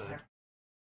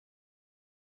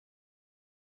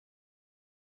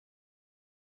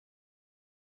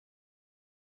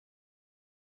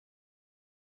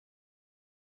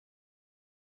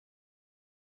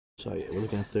 So yeah, we're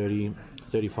looking at 30,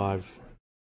 35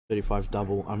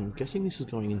 double. I'm guessing this is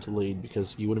going into lead,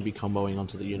 because you wouldn't be comboing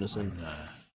onto the Unison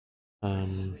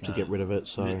to get rid of it.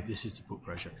 So this is to put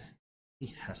pressure.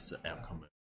 He has to outcombo.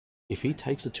 If he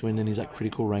takes the 2 and then he's at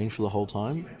critical range for the whole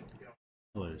time.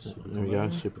 Hello, there we go,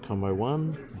 super combo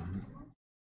 1.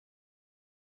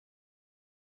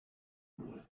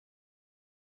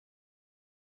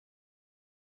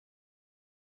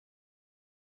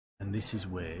 And this is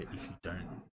where, if you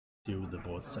don't deal with the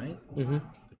board state, the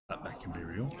cutback can be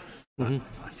real. But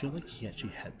I feel like he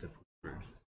actually had to put through.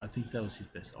 I think that was his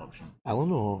best option.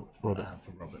 Alan or Robert?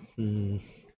 For Robert.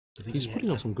 He's putting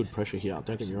on some good pressure here,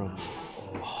 don't get me wrong.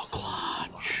 Oh,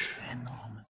 clutch!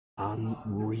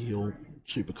 Unreal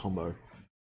super combo.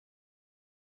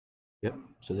 Yep,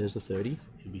 so there's the 30.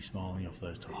 He'll be smiling off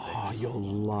those top decks. Oh, you're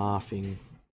laughing.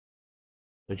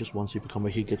 So just 1 super combo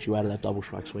here gets you out of that double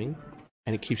strike swing,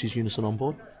 and it keeps his Unison on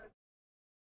board.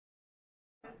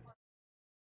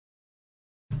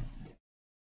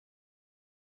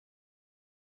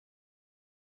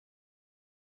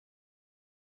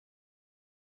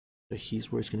 So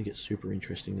here's where it's going to get super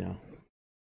interesting now.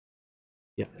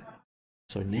 Yep.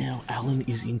 So now Alan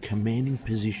is in commanding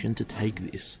position to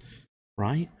take this,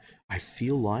 right? I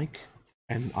feel like,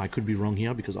 and I could be wrong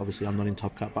here because obviously I'm not in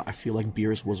Top Cut, but I feel like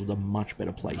Beerus was the much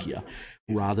better play here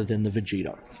rather than the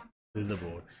Vegito. Clear the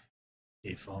board.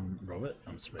 If I'm Robert,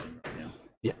 I'm spreading right now.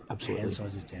 Yeah, absolutely. Hand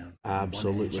size is down.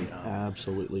 Absolutely,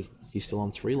 absolutely. He's still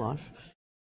on 3 life.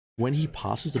 When he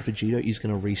passes the Vegito, he's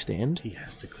going to restand. He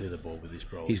has to clear the board with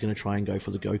this roll. He's going to try and go for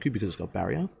the Goku because it's got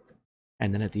barrier.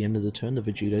 And then at the end of the turn, the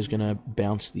Vegito is going to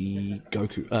bounce the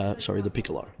Goku. The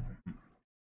Piccolo.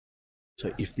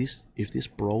 So if this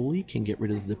Broly can get rid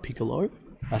of the Piccolo,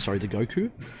 the Goku,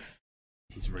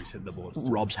 he's reset the board.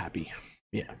 Rob's happy.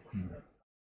 Yeah.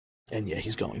 And yeah,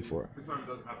 he's going for it.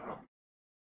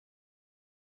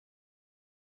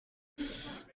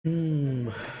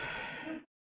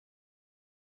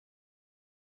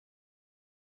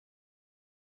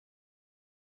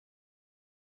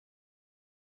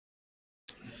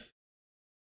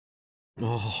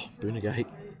 Oh, Boonagate.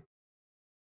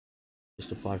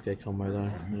 Just a 5k combo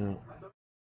though. Yeah.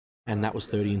 And that was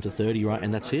 30 into 30, right?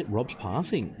 And that's it. Rob's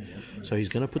passing. So he's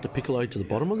going to put the Piccolo to the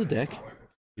bottom of the deck.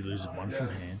 He loses 1 from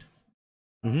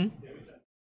hand.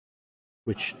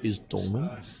 Which is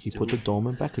dormant. He put the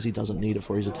dormant back because he doesn't need it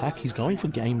for his attack. He's going for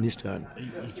game this turn.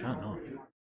 You can't not.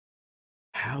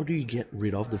 How do you get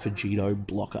rid of the Vegito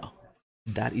blocker?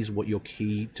 That is what your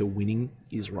key to winning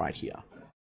is right here.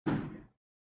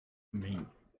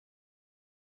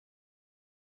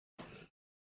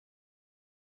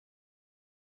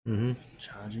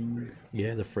 Charging.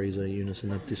 Yeah, the Freezer unison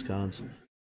that discards.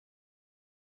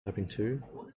 Tapping 2.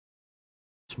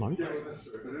 Smoke.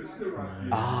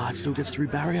 It still gets through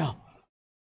barrier.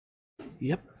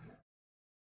 Yep.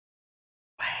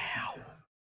 Wow.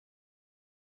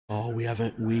 Oh, we have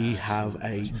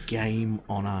a game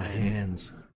on our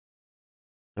hands.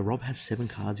 So Rob has 7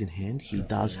 cards in hand. He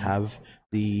does have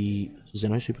the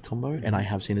Zeno Super Combo, and I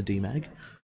have seen a D-Mag.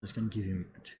 It's going to give him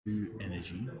 2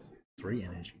 energy, 3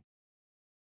 energy.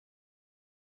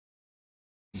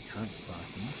 He can't spark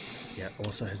him. Yeah,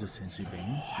 also has a Sensu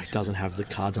Beam. He doesn't have the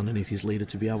cards underneath his leader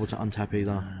to be able to untap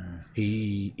either.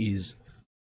 He is...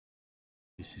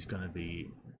 This is going to be...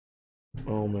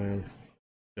 Oh, man.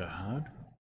 Go hard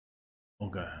or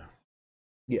go home.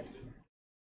 Yeah.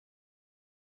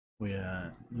 We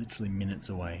are literally minutes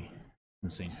away from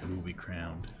seeing who will be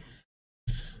crowned.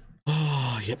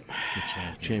 Oh, yep.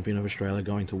 The champion of Australia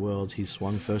going to Worlds. He's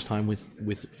swung first time with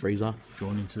Frieza.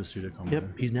 Drawn into the pseudo combo.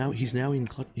 Yep. He's now in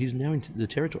the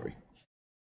territory.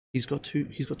 He's got 2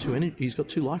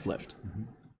 life left.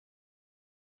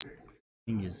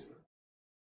 Thing is,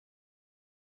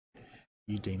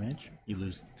 you damage, you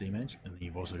lose damage, and then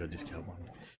you've also got discount 1.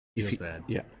 Feels bad.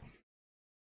 Yeah.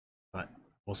 But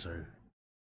also,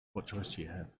 what choice do you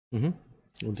have?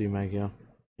 What do you make? Yeah,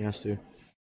 he has to.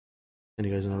 And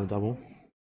he goes another double.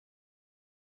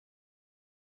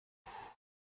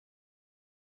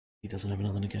 He doesn't have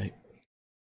another negate.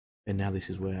 And now this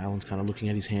is where Alan's kind of looking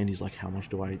at his hand. He's like, how much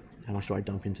do I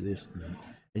dump into this?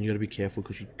 And you got to be careful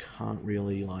because you can't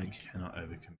really like. You cannot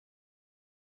overcommit.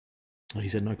 Oh, he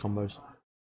said no combos.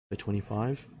 So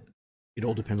 25. It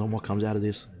all depends on what comes out of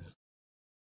this.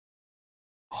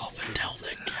 Oh, Fidel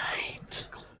the Gate.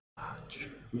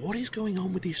 What is going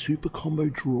on with these super combo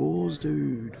draws,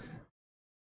 dude?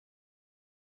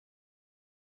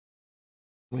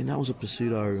 I mean, that was a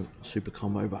pseudo super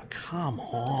combo, but come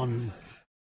on.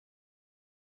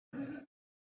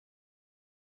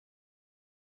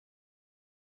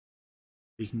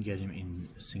 You can get him in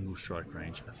a single strike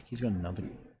range. I think he's got another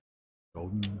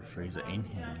golden Freezer in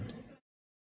hand.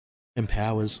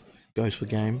 Empowers, goes for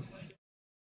game.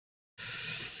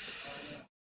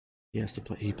 He has to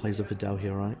play. He plays the Vidal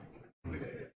here, right?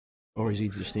 Or is he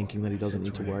just thinking that he doesn't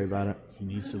need to worry about it? He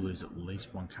needs to lose at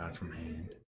least 1 card from hand.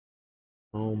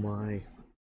 Oh my.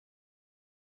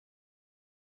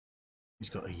 He's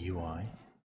got a UI,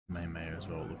 Mayor as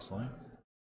well, it looks like.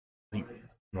 I think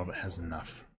Robert has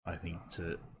enough,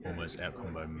 to almost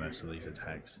out-combo most of these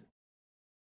attacks.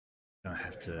 Gonna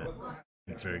have to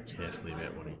think very carefully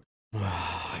about what he does.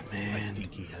 Oh, man. I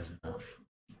think he has enough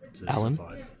to Alan?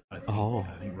 survive. I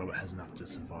think Robert has enough to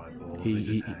survive all of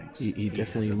these attacks. He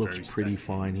definitely looks pretty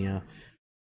fine here.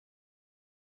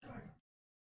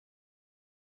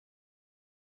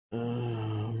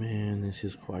 Oh man, this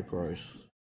is quite gross.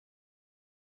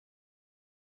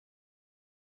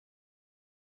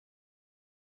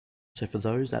 So for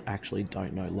those that actually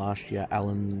don't know, last year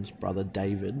Alan's brother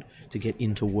David, to get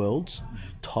into Worlds,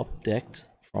 top decked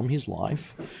from his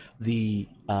life the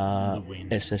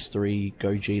SS3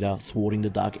 Gogeta thwarting the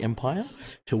Dark Empire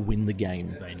to win the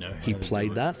game. He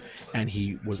played that, and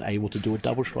he was able to do a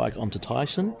double strike onto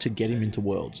Tyson to get him into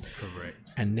Worlds.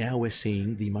 Correct. And now we're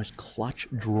seeing the most clutch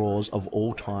draws of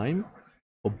all time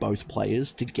for both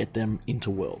players to get them into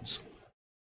Worlds.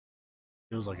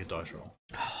 Feels like a dice roll.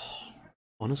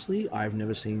 Honestly, I've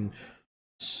never seen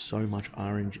so much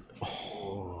RNG.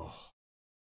 Oh.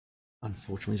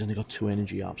 Unfortunately, he's only got 2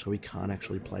 energy up, so he can't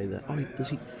actually play that. Oh, does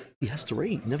he? He has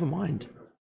 3. Never mind.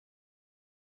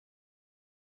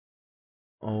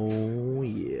 Oh,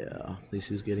 yeah.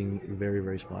 This is getting very,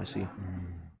 very spicy.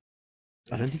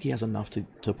 I don't think he has enough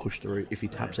to push through. If he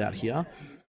taps out here,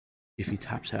 he's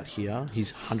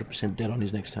 100% dead on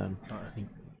his next turn. I think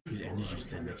his energy's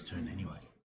dead next turn anyway.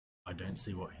 I don't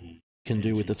see what he can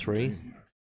do with the 3.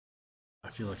 I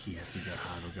feel like he has to go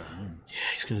hard or go home. Yeah,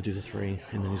 he's going to do the 3,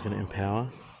 and then he's going to empower.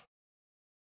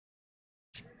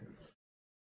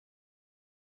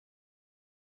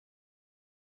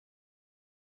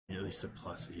 Yeah, at least a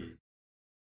plus he is.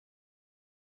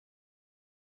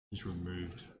 He's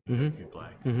removed Mm-hmm.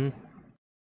 Black. Mm-hmm.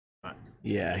 But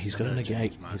yeah, he's got a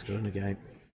negate. He's got a negate.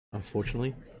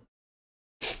 Unfortunately.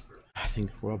 I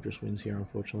think Rob just wins here,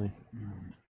 unfortunately.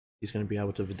 He's going to be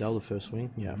able to Vidal the first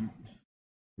swing. Yeah.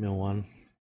 Mill 1.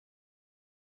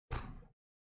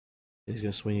 He's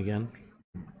going to swing again.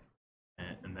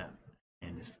 And that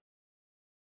hand is...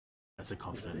 That's a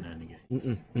confident no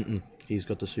negate. He's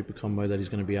got the super combo that he's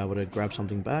going to be able to grab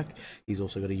something back. He's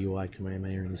also got a UI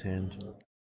Kamehameha in his hand.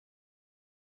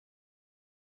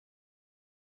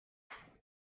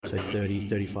 So 30,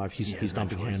 35. He's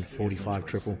dumping hand 45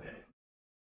 triple.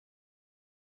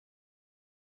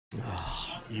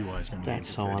 UI's going to That's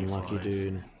so unlucky,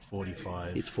 dude.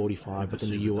 45. It's 45, but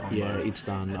then the UI, yeah, it's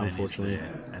done, unfortunately.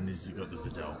 And he's got the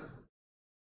Vidal.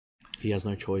 He has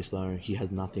no choice, though. He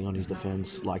has nothing on his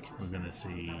defense. Like, we're going to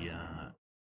see...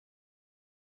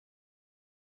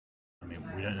 I mean,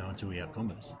 we don't know until we out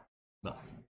combos. But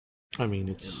I mean,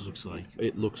 it looks like...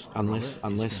 It looks... Unless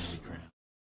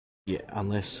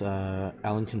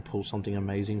Alan can pull something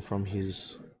amazing from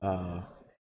his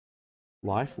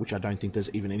life, which I don't think there's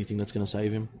even anything that's going to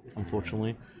save him,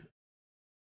 unfortunately.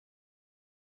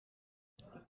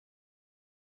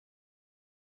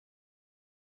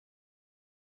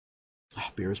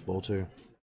 Beerus Ball too.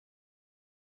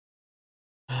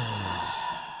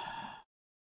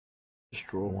 Just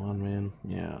draw 1, man.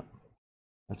 Yeah.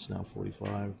 That's now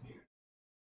 45.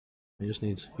 He just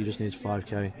needs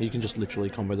 5k. He can just literally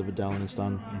combo the Vidal and it's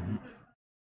done.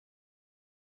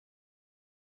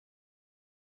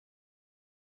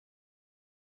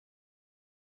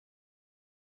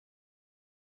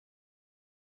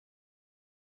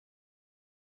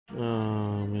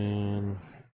 Oh man.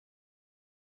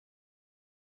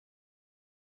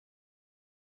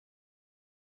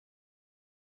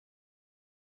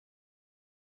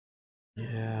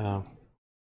 Yeah.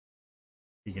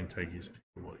 He can take his pick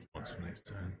of what he wants for next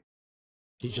turn.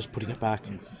 He's just putting it back.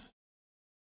 And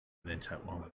then tap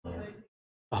 1 more.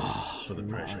 Oh, for the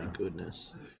pressure. My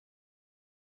goodness.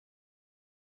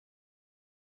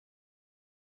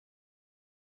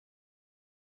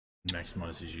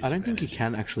 Maximize his use. I don't think he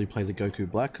can actually play the Goku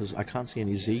Black because I can't see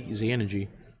any Z energy.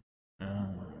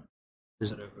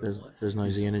 There's no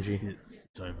Z energy.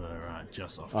 It's over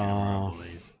just off camera, I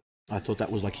believe. I thought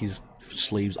that was like his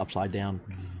sleeves upside down.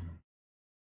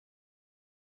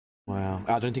 Wow.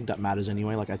 I don't think that matters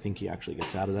anyway. Like, I think he actually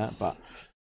gets out of that, but...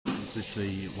 It's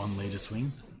literally 1 leader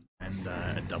swing and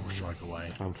a double strike away.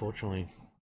 Unfortunately.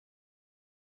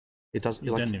 It does...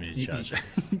 You don't even need to charge.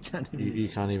 You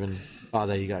can't even... Oh,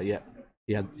 there you go, yeah.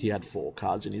 He had 4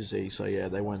 cards in his Z, so yeah,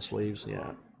 they weren't sleeves,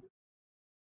 yeah.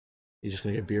 He's just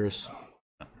gonna get Beerus.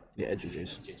 Yeah,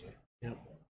 GG's. Yep.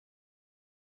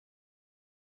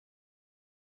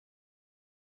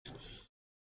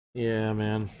 Yeah,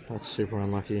 man, that's super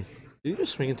unlucky. Did you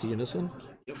just swing into Unison?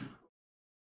 Yep.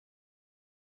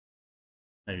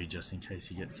 Maybe just in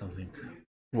case you get something.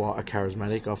 What, a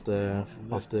charismatic off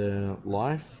the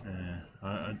life? Yeah,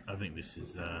 I think this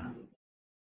is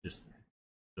just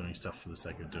doing stuff for the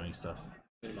sake of doing stuff.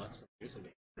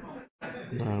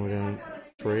 No, we're going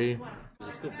 3,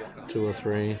 2 or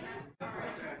 3.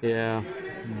 Yeah,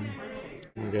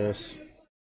 I guess.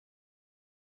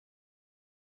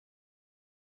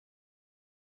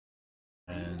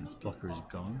 And his blocker is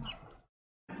gone.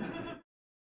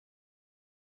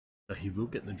 So he will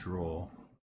get the draw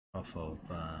off of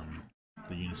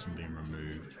the Unison being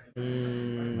removed.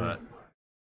 But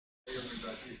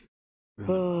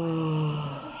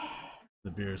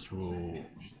the Beerus will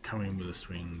come in with a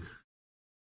swing.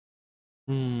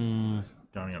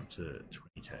 going up to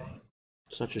 20k.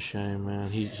 Such a shame, man.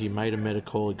 He made a meta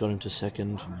call. It got him to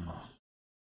second.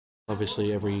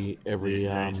 Obviously, every The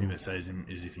only thing that saves him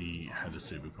is if he had a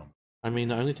super comp. I mean,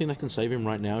 the only thing that can save him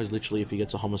right now is literally if he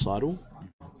gets a homicidal.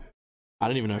 I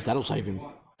don't even know if that'll save him.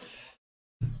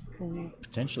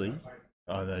 Potentially.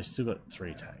 Oh, they still got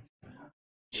 3 attacks.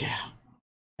 Yeah.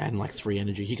 And like 3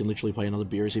 energy. He can literally play another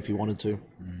Beerus if he wanted to.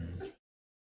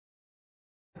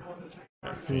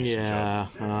 Yeah.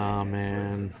 Oh,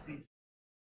 man.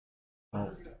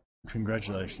 Well,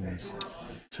 congratulations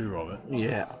to Robert.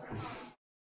 Yeah.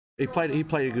 He played a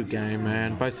good game,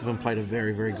 man. Both of them played a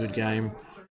very, very good game.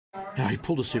 Yeah, he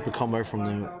pulled a super combo from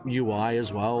the UI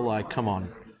as well. Like, come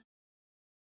on.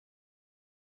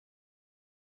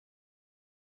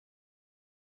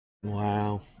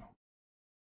 Wow.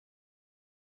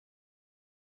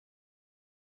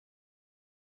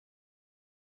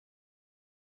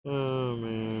 Oh,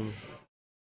 man.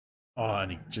 Oh,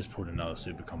 and he just pulled another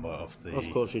super combo off the...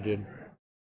 Of course he did.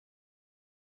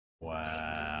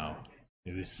 Wow.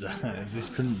 This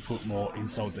couldn't put more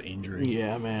insult to injury.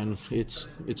 Yeah, man. It's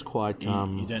quite... You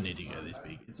don't need to go this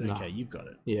big. It's okay. You've got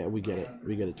it. Yeah, we get it.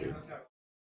 We get it, dude.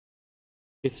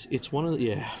 It's one of the...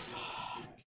 Yeah.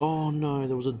 Oh, no.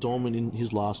 There was a dormant in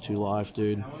his last 2 life,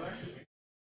 dude.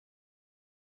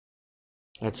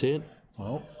 That's it.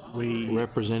 Well, we...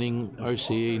 Representing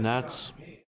OCE Nats,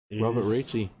 Robert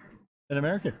Rizzi. An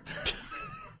American.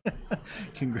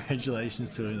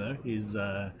 Congratulations to him, though. He's...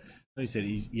 like you said,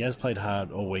 he has played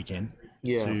hard all weekend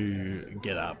to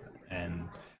get up, and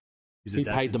he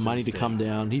paid the money to come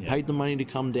down. He paid the money to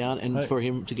come down, and for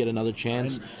him to get another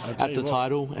chance at the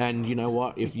title. And you know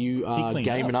what? If you are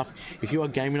game enough,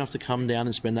 to come down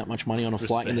and spend that much money on a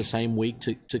flight in the same week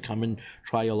to come and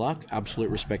try your luck, absolute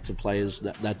respect to players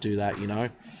that do that. You know,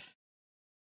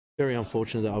 very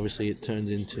unfortunate that obviously it turned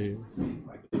into.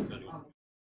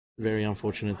 Very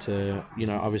unfortunate to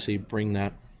obviously bring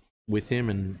that with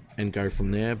him and go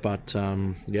from there, but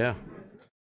yeah,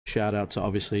 shout out to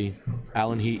obviously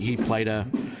Alan. He played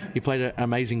an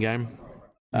amazing game,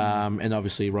 and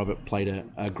obviously Robert played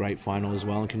a great final as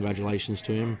well, and congratulations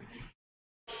to him.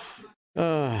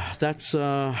 That's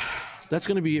going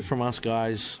to be it from us,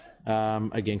 guys.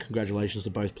 Again, congratulations to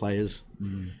both players.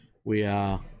 We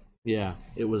are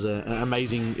it was an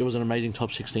amazing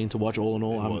top 16 to watch all in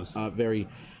all. Very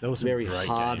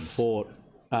hard fought.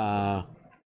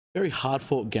 Very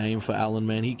hard-fought game for Alan,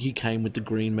 man. He came with the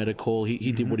green meta call.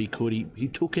 He did what he could. He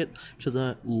took it to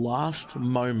the last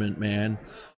moment, man.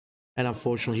 And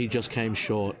unfortunately, he just came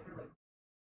short.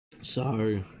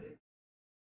 So,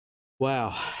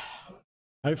 wow.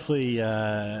 Hopefully,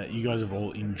 you guys have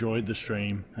all enjoyed the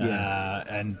stream.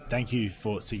 And thank you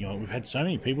for sticking on. We've had so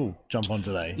many people jump on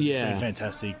today. It's been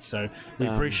fantastic. So we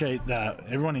appreciate that.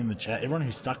 Everyone in the chat, everyone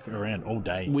who stuck around all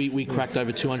day. We cracked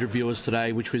over 200 viewers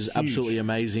today, which was absolutely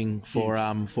amazing for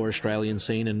Australian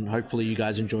scene. And hopefully you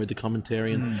guys enjoyed the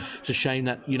commentary. And it's a shame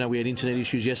that we had internet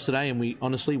issues yesterday, and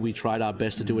we tried our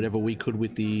best to do whatever we could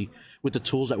with the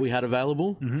tools that we had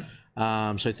available.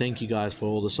 So thank you guys for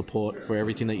all the support, for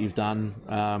everything that you've done.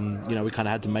 We kind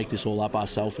of had to make this all up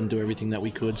ourselves and do everything that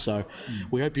we could. So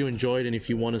we hope you enjoyed, and if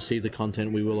you want to see the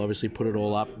content, we will obviously put it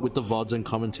all up with the VODs and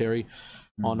commentary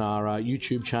on our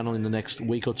YouTube channel in the next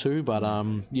week or two. But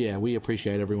we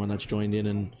appreciate everyone that's joined in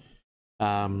and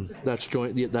that's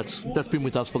been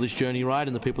with us for this journey, right?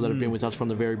 And the people that have been with us from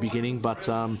the very beginning. But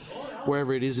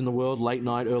wherever it is in the world, late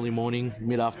night, early morning,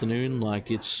 mid-afternoon, like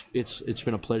it's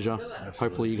been a pleasure.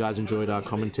 Hopefully you guys enjoyed our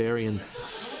commentary, and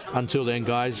until then,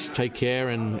 guys, take care,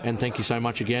 and thank you so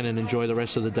much again, and enjoy the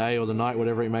rest of the day or the night,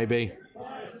 whatever it may be.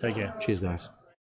 Take care. Cheers, guys.